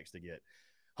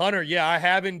 Hunter, yeah, I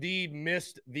have indeed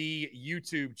missed the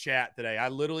YouTube chat today. I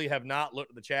literally have not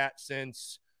looked at the chat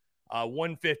since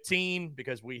 1:15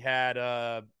 because we had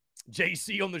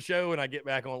JC on the show, and I get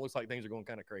back on. It looks like things are going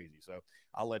kind of crazy. So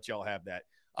I'll let y'all have that.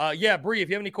 Yeah, Bree, if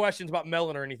you have any questions about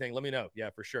Melon or anything, let me know. Yeah,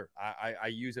 for sure. I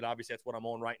use it. Obviously, that's what I'm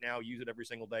on right now. Use it every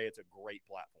single day. It's a great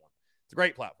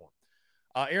platform.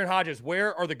 Aaron Hodges,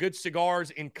 where are the good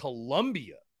cigars in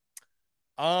Columbia?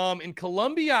 In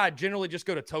Columbia, I generally just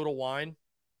go to Total Wine.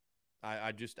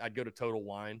 I'd go to Total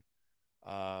Wine.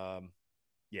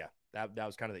 Yeah, that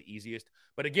was kind of the easiest.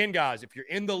 But again, guys, if you're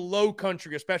in the low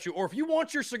country, especially, or if you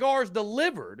want your cigars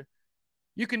delivered,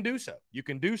 you can do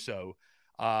so.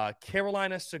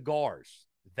 Carolina Cigars,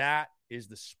 that is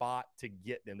the spot to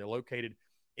get them. They're located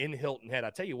in Hilton Head.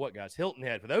 I tell you what, guys, Hilton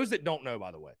Head, for those that don't know,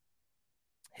 by the way,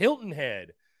 Hilton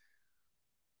Head,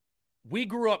 we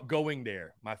grew up going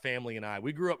there, my family and I.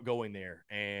 We grew up going there,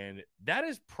 and that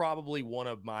is probably one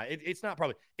of my – it's not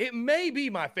probably – it may be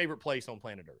my favorite place on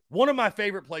planet Earth. One of my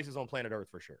favorite places on planet Earth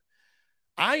for sure.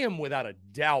 I am without a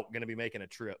doubt going to be booking a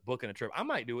trip. I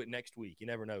might do it next week. You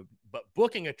never know. But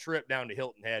booking a trip down to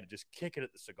Hilton Head and just kick it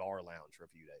at the Cigar Lounge for a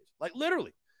few days. Like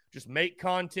literally, just make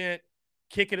content,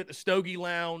 kick it at the Stogie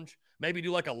Lounge, maybe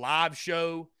do like a live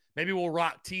show. Maybe we'll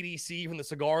rock TDC from the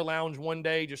Cigar Lounge one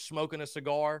day, just smoking a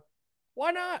cigar.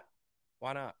 Why not?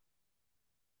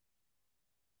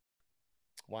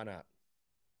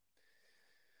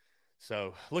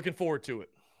 So, looking forward to it.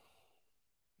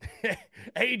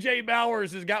 AJ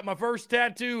Bowers has got my first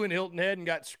tattoo in Hilton Head and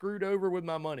got screwed over with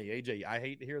my money. AJ, I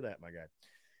hate to hear that, my guy.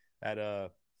 I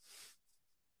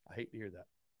hate to hear that.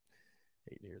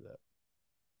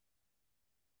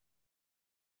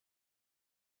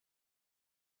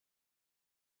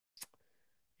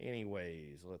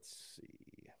 Anyways, let's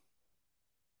see.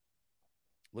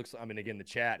 Again, the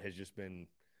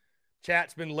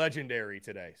chat's been legendary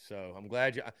today. So I'm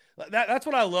glad that's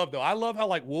what I love though. I love how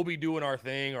like we'll be doing our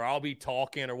thing or I'll be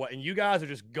talking or what, and you guys are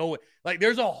just going like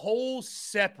there's a whole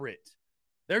separate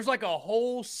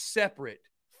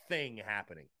thing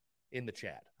happening in the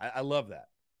chat. I love that.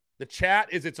 The chat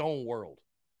is its own world.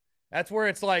 That's why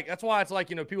it's like,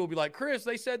 people will be like, Chris,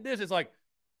 they said this. It's like,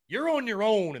 you're on your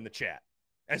own in the chat.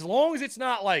 As long as it's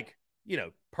not like,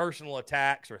 personal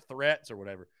attacks or threats or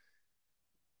whatever.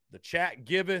 The chat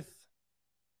giveth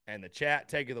and the chat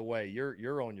taketh away.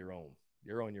 You're on your own.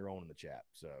 You're on your own in the chat.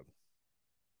 So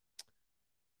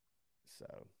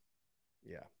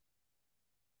yeah.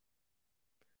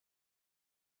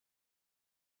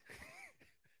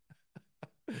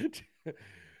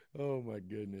 Oh my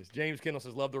goodness. James Kendall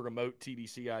says, love the remote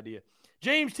TDC idea.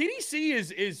 James, TDC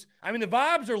is the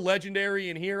vibes are legendary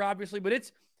in here, obviously,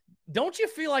 but don't you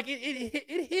feel like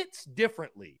it hits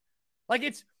differently? Like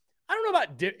I don't know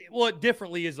about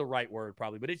differently is the right word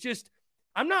probably, but it's just,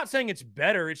 I'm not saying it's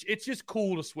better. It's just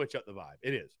cool to switch up the vibe.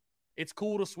 It is. It's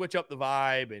cool to switch up the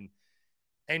vibe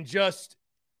and just,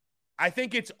 I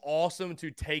think it's awesome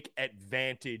to take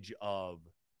advantage of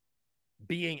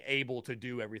being able to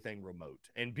do everything remote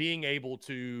and being able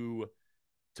to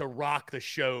rock the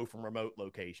show from remote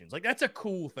locations. Like that's a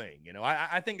cool thing.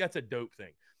 I think that's a dope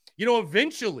thing.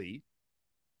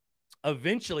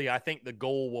 Eventually, I think the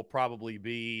goal will probably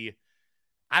be,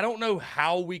 I don't know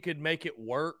how we could make it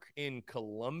work in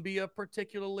Columbia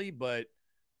particularly, but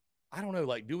I don't know,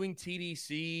 like doing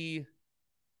TDC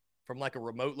from like a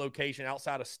remote location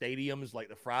outside of stadiums, like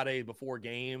the Friday before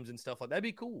games and stuff like that.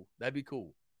 That'd be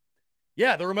cool.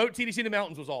 Yeah, the remote TDC in the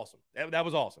mountains was awesome. That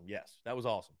was awesome. Yes, that was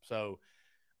awesome. So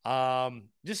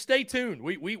Just stay tuned.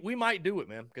 We might do it,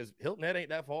 man, because Hilton Head ain't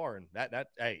that far, and that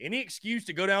hey, any excuse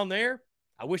to go down there.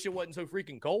 I wish it wasn't so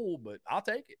freaking cold, but I'll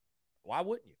take it. Why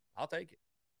wouldn't you? I'll take it.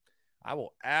 I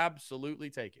will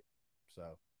absolutely take it.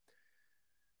 So,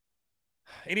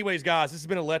 anyways, guys, this has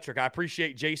been electric. I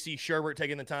appreciate JC Sherbert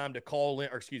taking the time to call in,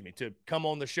 or excuse me, to come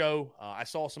on the show. I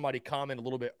saw somebody comment a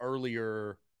little bit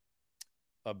earlier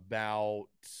about,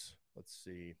 let's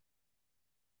see,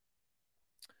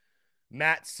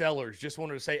 Matt Sellers. Just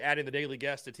wanted to say adding the daily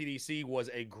guest to TDC was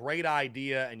a great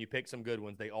idea, and you picked some good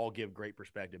ones. They all give great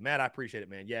perspective. Matt, I appreciate it,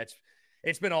 man. Yeah,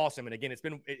 it's been awesome. And again,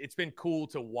 it's been cool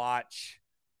to watch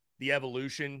the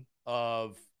evolution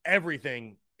of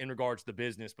everything in regards to the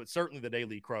business, but certainly the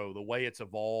Daily Crow, the way it's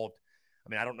evolved. I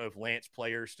mean, I don't know if Lance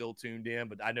players still tuned in,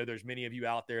 but I know there's many of you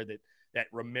out there that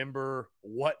remember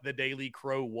what the Daily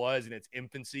Crow was in its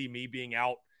infancy, me being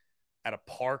out at a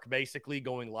park, basically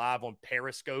going live on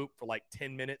Periscope for like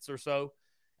 10 minutes or so.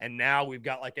 And now we've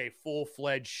got like a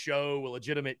full-fledged show, a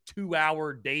legitimate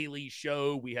 2-hour daily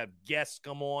show. We have guests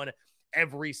come on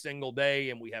every single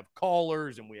day, and we have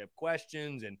callers and we have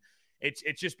questions. And it's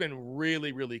just been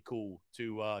really, really cool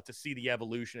to see the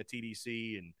evolution of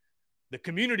TDC and the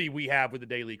community we have with the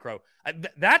Daily Crow.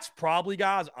 That's probably,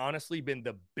 guys, honestly been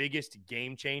the biggest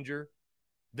game changer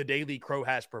the Daily Crow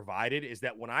has provided, is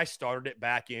that when I started it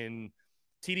back in,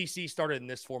 TDC started in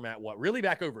this format, really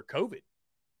back over COVID,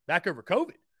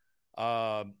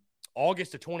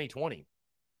 August of 2020.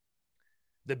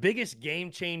 The biggest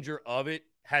game changer of it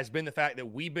has been the fact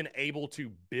that we've been able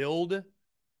to build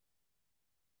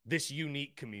this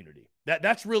unique community.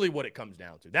 That's really what it comes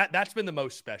down to. That's been the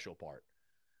most special part.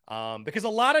 Because a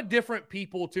lot of different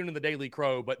people tune in the Daily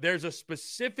Crow, but there's a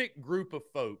specific group of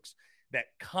folks that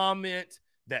comment,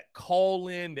 that call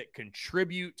in, that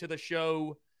contribute to the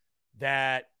show,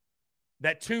 that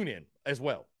tune in as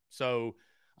well. So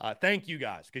thank you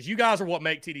guys, because you guys are what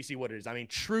make TDC what it is. I mean,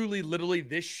 truly, literally,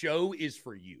 this show is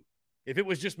for you. If it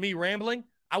was just me rambling,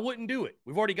 I wouldn't do it.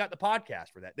 We've already got the podcast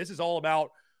for that. This is all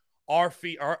about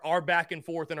our back and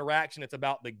forth interaction. It's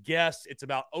about the guests. It's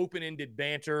about open-ended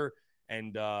banter.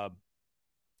 And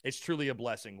it's truly a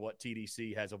blessing what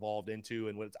TDC has evolved into,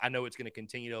 and what I know it's going to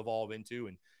continue to evolve into.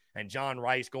 And John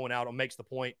Rice going out and makes the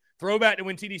point. Throwback to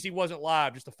when TDC wasn't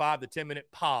live, just a 5 to 10 minute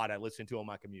pod I listened to on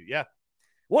my commute. Yeah.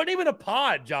 Wasn't even a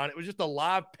pod, John. It was just a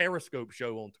live Periscope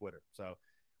show on Twitter. So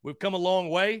we've come a long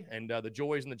way, and the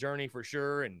joys in the journey for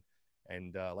sure. And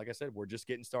like I said, we're just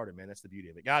getting started, man. That's the beauty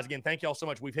of it. Guys, again, thank you all so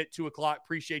much. We've hit 2:00.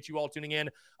 Appreciate you all tuning in.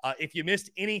 If you missed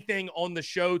anything on the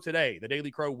show today, the Daily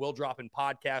Crow will drop in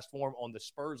podcast form on the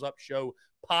Spurs Up Show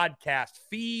podcast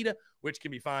feed, which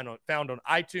can be found on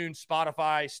iTunes,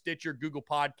 Spotify, Stitcher, Google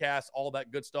Podcasts, all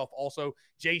that good stuff. Also,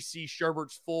 JC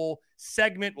Sherbert's full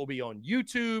segment will be on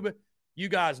YouTube. You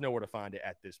guys know where to find it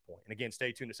at this point. And again,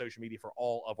 stay tuned to social media for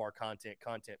all of our content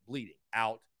bleeding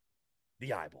out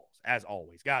the eyeballs, as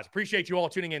always. Guys, appreciate you all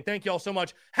tuning in. Thank you all so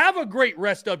much. Have a great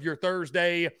rest of your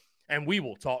Thursday, and we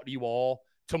will talk to you all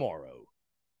tomorrow.